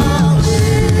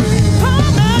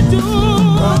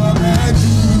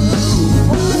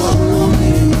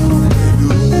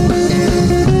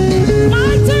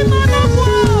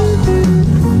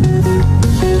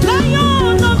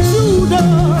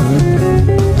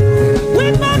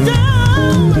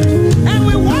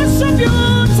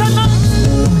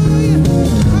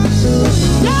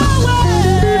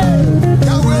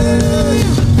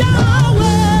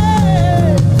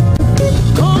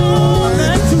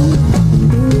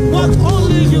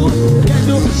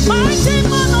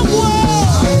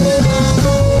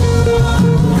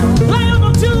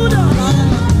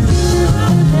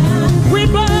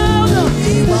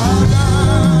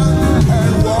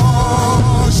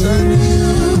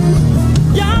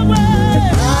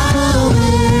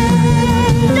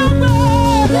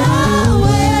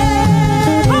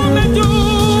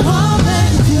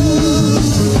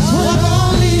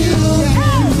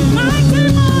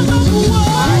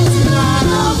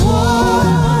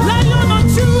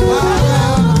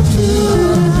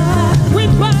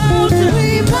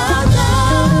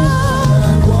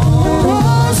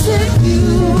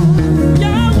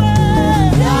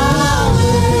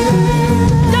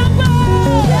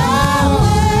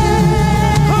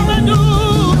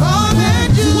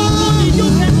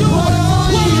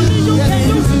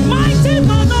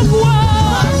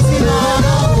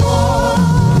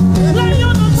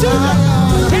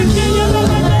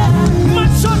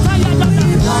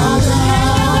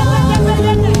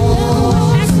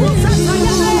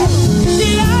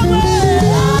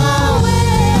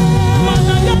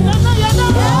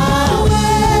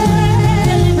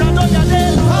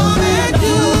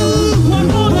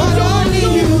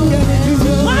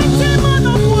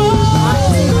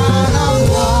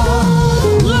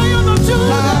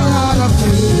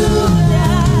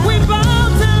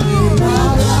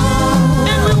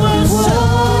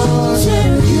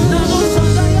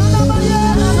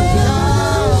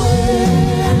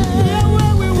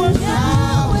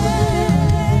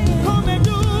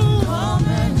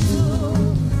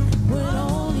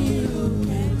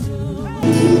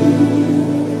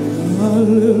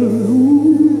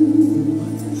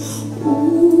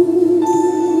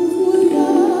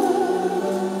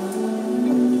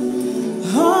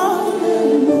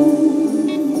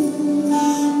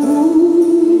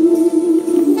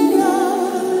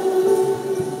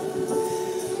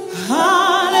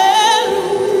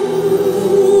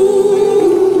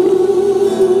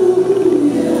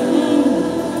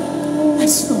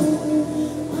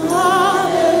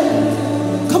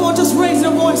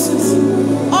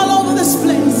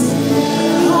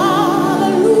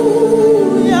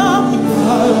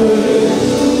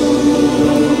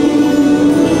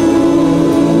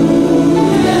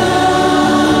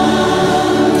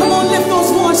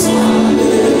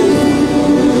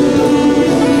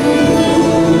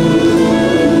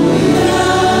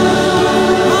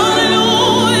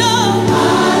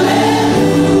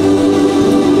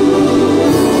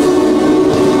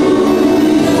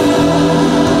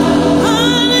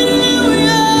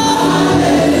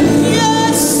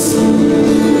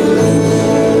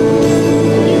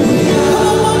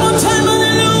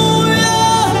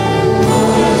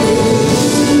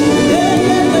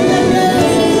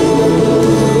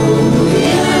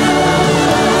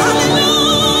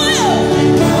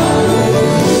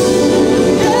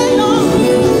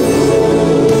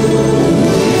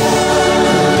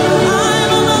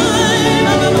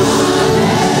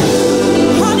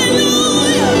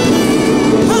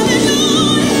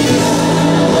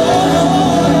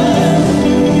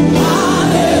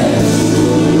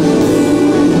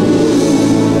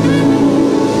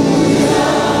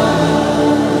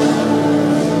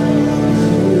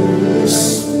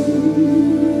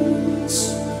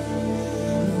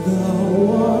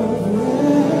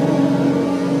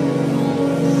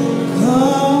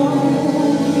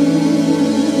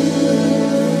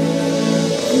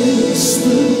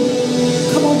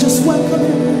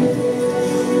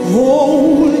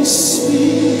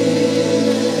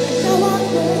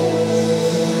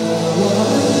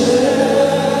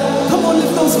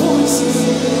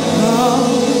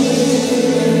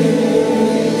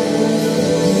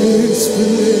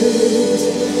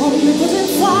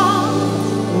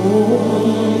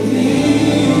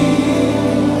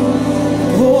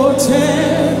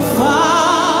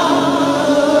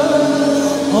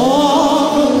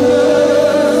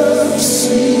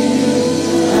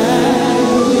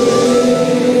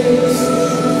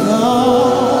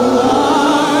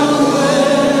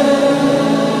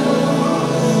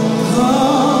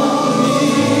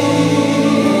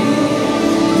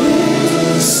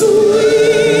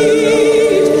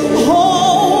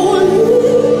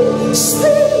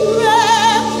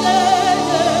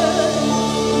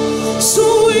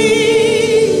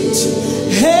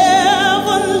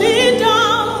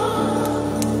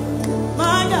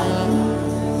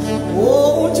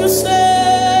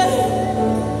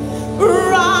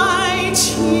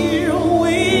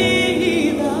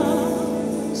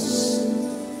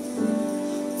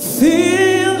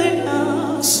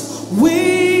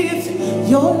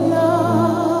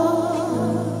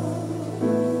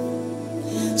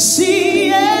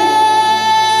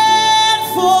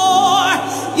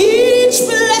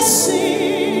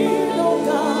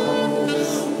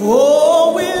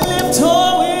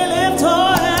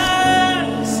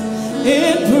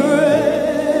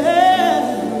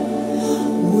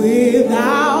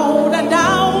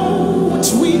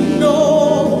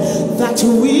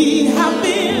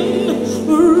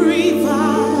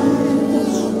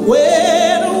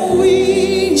 When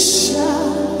we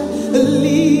shall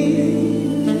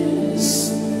leave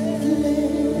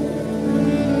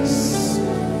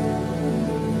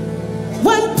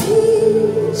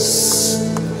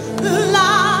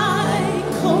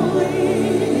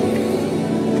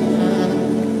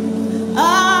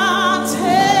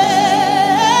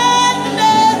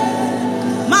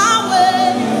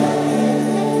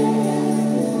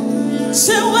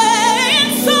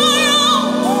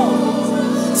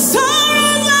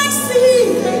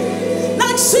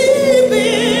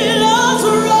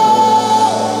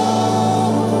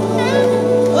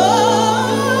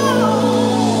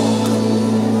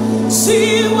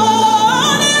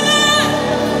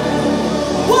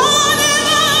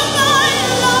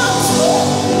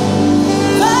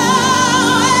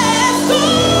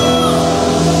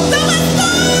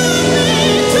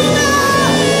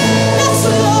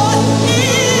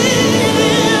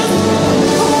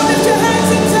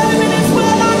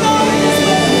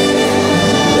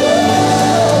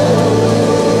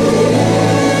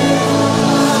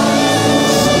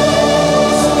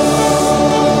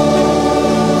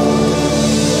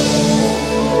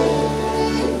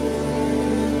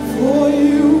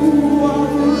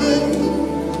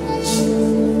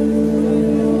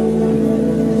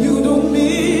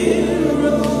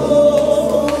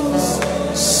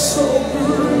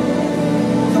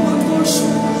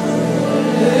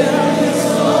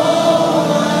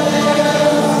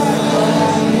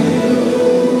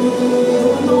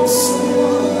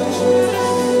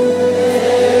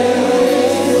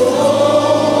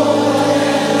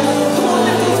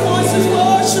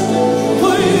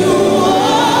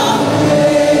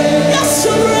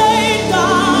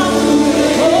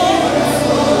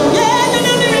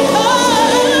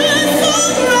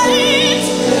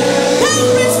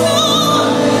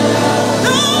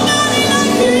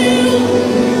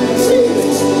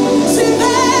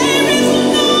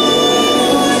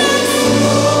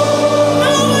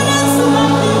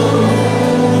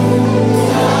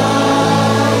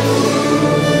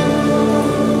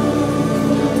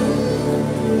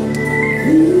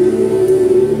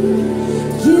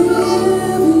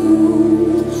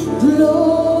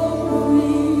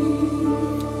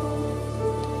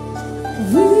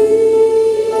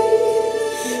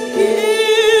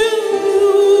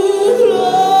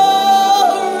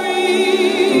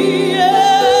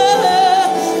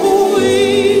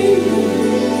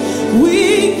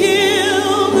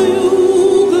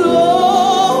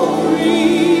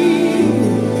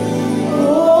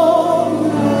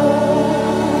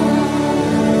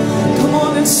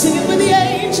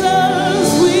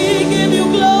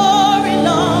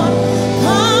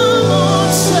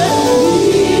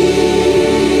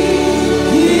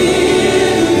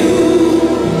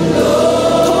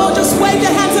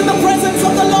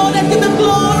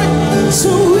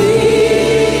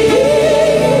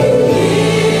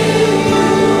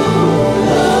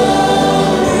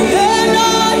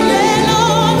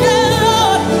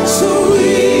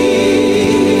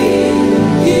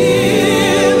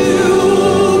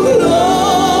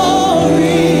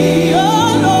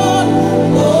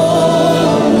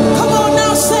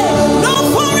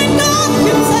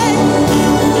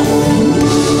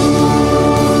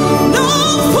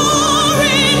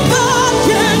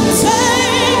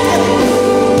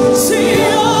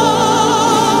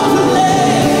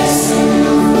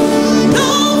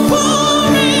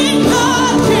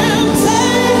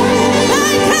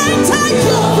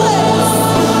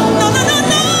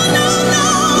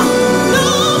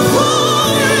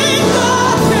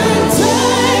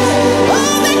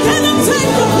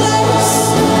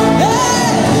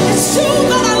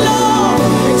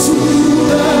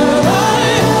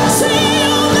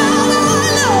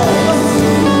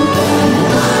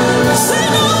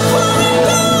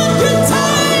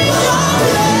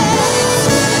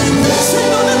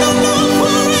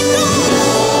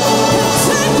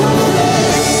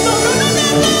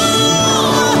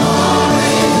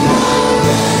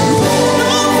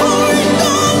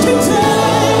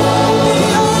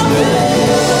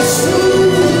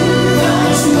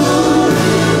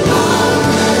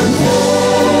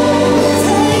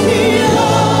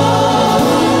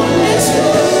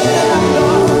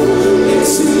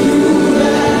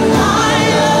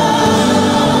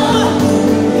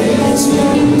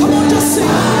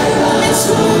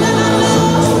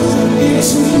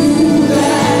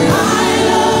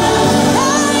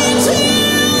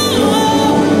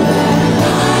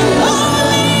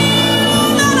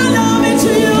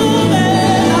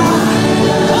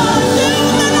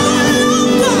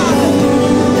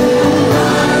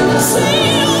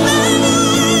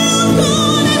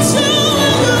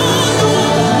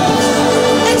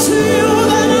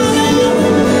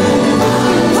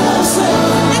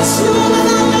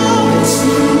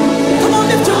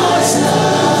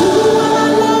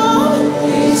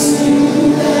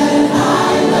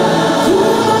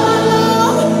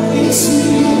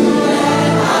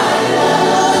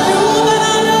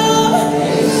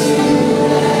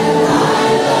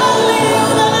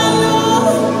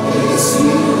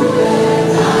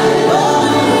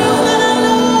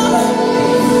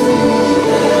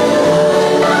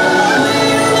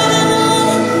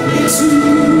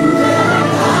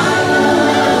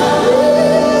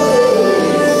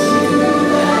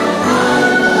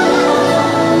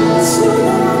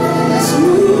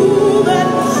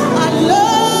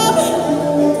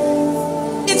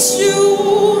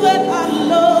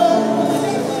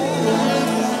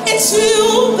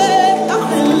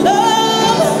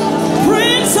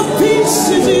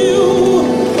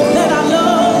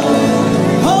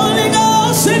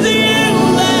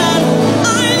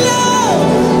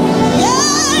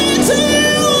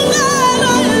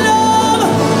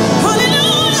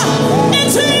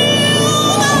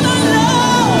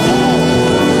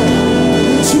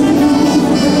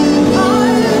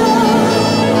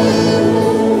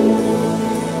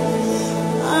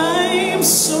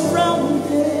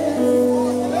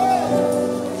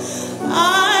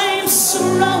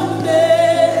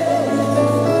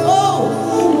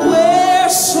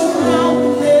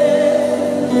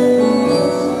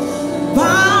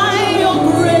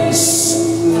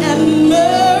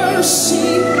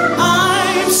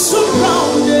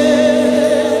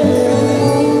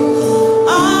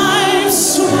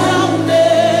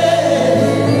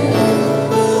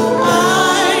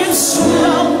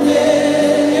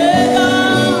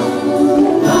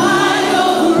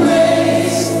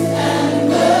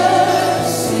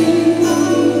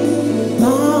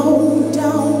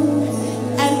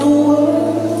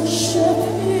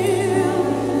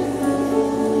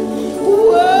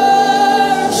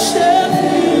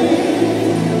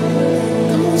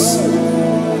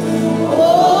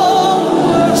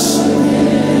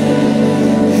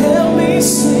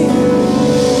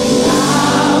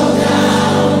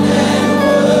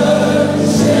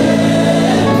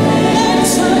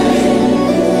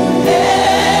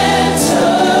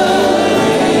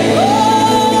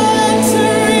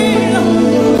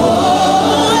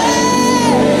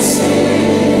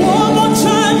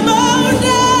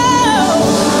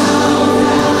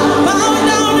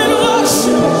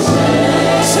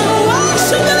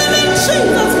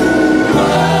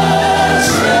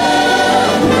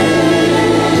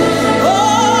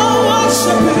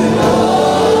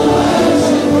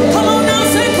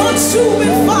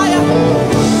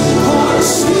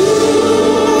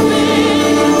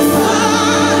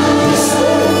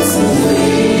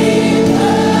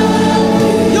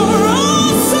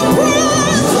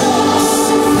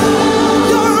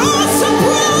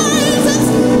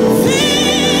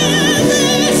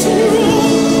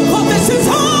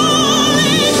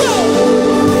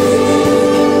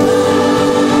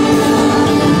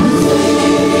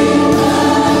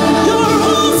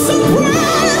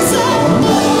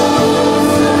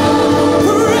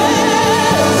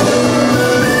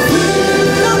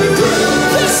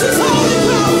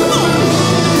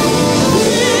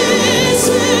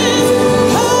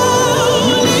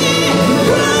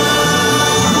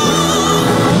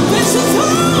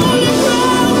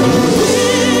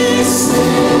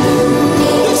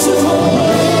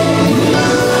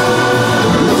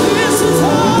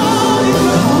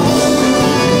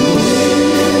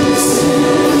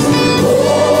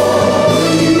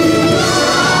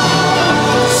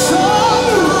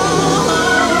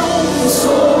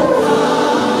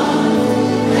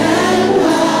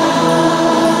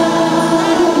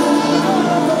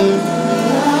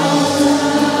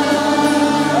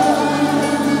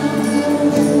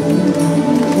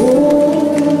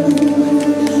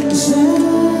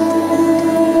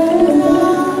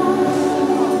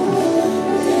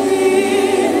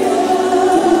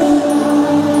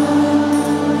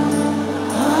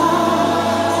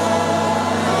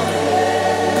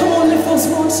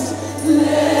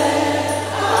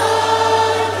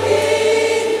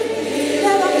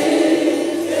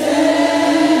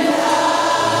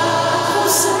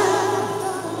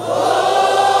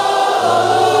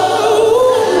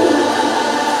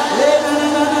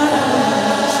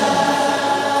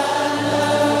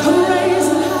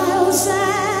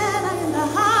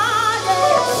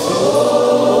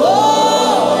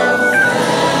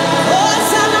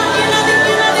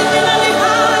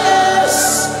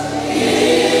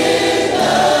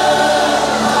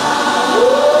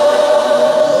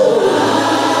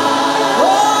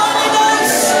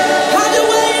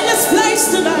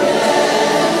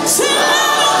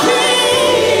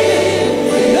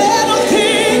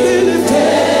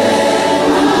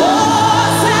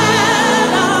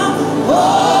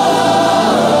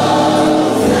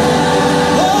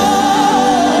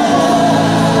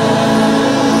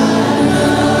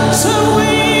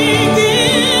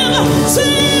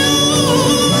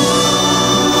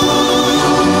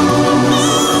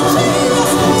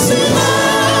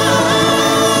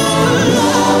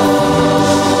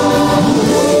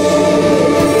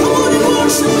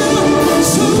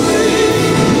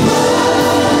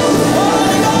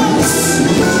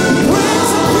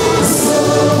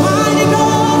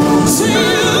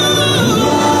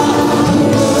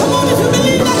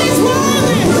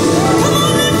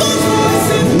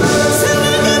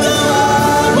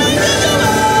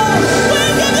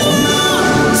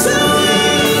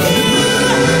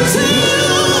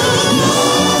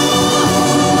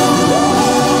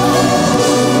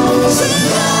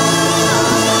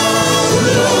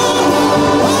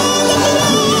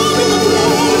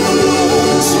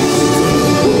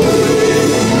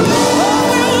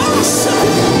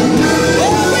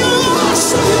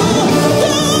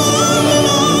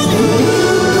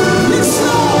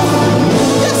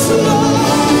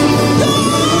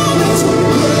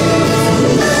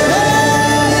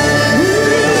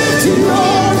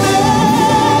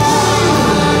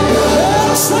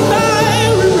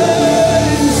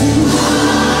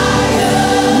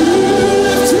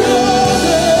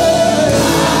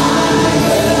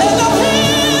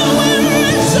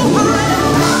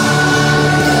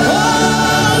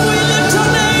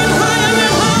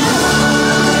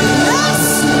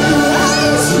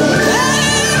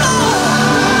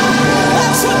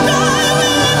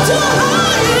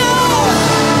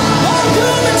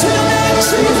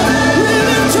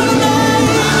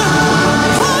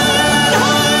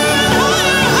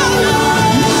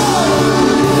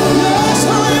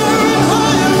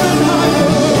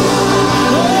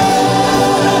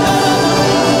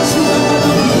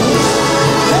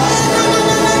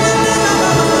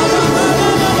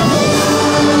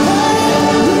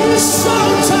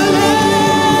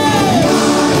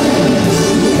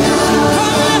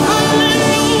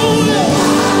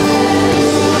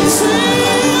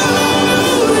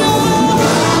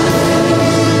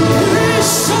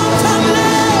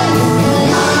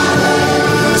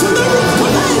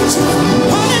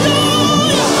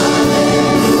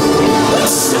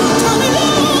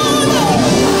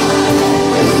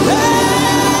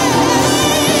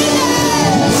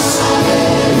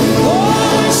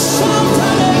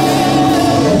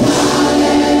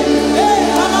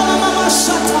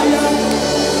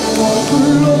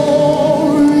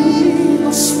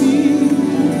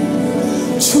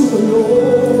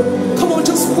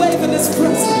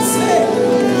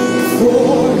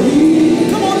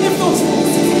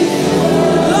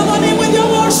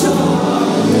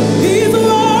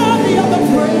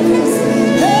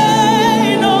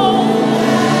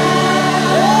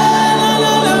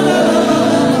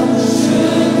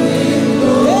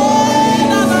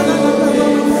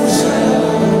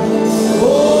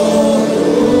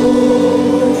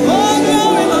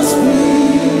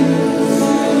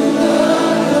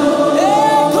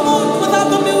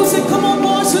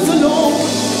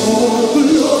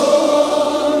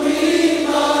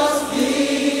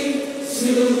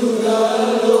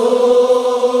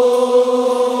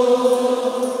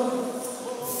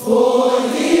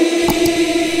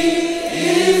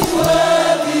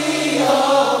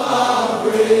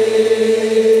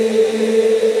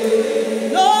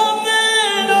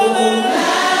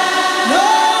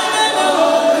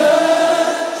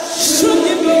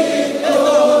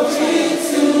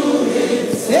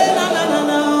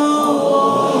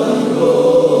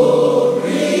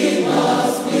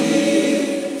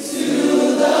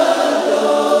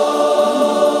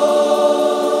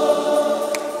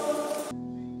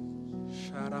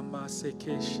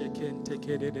seke sheken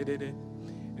tekedede.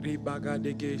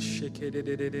 Ribagadege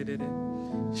shekedede.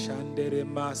 Shandere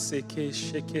maseke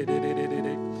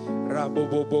shekedede.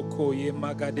 Raboboboko ye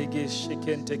magadege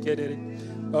sheken tekedede.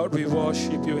 Lord, we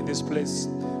worship you in this place.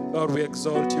 Lord, we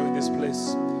exalt you in this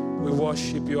place. We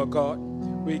worship you, God.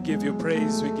 We give you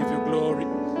praise. We give you glory.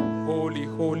 Holy,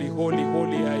 holy, holy,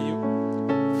 holy are you.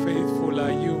 Faithful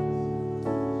are you.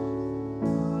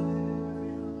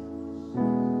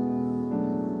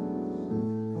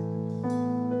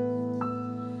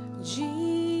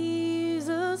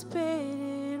 Jesus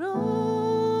paid it all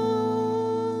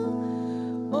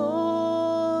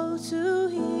to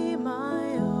Him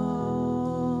I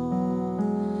owe.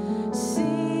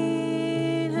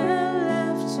 Sin had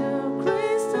left a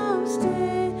crystal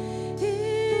stain.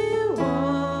 He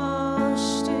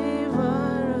washed it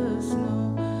white as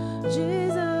snow.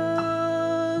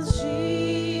 Jesus,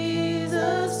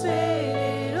 Jesus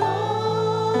paid it all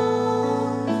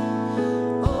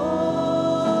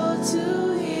to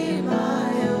Him I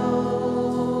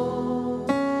owe.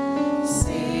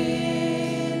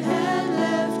 Sin had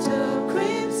left a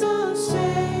crimson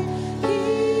stain.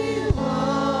 He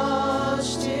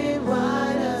washed it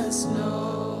white as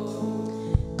snow.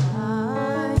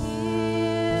 I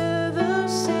hear the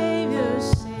Savior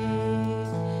say,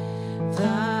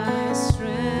 Thy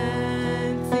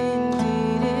strength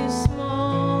indeed is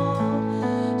small.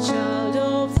 Child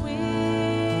of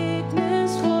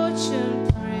weakness, watch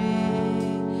and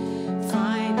pray.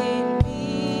 Find in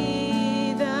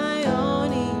me thy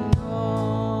own in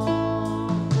all.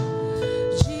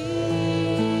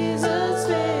 Jesus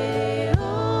paid it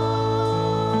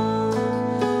all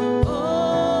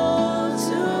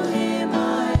to Him I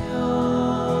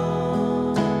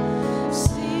owe.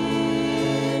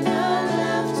 Sin had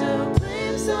left a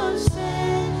crimson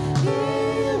stain. He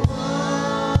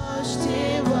washed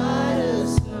it white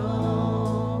as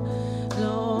snow.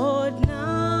 Lord,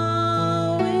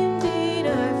 now indeed I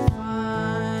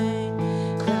find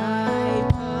Thy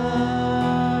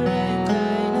power and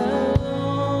Thine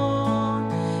alone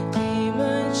came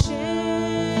and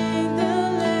changed the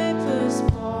leper's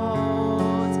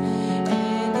pot,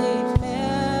 and it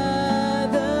made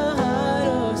the heart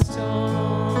of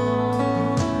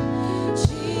stone.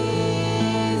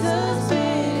 Jesus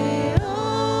paid it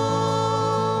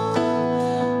all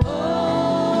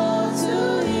to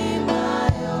Him I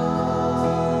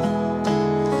owe.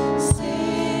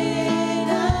 Sin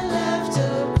had left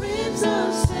a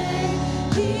crimson stain.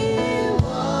 He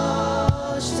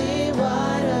washed it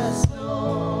white as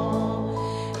snow.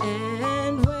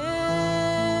 And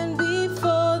when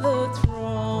before the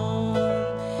throne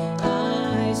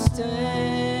I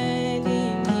stand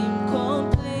in Him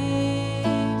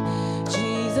complete,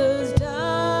 Jesus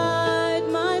died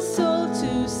my soul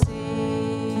to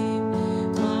save.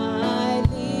 My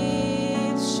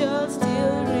lips shall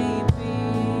still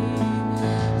repeat,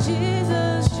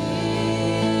 Jesus,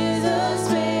 Jesus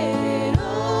paid it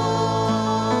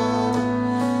all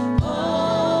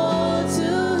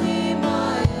to Him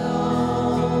I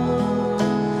owe.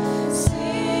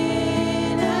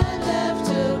 Sin had left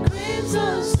a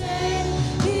crimson stain.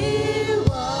 He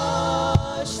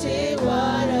washed it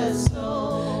white as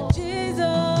snow.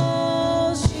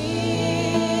 Jesus,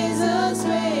 Jesus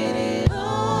paid it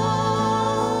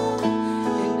all,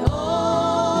 and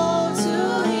all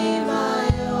to Him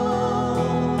I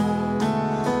owe.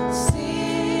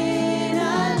 Sin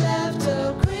had left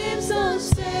a crimson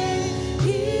stain.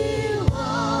 He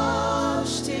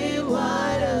washed it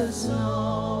white as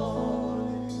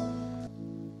snow.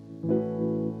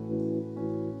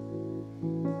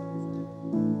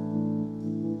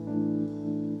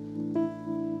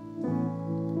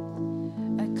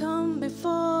 I come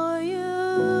before you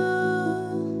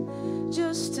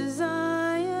just as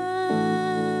I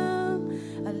am.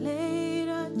 I laid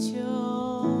at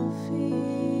your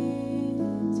feet.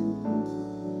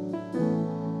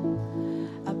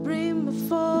 I bring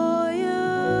before you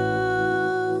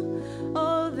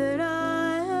all that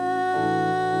I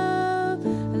have.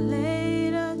 I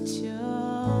laid at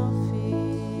your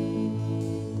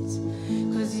feet.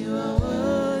 'Cause you are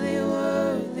worthy,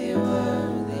 worthy,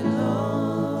 worthy,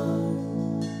 Lord.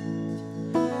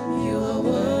 You are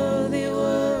worthy,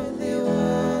 worthy,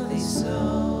 worthy,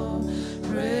 so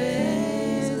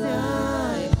praise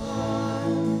thy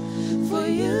God. For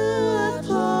you I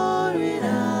pour it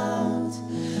out.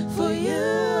 For you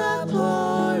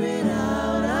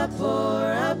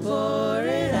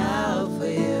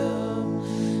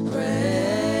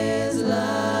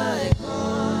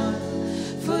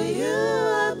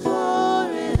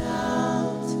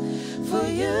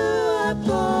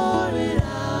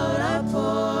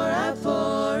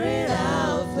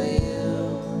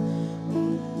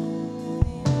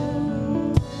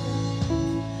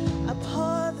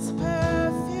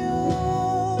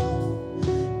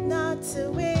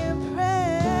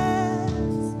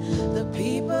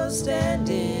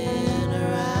standing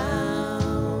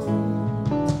around.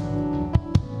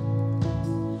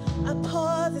 I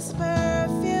pour this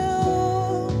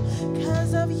perfume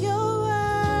 'cause of your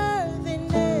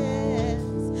worthiness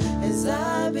as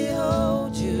I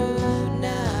behold you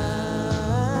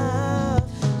now.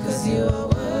 'Cause you are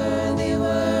worthy,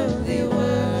 worthy,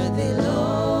 worthy,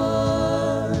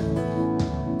 Lord.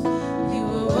 You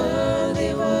are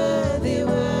worthy, worthy,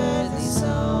 worthy,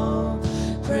 so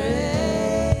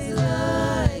praise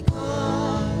like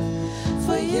oil.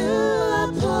 For you I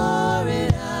pour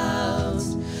it out.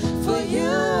 For you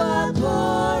I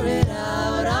pour it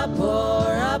out. I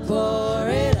pour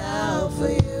it out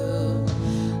for you.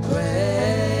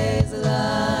 Praise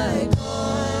like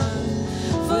oil.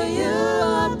 For you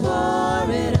I pour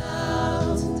it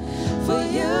out. For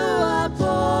you I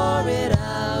pour it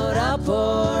out. I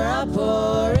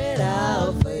pour it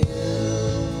out for you.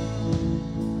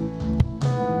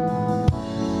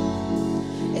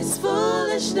 It's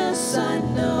foolishness, I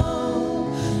know,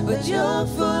 but your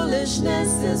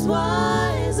foolishness is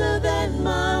wiser than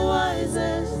my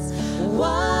wisest.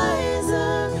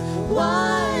 Wiser,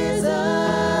 wiser.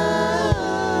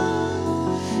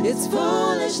 It's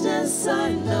foolishness, I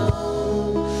know,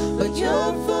 but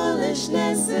your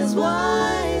foolishness is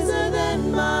wiser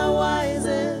than my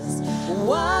wisest.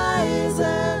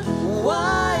 Wiser,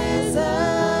 wiser.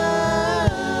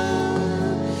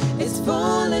 It's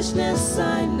foolishness,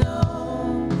 I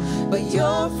know, but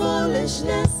your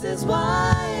foolishness is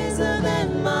wiser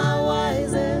than my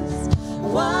wisest.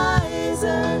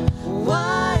 Wiser,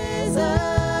 wiser.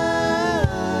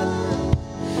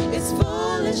 It's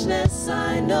foolishness,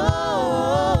 I know,